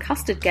 Remember, on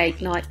Custard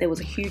Gate night, there was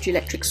a huge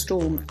electric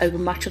storm over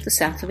much of the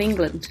south of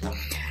England.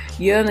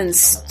 Yeoman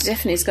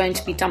Stephanie is going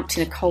to be dumped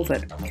in a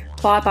culvert.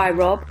 Bye-bye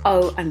Rob,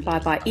 and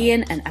bye-bye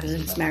Ian, and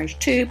Adam's marriage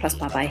too, plus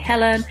bye-bye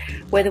Helen.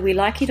 Whether we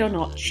like it or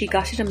not, she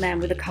gutted a man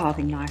with a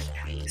carving knife,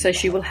 so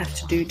she will have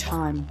to do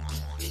time.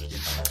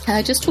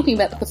 Just talking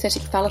about the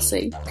pathetic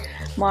fallacy,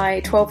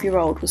 my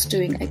 12-year-old was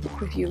doing a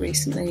book review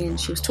recently, and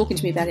she was talking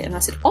to me about it, and I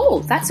said,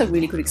 that's a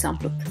really good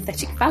example of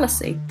pathetic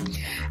fallacy.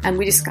 And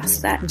we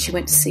discussed that, and she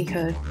went to see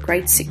her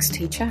grade 6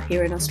 teacher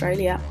here in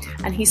Australia,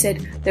 and he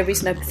said, there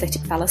is no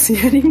pathetic fallacy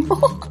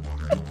anymore.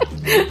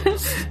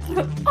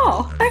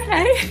 Oh,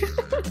 okay.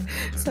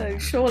 So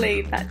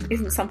surely that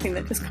isn't something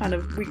that just kind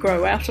of we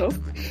grow out of.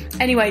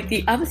 Anyway,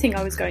 the other thing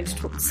I was going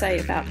to say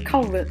about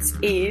culverts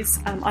is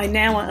I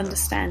now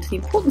understand the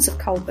importance of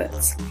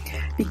culverts,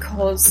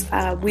 because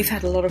we've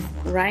had a lot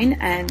of rain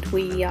and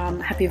we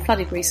have been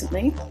flooded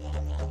recently,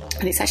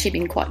 and it's actually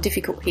been quite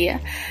difficult here.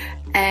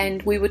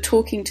 And we were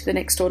talking to the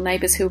next door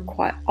neighbours who are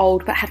quite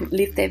old but haven't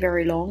lived there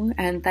very long,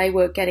 and they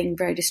were getting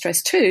very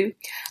distressed too.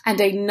 And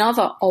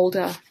another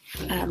older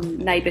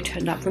neighbour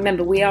turned up.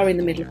 Remember, we are in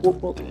the middle of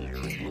Whoop Whoop.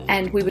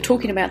 And we were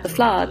talking about the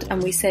flood,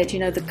 and we said,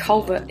 the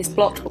culvert is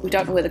blocked, but we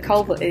don't know where the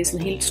culvert is.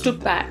 And he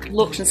stood back,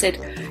 looked and said,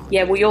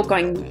 yeah, well, you're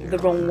going the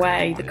wrong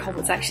way. The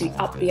culvert's actually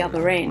up the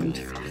other end,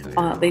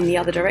 in the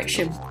other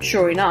direction.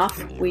 Sure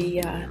enough, we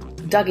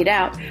dug it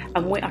out,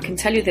 and I can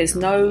tell you there's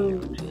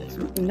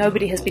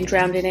nobody has been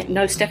drowned in it,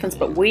 no Stephens,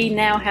 but we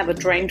now have a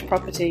drained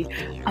property.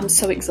 I'm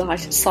so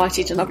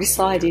excited, and I've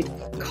decided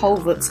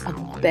culverts are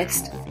the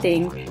best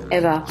thing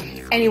ever.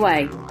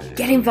 Anyway,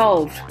 get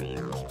involved.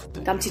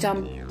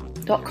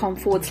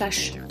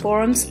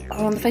 dumptydum.com/forums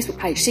or on the Facebook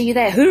page. See you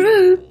there.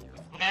 Hooroo!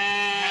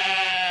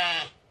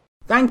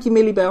 Thank you,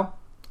 Millie Bell.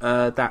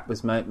 That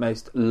was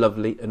most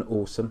lovely and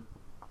awesome.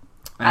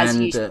 As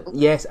usual.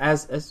 Yes,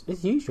 as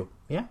usual.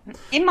 Yeah.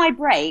 In my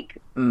break,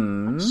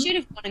 I should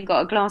have gone and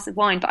got a glass of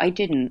wine, but I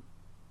didn't,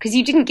 because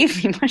you didn't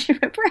give me much of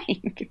a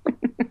break.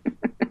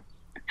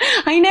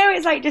 I know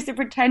it's like just a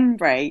pretend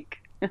break,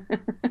 but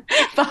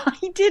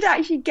I did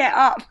actually get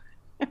up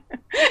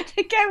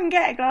to go and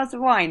get a glass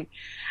of wine,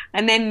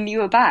 and then you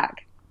were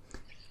back.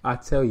 I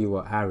tell you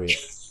what, Harriet,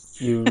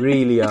 you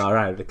really are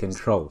out of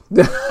control.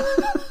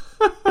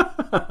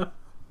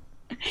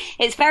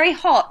 It's very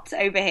hot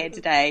over here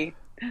today.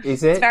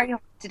 Is it? It's very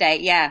hot today,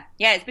 yeah.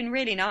 Yeah, it's been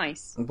really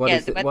nice. What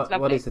is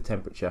the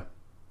temperature?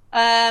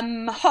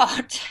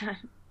 Hot.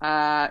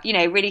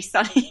 Really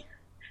sunny.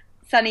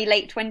 Sunny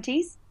late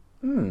 20s.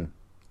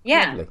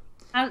 Yeah. Lovely.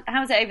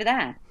 How's it over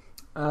there?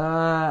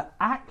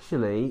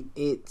 Actually,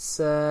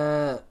 it's...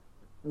 no,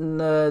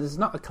 there's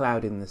not a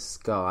cloud in the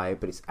sky,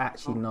 but it's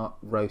actually not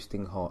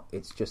roasting hot.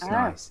 It's just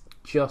nice.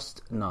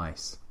 Just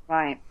nice.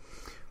 Right.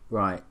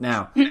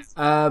 Now,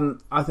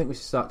 I think we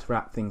should start to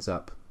wrap things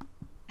up.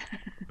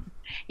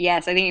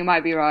 Yes, I think you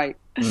might be right.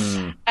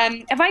 Have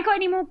I got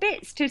any more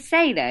bits to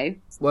say, though?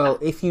 Well,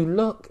 if you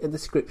look at the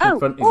script in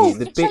front of you,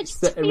 the bits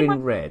that are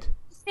in red...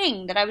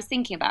 thing that I was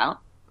thinking about.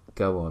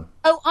 Go on.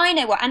 Oh, I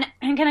know what. And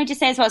can I just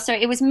say as well, so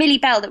it was Millie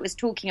Bell that was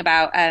talking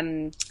about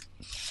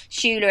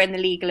Shula and the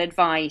legal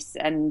advice.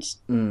 And,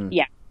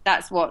 yeah,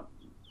 that's what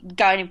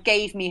kind of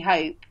gave me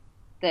hope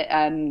that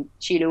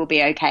Shula will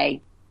be okay.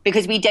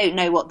 Because we don't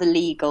know what the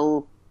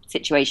legal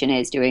situation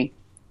is, do we?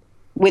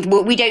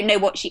 We don't know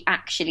what she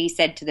actually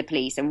said to the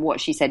police and what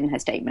she said in her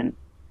statement.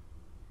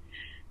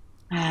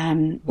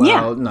 No,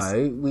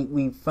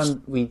 we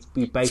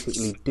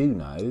basically do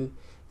know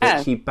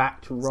But she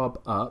backed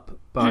Rob up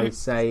by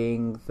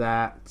saying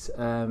that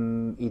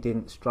he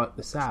didn't strike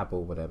the sab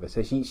or whatever.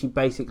 So she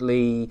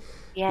basically,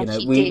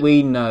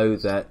 we know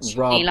that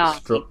Rob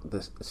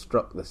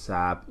struck the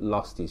sab,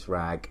 lost his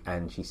rag,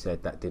 and she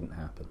said that didn't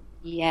happen.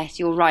 Yes,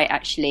 you're right.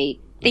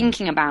 Actually,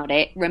 thinking about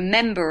it,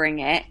 remembering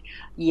it,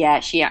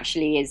 she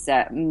actually is.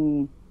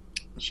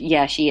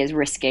 She is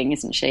risking,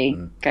 isn't she,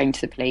 going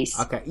to the police?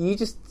 Okay, you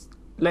just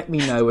let me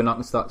know when I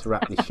can start to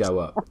wrap this show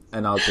up,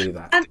 and I'll do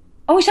that.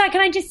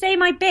 Can I just say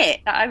my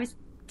bit that I was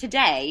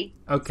today?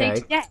 Okay.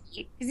 So today,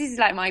 because this is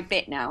like my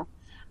bit now.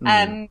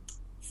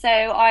 So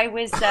I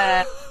was.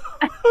 Go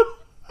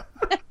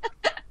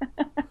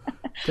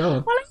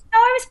on.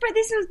 Well,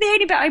 this was the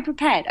only bit I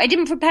prepared. I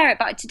didn't prepare it,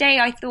 but today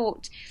I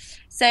thought.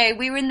 So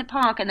we were in the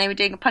park and they were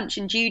doing a Punch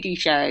and Judy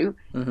show,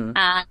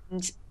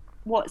 and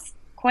what's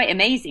quite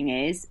amazing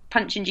is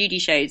Punch and Judy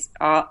shows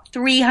are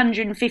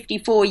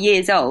 354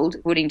 years old,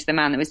 according to the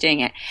man that was doing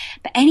it.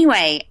 But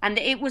anyway, and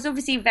it was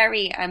obviously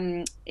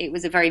it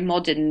was a very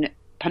modern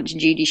Punch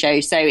and Judy show.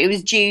 So it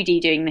was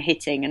Judy doing the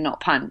hitting and not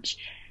Punch.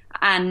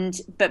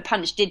 But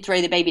Punch did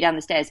throw the baby down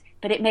the stairs.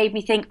 But it made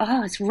me think,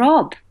 it's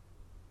Rob.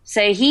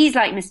 So he's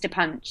like Mr.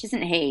 Punch,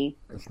 isn't he?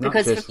 It's not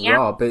just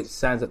Rob, it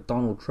sounds like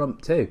Donald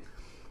Trump too.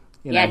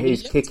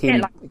 He's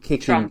kicking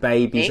Trump,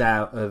 babies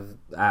out of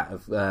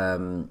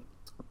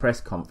press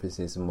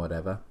conferences and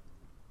whatever.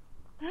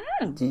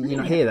 Did you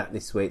not hear that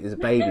this week? There's a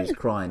baby who's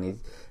crying, and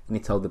he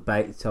told the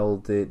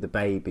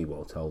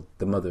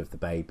mother of the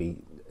baby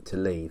to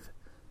leave.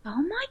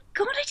 Oh my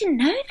God, I didn't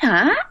know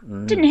that.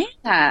 Didn't hear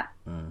that.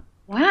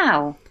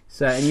 Wow.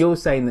 So, and you're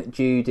saying that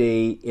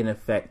Judy, in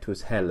effect,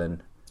 was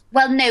Helen.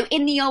 Well, no,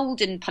 in the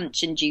olden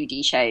Punch and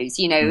Judy shows,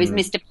 it was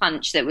Mr.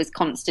 Punch that was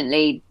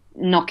constantly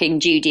knocking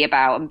Judy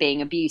about and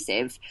being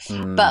abusive.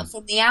 But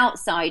from the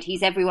outside,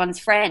 he's everyone's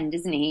friend,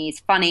 isn't he? He's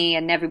funny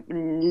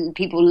and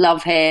people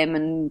love him,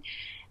 and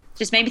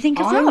just made me think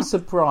of Rob. I'm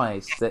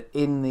surprised that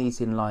in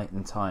these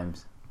enlightened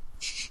times,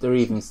 there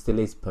even still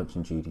is Punch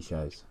and Judy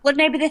shows. Well,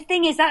 no, but the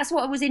thing is, that's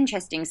what was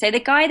interesting. So the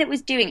guy that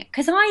was doing it,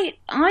 because I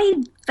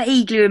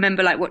vaguely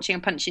remember watching a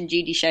Punch and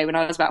Judy show when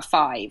I was about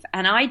 5,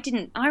 and I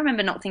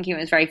remember not thinking it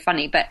was very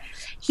funny, but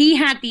he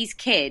had these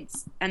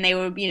kids, and they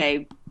were,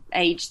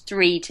 age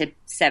 3 to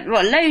 7,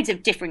 well, loads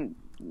of different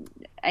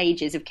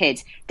ages of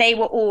kids. They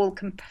were all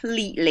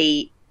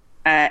completely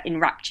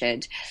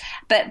enraptured.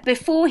 But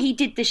before he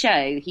did the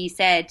show, he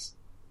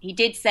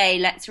did say,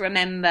 let's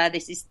remember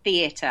this is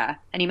theatre,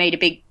 and he made a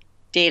big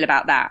deal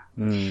about that.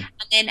 And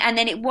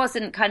then it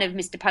wasn't kind of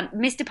Mr. Punch.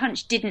 Mr.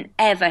 Punch didn't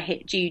ever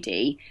hit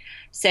Judy.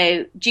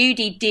 So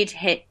Judy did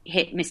hit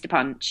Mr.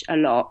 Punch a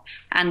lot,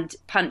 and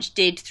Punch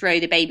did throw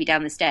the baby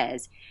down the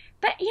stairs.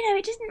 But,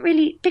 it doesn't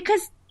really,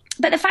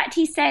 but the fact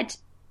he said,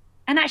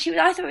 and actually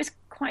I thought it was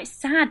quite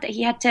sad that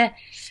he had to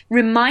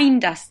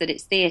remind us that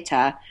it's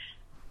theatre,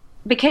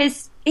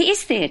 because it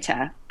is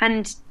theatre,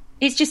 and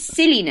it's just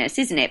silliness,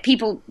 isn't it?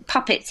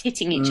 Puppets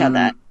hitting each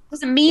other.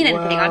 Doesn't mean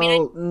anything.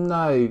 Well,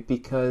 no,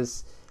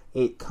 because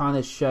it kind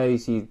of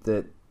shows you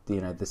that,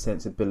 the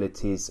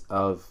sensibilities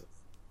of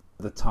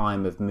the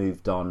time have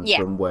moved on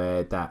from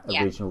where that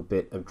original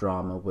bit of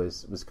drama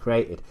was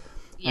created.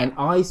 And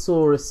I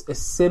saw a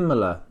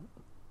similar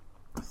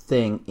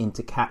thing in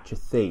To Catch a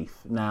Thief.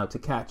 Now, To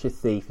Catch a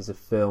Thief is a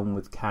film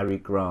with Cary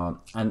Grant,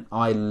 and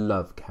I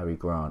love Cary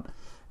Grant.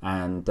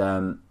 And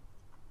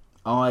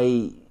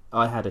I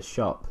had a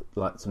shop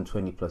some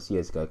 20 plus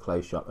years ago,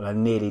 clothes shop, and I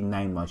nearly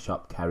named my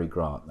shop Cary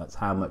Grant. That's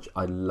how much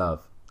I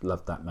love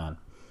that man.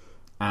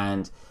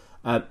 And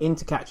in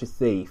To Catch a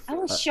Thief, I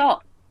was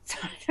shocked.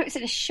 Sorry, it was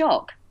a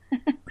shock.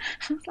 I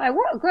was like,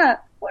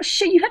 what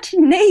shit? You had to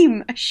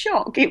name a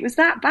shock. It was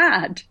that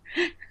bad.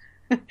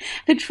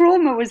 The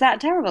trauma was that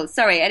terrible.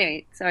 Sorry,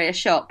 a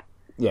shop.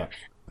 Yeah.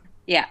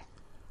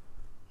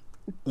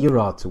 You're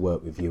hard to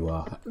work with, you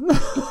are.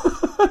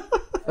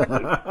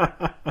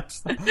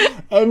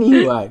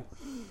 Anyway,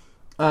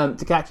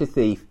 To Catch a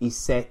Thief is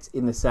set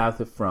in the south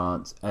of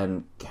France,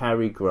 and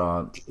Cary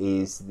Grant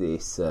is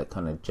this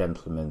kind of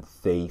gentleman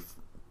thief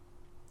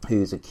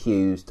who's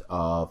accused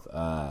of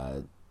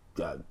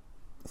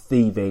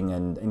thieving,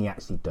 and he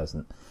actually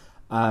doesn't.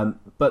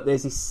 But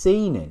there's this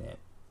scene in it,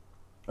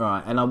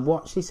 right? And I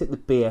watched this at the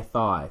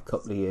BFI a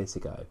couple of years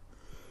ago,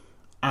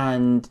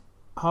 and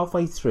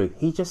halfway through,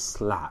 he just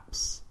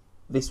slaps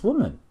this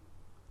woman.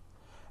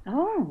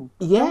 Oh.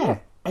 Yeah.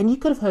 And you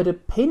could have heard a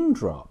pin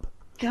drop.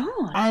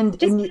 God.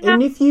 And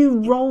if you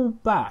roll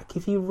back to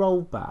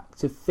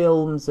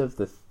films of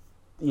the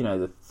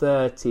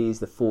 30s,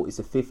 the 40s,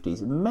 the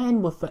 50s,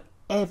 men were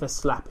forever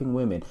slapping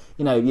women.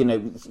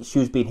 She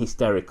was being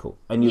hysterical,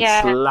 and you'd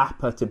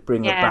slap her to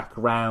bring her back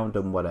round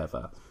and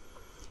whatever.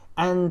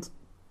 And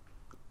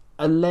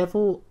a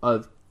level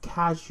of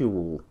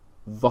casual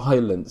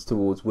violence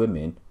towards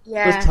women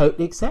was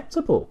totally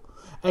acceptable.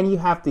 And you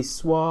have this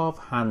suave,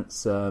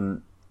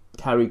 handsome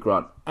Cary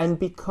Grant, and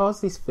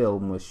because this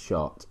film was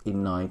shot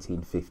in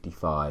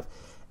 1955,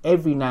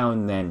 every now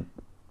and then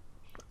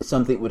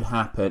something would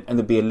happen and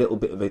there'd be a little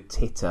bit of a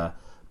titter,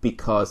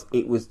 because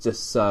it was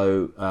just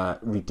so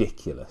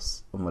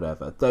ridiculous and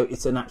whatever. Though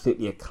it's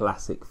absolutely a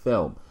classic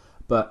film.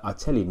 But I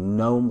tell you,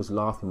 no one was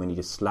laughing when he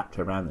just slapped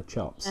her around the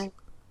chops.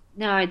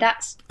 No,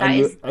 that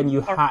is... And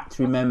you had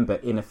to remember,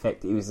 in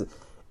effect,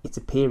 it's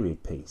a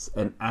period piece,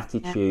 and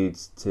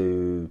attitudes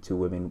to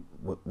women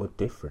were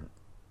different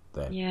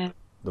then. Yeah.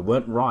 They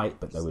weren't right,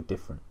 but they were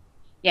different.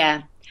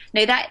 Yeah.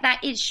 No, that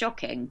is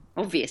shocking,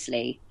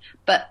 obviously.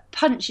 But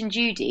Punch and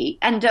Judy,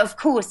 and of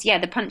course,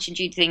 the Punch and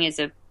Judy thing is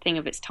a thing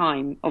of its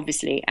time,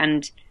 obviously,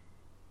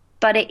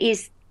 but it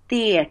is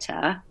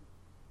theatre.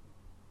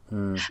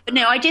 But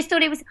no, I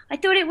thought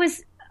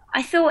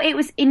it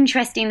was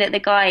interesting that the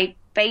guy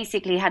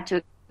basically had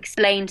to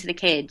explain to the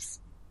kids.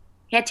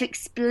 He had to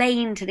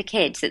explain to the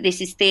kids that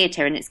this is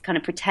theatre and it's kind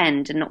of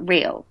pretend and not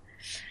real.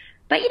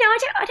 But I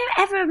don't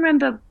ever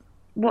remember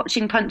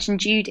watching Punch and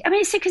Judy. I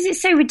mean, it's because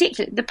it's so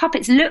ridiculous. The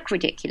puppets look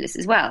ridiculous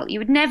as well. You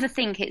would never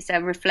think it's a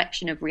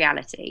reflection of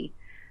reality.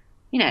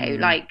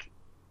 Like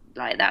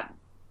that.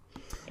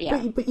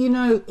 Yeah. But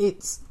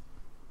it's,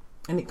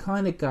 and it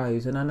kind of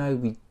goes. And I know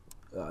we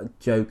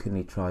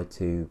jokingly tried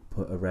to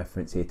put a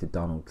reference here to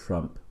Donald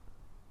Trump.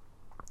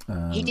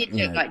 He did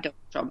look like Donald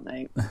Trump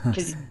though,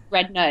 because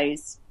red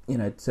nose.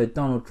 So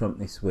Donald Trump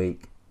this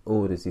week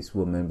orders this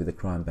woman with a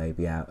crying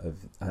baby out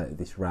of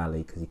this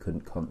rally because he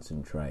couldn't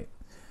concentrate.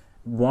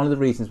 One of the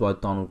reasons why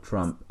Donald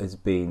Trump has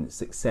been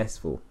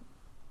successful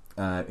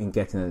in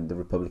getting the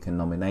Republican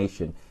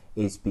nomination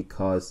is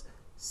because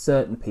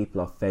certain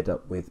people are fed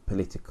up with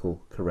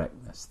political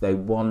correctness. They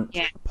want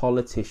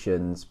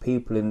politicians,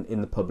 people in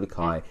the public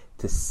eye,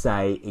 to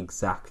say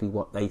exactly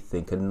what they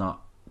think and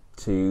not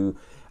to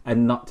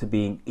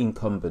be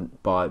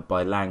incumbent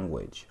by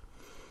language.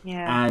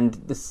 Yeah. And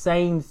the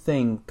same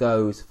thing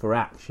goes for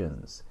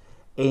actions,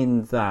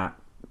 in that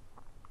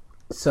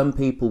some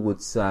people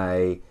would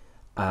say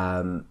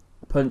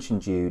Punch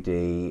and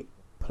Judy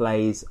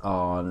plays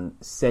on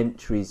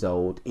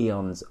centuries-old,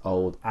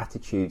 eons-old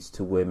attitudes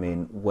to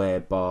women,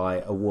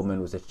 whereby a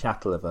woman was a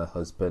chattel of her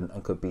husband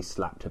and could be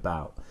slapped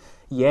about.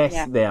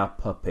 Yes, they are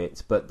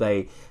puppets, but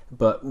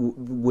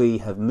we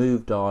have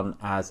moved on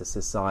as a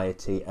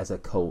society, as a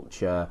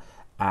culture,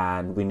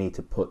 and we need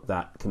to put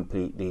that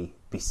completely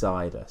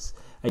beside us.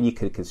 And you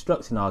could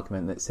construct an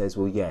argument that says,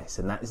 well, yes,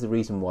 and that is the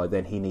reason why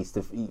then he needs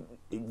to,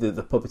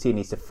 the puppeteer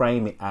needs to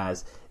frame it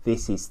as,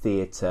 this is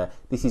theatre,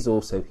 this is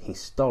also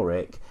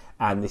historic,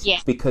 and this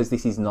because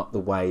this is not the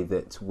way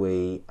that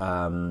we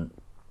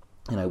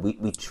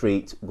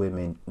treat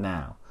women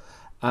now.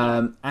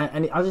 And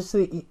I just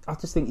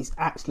think it's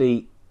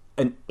actually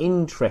an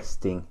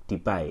interesting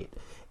debate,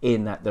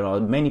 in that there are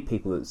many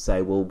people that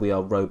say, well, we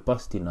are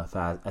robust enough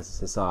as a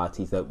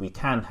society that we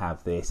can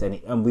have this,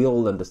 and we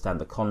all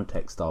understand the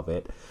context of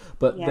it.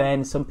 But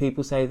then some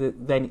people say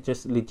that then it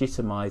just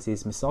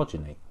legitimises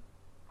misogyny.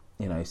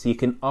 So you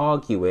can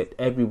argue it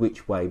every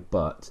which way,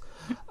 but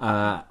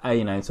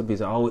and some people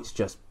say, oh, it's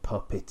just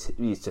puppet,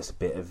 it's just a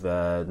bit of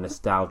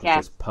nostalgia,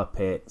 just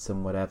puppets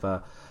and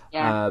whatever.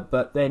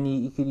 But then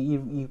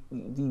you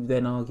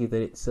then argue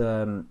that it's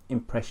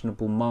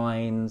impressionable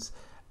minds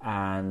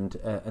and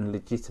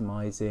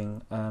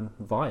legitimising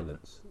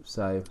violence.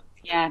 So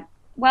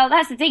well,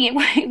 that's the thing.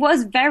 It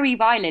was very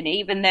violent,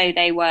 even though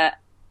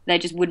they're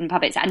just wooden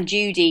puppets. And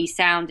Judy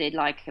sounded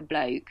like a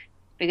bloke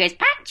because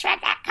Punch had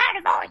that kind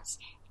of voice,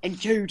 and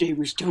Judy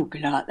was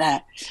talking like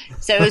that.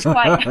 So it was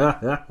quite.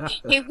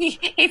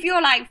 if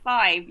you're like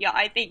 5,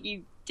 I think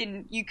you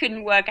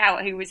couldn't work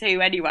out who was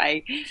who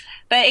anyway.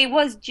 But it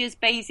was just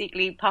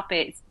basically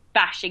puppets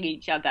bashing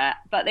each other,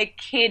 but the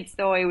kids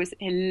thought it was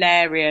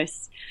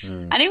hilarious.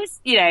 And it was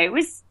it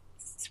was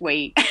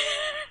sweet.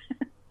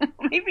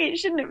 Maybe it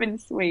shouldn't have been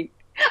sweet.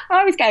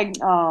 I was going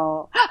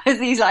as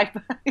these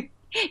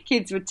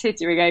kids were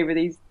tittering over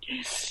these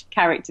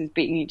characters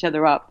beating each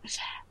other up.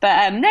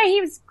 But no,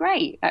 he was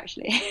great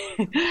actually.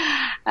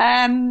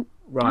 Right.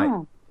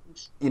 What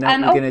we're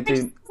going to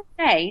do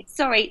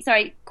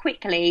sorry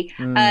quickly.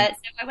 So I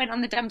went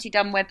on the Dumpty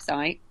Dum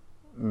website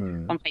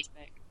on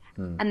Facebook.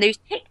 And those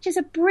pictures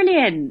are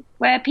brilliant,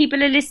 where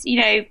people are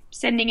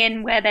sending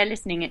in where they're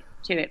listening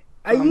to it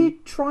from. Are you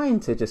trying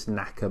to just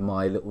knacker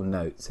my little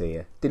notes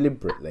here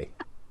deliberately?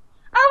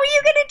 Oh, were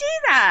you going to do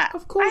that?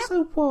 Of course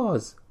I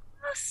was.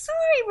 Oh,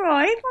 sorry,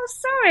 Roy. Oh,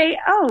 sorry.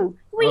 Oh,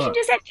 we can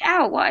just edit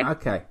out.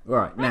 Okay,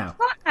 right now. I've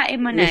got that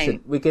in my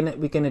Listen, note.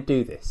 we're gonna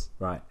do this,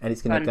 right? And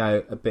it's gonna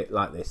go a bit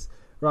like this.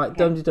 Right,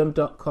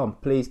 dumdydum.com.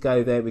 Please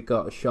go there. We've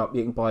got a shop.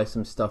 You can buy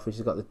some stuff which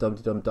has got the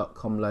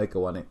dumdydum.com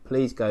logo on it.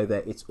 Please go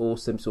there. It's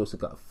awesome. It's also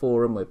got a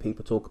forum where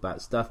people talk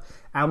about stuff.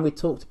 And we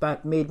talked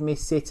about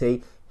Mid-Miss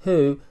City,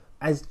 who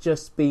has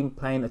just been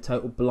playing a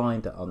total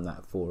blinder on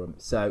that forum.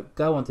 So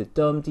go on to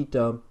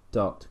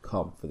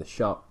dumdydum.com for the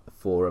shop, the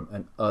forum,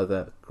 and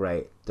other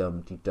great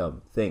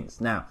dumdydum things.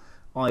 Now,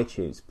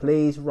 iTunes,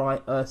 please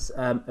write us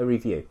a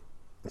review.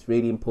 It's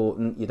really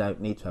important. You don't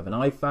need to have an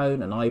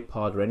iPhone, an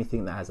iPod, or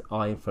anything that has an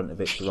I in front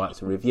of it to write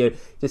us a review.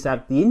 Just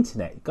have the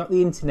internet. You've got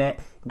the internet.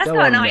 Go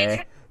on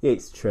there.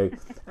 It's true.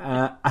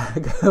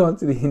 Go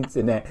onto the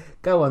internet.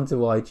 Go onto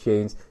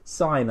iTunes.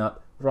 Sign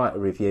up. Write a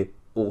review.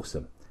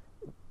 Awesome.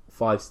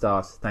 5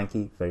 stars. Thank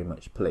you very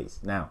much, please.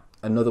 Now,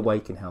 another way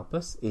you can help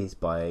us is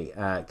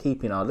by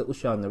keeping our little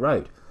show on the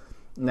road.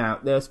 Now,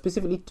 there are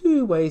specifically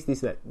 2 ways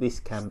this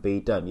can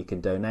be done. You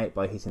can donate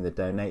by hitting the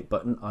donate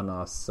button on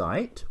our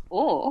site.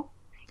 Or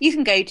you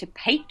can go to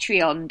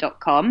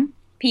patreon.com,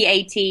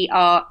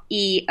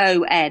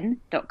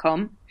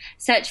 patreon.com,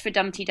 search for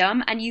Dumpty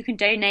Dum, and you can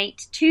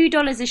donate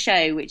 $2 a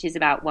show, which is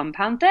about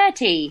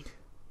 £1.30.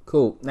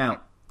 Cool.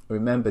 Now,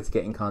 remember to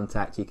get in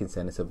contact. You can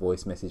send us a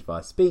voice message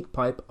via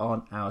SpeakPipe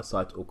on our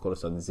site or call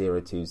us on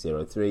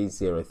 0203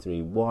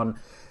 031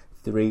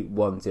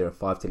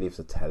 3105 to leave us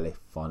a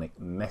telephonic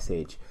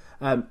message.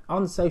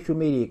 On social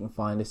media, you can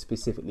find us,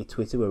 specifically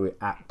Twitter, where we're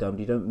at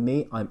DumDum.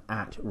 Me, I'm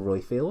at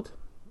Royfield.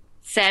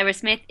 Sarah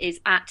Smith is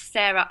at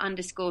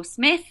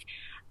Sarah_Smith.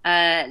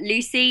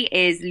 Lucy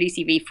is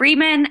Lucy V.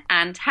 Freeman,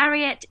 and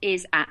Harriet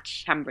is at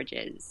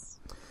Shambridges.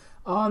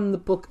 On the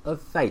Book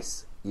of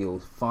Face, you'll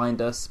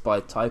find us by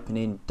typing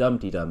in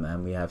Dumpty Dum,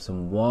 and we have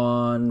some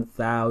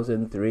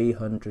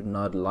 1,300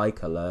 odd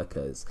like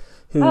lurkers.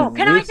 Can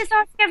I just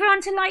ask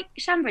everyone to like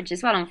Shambridge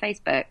as well on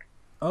Facebook?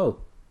 Oh,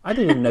 I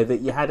didn't even know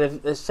that you had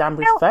a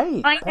Shambridge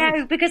page. I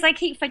know, because I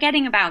keep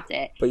forgetting about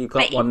it. But you've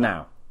got one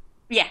now.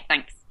 Yeah,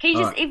 thanks. Can you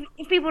just,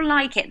 if people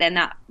like it, then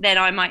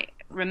I might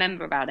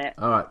remember about it.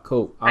 All right,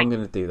 cool. I'm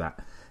going to do that.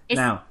 It's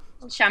now,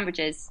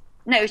 Shambridges.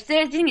 No, I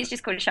think it's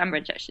just called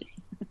Shambridge, actually.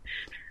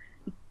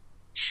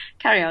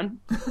 Carry on.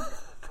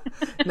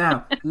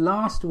 Now,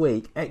 last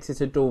week,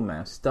 Exeter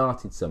Dormouse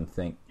started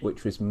something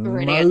which was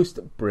most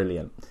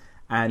brilliant.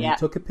 And he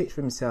took a picture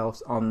of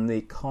himself on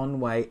the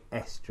Conway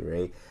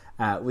estuary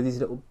with his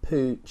little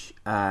pooch,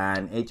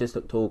 and it just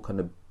looked all kind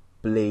of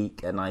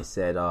bleak. And I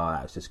said,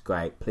 that was just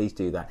great. Please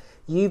do that.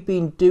 You've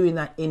been doing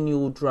that in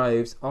your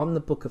droves on the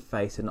Book of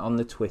Face and on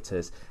the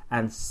Twitters,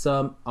 and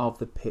some of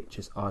the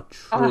pictures are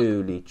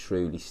truly,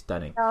 truly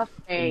stunning.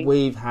 Lovely.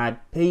 We've had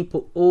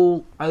people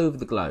all over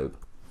the globe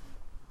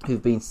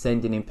who've been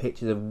sending in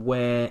pictures of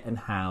where and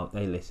how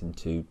they listen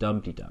to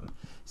Dumpty Dum.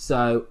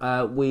 So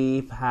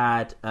we've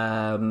had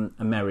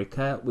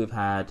America, we've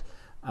had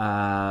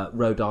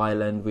Rhode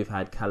Island, we've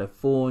had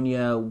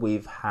California,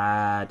 we've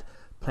had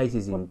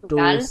places in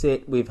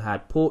Dorset, we've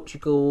had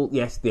Portugal,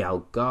 yes, the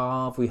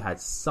Algarve, we've had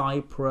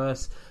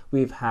Cyprus,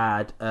 we've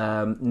had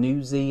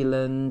New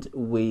Zealand,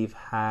 we've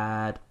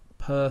had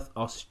Perth,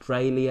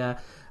 Australia,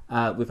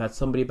 we've had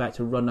somebody about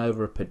to run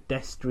over a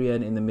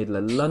pedestrian in the middle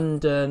of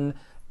London.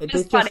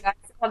 It's funny, I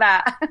saw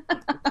that.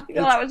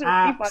 That was really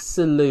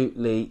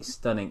absolutely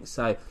stunning.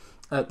 So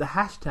the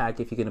hashtag,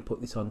 if you're going to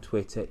put this on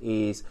Twitter,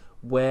 is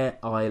where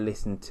I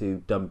listen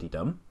to Dumpty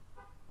Dum.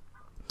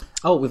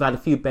 Oh, we've had a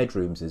few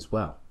bedrooms as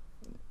well.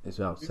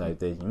 So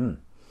there's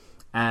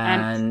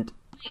and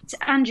it's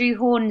Andrew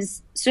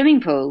Horn's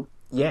swimming pool.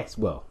 Yes,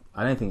 well,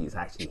 I don't think it's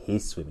actually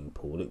his swimming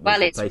pool. It was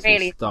well, a it's place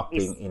really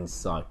stopping in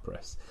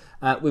Cyprus.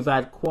 We've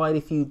had quite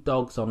a few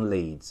dogs on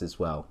leads as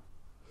well.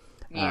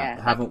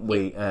 Yeah, haven't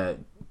we,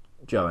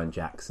 Joanne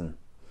Jackson,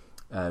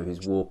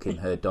 who's walking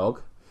her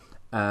dog.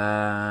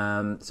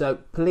 So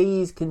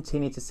please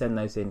continue to send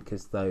those in,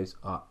 because those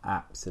are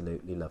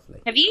absolutely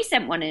lovely. Have you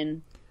sent one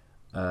in?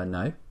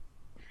 No.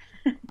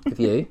 Have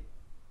you?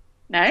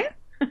 No?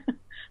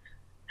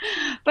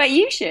 But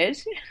you should.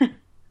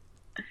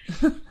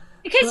 Because you're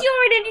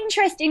in an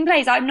interesting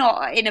place. I'm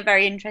not in a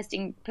very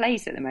interesting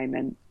place at the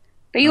moment.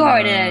 But you are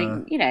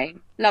in a,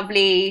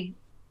 lovely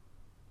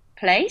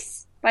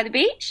place by the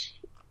beach.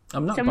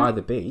 I'm not by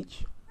the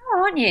beach.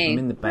 Oh, aren't you? I'm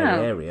in the Bay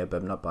Area,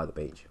 but I'm not by the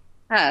beach.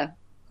 Oh.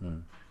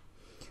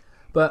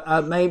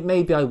 But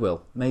maybe I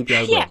will. Maybe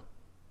I will. Yeah.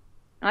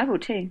 I will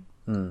too.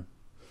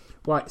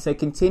 Right, so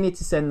continue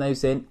to send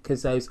those in,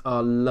 because those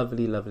are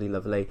lovely, lovely,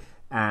 lovely.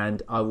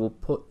 And I will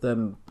put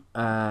them,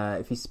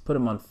 if you put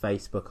them on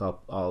Facebook,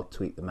 I'll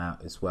tweet them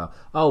out as well.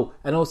 Oh,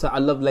 and also I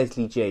love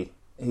Leslie G,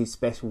 who's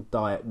Special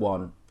Diet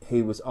 1,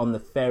 who was on the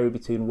ferry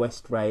between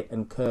Westray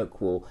and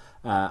Kirkwall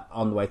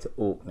on the way to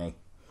Orkney.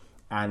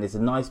 And there's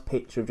a nice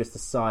picture of just the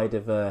side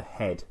of her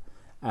head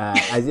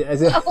as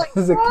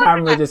the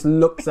camera just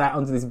looks out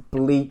onto this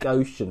bleak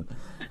ocean.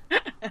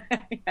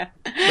 But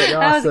there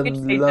are some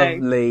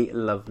lovely,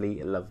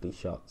 lovely, lovely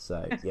shots.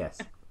 So, yes.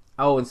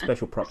 Oh, and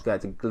special props go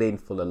out to Glyn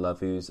Fuller Love,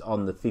 who's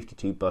on the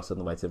 52 bus on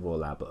the way to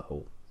Royal Albert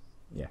Hall.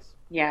 Yes.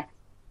 Yeah.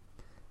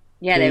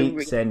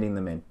 Keep sending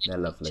them in. They're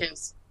lovely.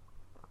 Cheers.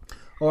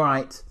 All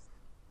right.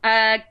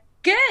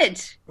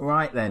 Good.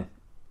 Right then.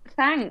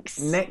 Thanks.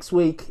 Next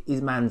week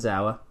is Man's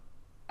Hour.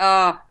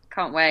 Oh,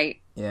 can't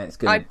wait. Yeah, it's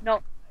good. I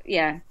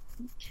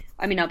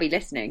mean, I'll be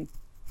listening.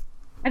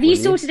 Have you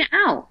sorted it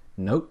out?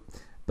 Nope.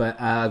 But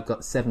I've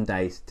got 7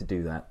 days to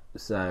do that.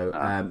 So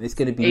it's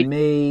going to be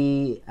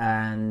me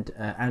and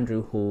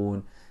Andrew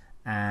Horn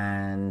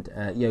and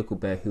Yokel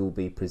Bear, who will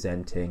be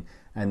presenting.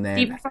 And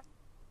then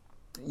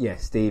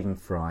Stephen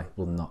Fry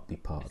will not be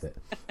part of it.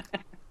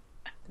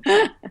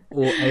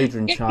 Or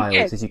Adrian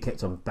Childs, as you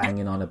kept on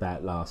banging on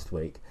about last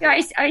week. Yeah,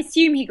 I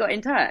assume he got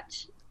in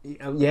touch.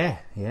 Yeah.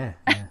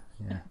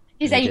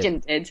 His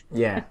agent did.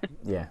 Yeah.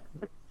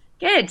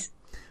 Good.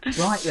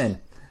 Right then.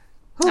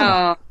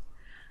 Oh,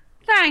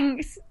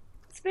 thanks.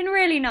 It's It's been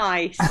really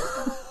nice.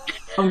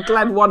 I'm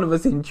glad one of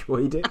us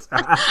enjoyed it.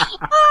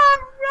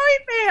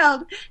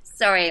 Roifield.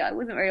 Sorry, I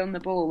wasn't very on the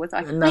ball, was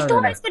I? No, I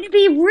thought I was going to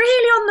be really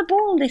on the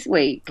ball this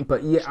week.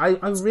 But yeah,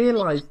 I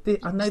realised,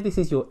 I know this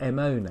is your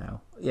MO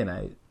now,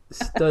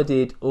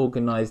 studied,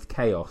 organised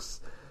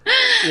chaos,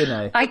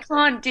 I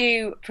can't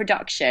do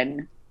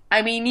production.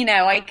 I mean,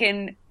 I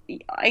can do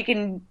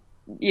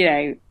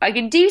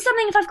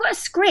something if I've got a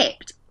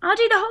script. I'll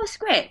do the whole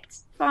script,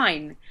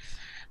 fine.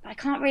 But I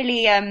can't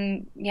really,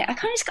 I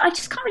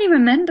just can't really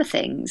remember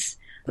things.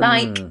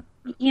 Like,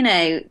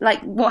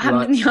 like what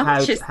happened in the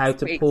Archers. How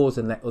to pause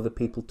and let other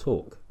people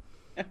talk.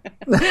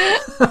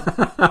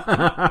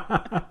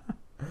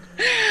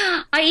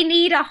 I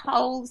need a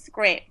whole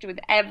script with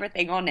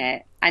everything on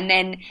it, and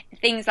then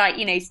things like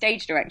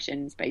stage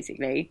directions,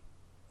 basically.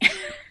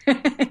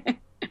 But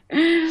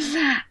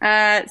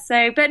no,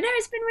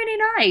 it's been really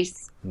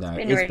nice.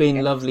 It's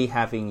been lovely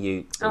having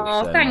you.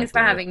 Thanks for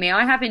having me.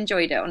 I have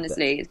enjoyed it,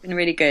 honestly. It's been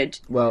really good.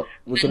 Well,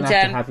 we're going to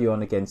have you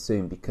on again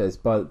soon, because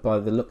by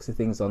the looks of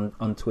things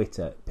on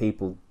Twitter,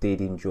 people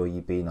did enjoy you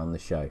being on the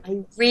show.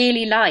 I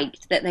really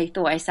liked that they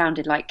thought I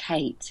sounded like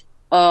Kate.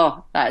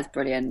 Oh, that is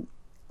brilliant.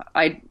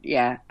 I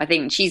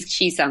think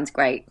she sounds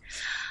great.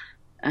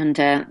 And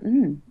I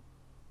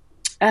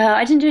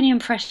didn't do any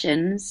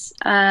impressions.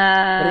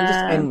 Why don't you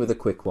just end with a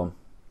quick one?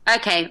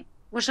 Okay,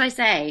 what should I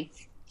say?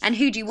 And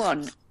who do you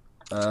want?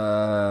 Do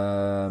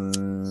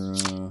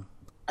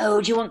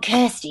you want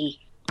Kirsty?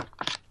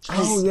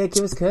 Oh, yeah,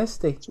 give us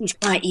Kirsty. It's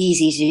quite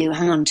easy to do.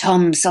 Hang on,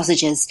 Tom,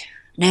 sausages.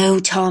 No,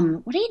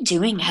 Tom. What are you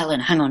doing, Helen?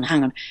 Hang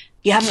on.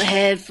 You haven't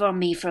heard from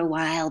me for a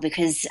while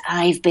because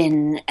I've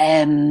been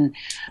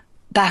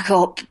back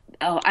up.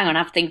 Oh, hang on, I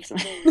have to think of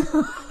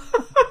something.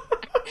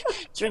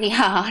 It's really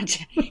hard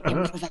to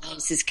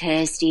improvise as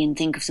Kirsty and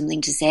think of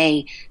something to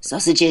say.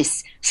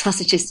 Sausages,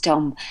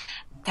 Tom.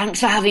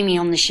 Thanks for having me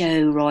on the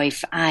show,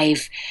 Royf.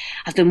 I've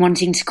been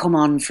wanting to come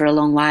on for a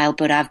long while,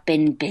 but I've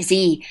been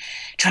busy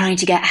trying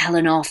to get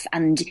Helen off.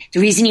 And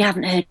the reason you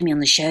haven't heard me on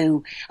the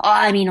show,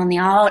 on the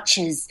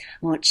Archers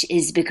much,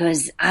 is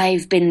because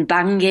I've been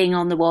banging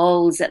on the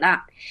walls at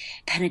that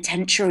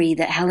penitentiary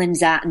that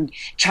Helen's at and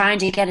trying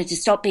to get her to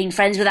stop being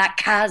friends with that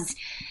Kaz,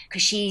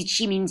 because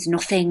she means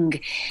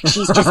nothing.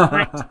 She's just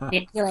trying to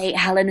manipulate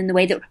Helen in the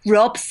way that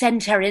Rob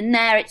sent her in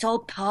there. It's all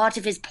part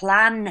of his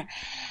plan.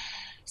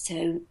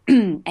 So,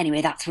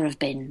 anyway, that's where I've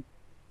been.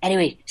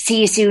 Anyway,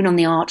 see you soon on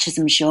the Archers,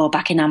 I'm sure,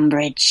 back in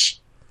Ambridge.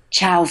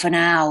 Ciao for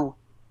now.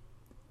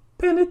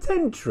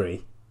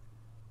 Penitentiary?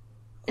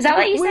 Is that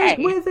what you say?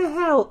 Where the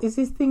hell is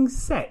this thing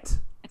set?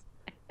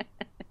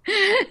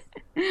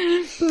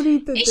 She's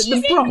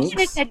the Bronx? in a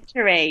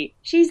penitentiary.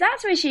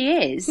 That's where she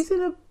is. She's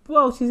in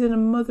a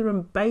mother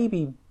and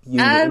baby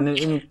unit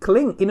in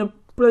Clink, in a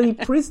bloody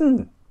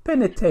prison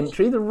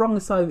penitentiary, the wrong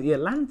side of the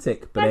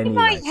Atlantic. But anyway. In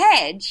my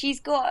head,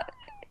 she's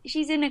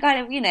in a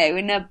kind of,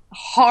 in a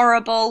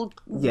horrible...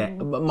 Yeah,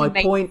 but my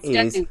point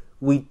is,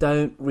 we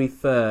don't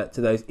refer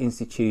to those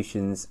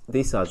institutions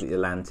this side of the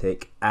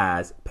Atlantic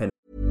as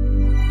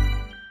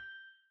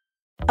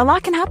A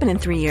lot can happen in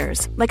 3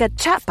 years, like a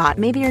chatbot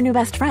may be your new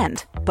best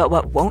friend. But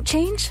what won't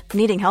change?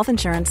 Needing health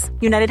insurance.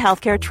 United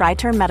Healthcare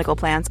Tri-Term Medical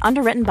Plans,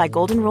 underwritten by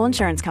Golden Rule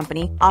Insurance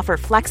Company, offer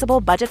flexible,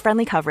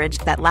 budget-friendly coverage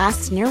that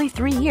lasts nearly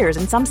 3 years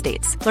in some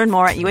states. Learn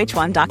more at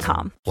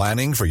uh1.com.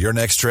 Planning for your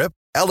next trip?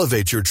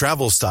 Elevate your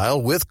travel style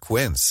with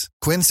Quince.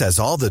 Quince has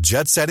all the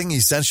jet-setting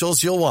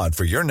essentials you'll want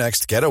for your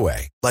next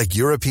getaway, like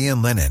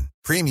European linen,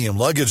 premium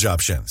luggage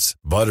options,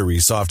 buttery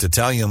soft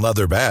Italian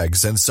leather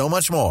bags, and so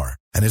much more.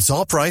 And it's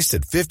all priced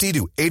at 50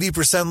 to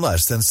 80%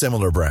 less than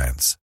similar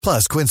brands.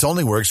 Plus, Quince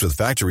only works with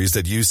factories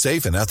that use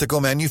safe and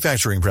ethical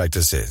manufacturing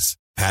practices.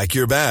 Pack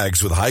your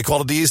bags with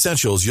high-quality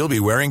essentials you'll be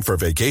wearing for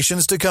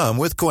vacations to come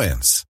with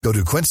Quince. Go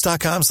to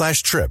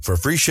quince.com/trip for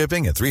free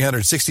shipping and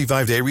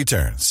 365-day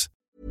returns.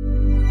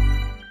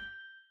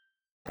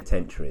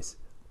 Penitentiaries.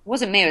 It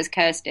wasn't me, it was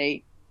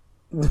Kirsty.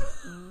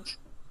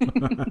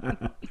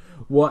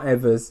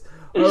 Whatevers.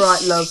 All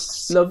right, love.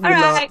 Love you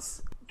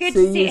lots. Good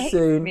see to see you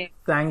soon.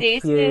 Thank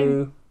you.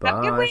 Soon. Bye. Have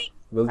a good week.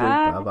 Will do.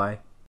 Bye. Bye-bye.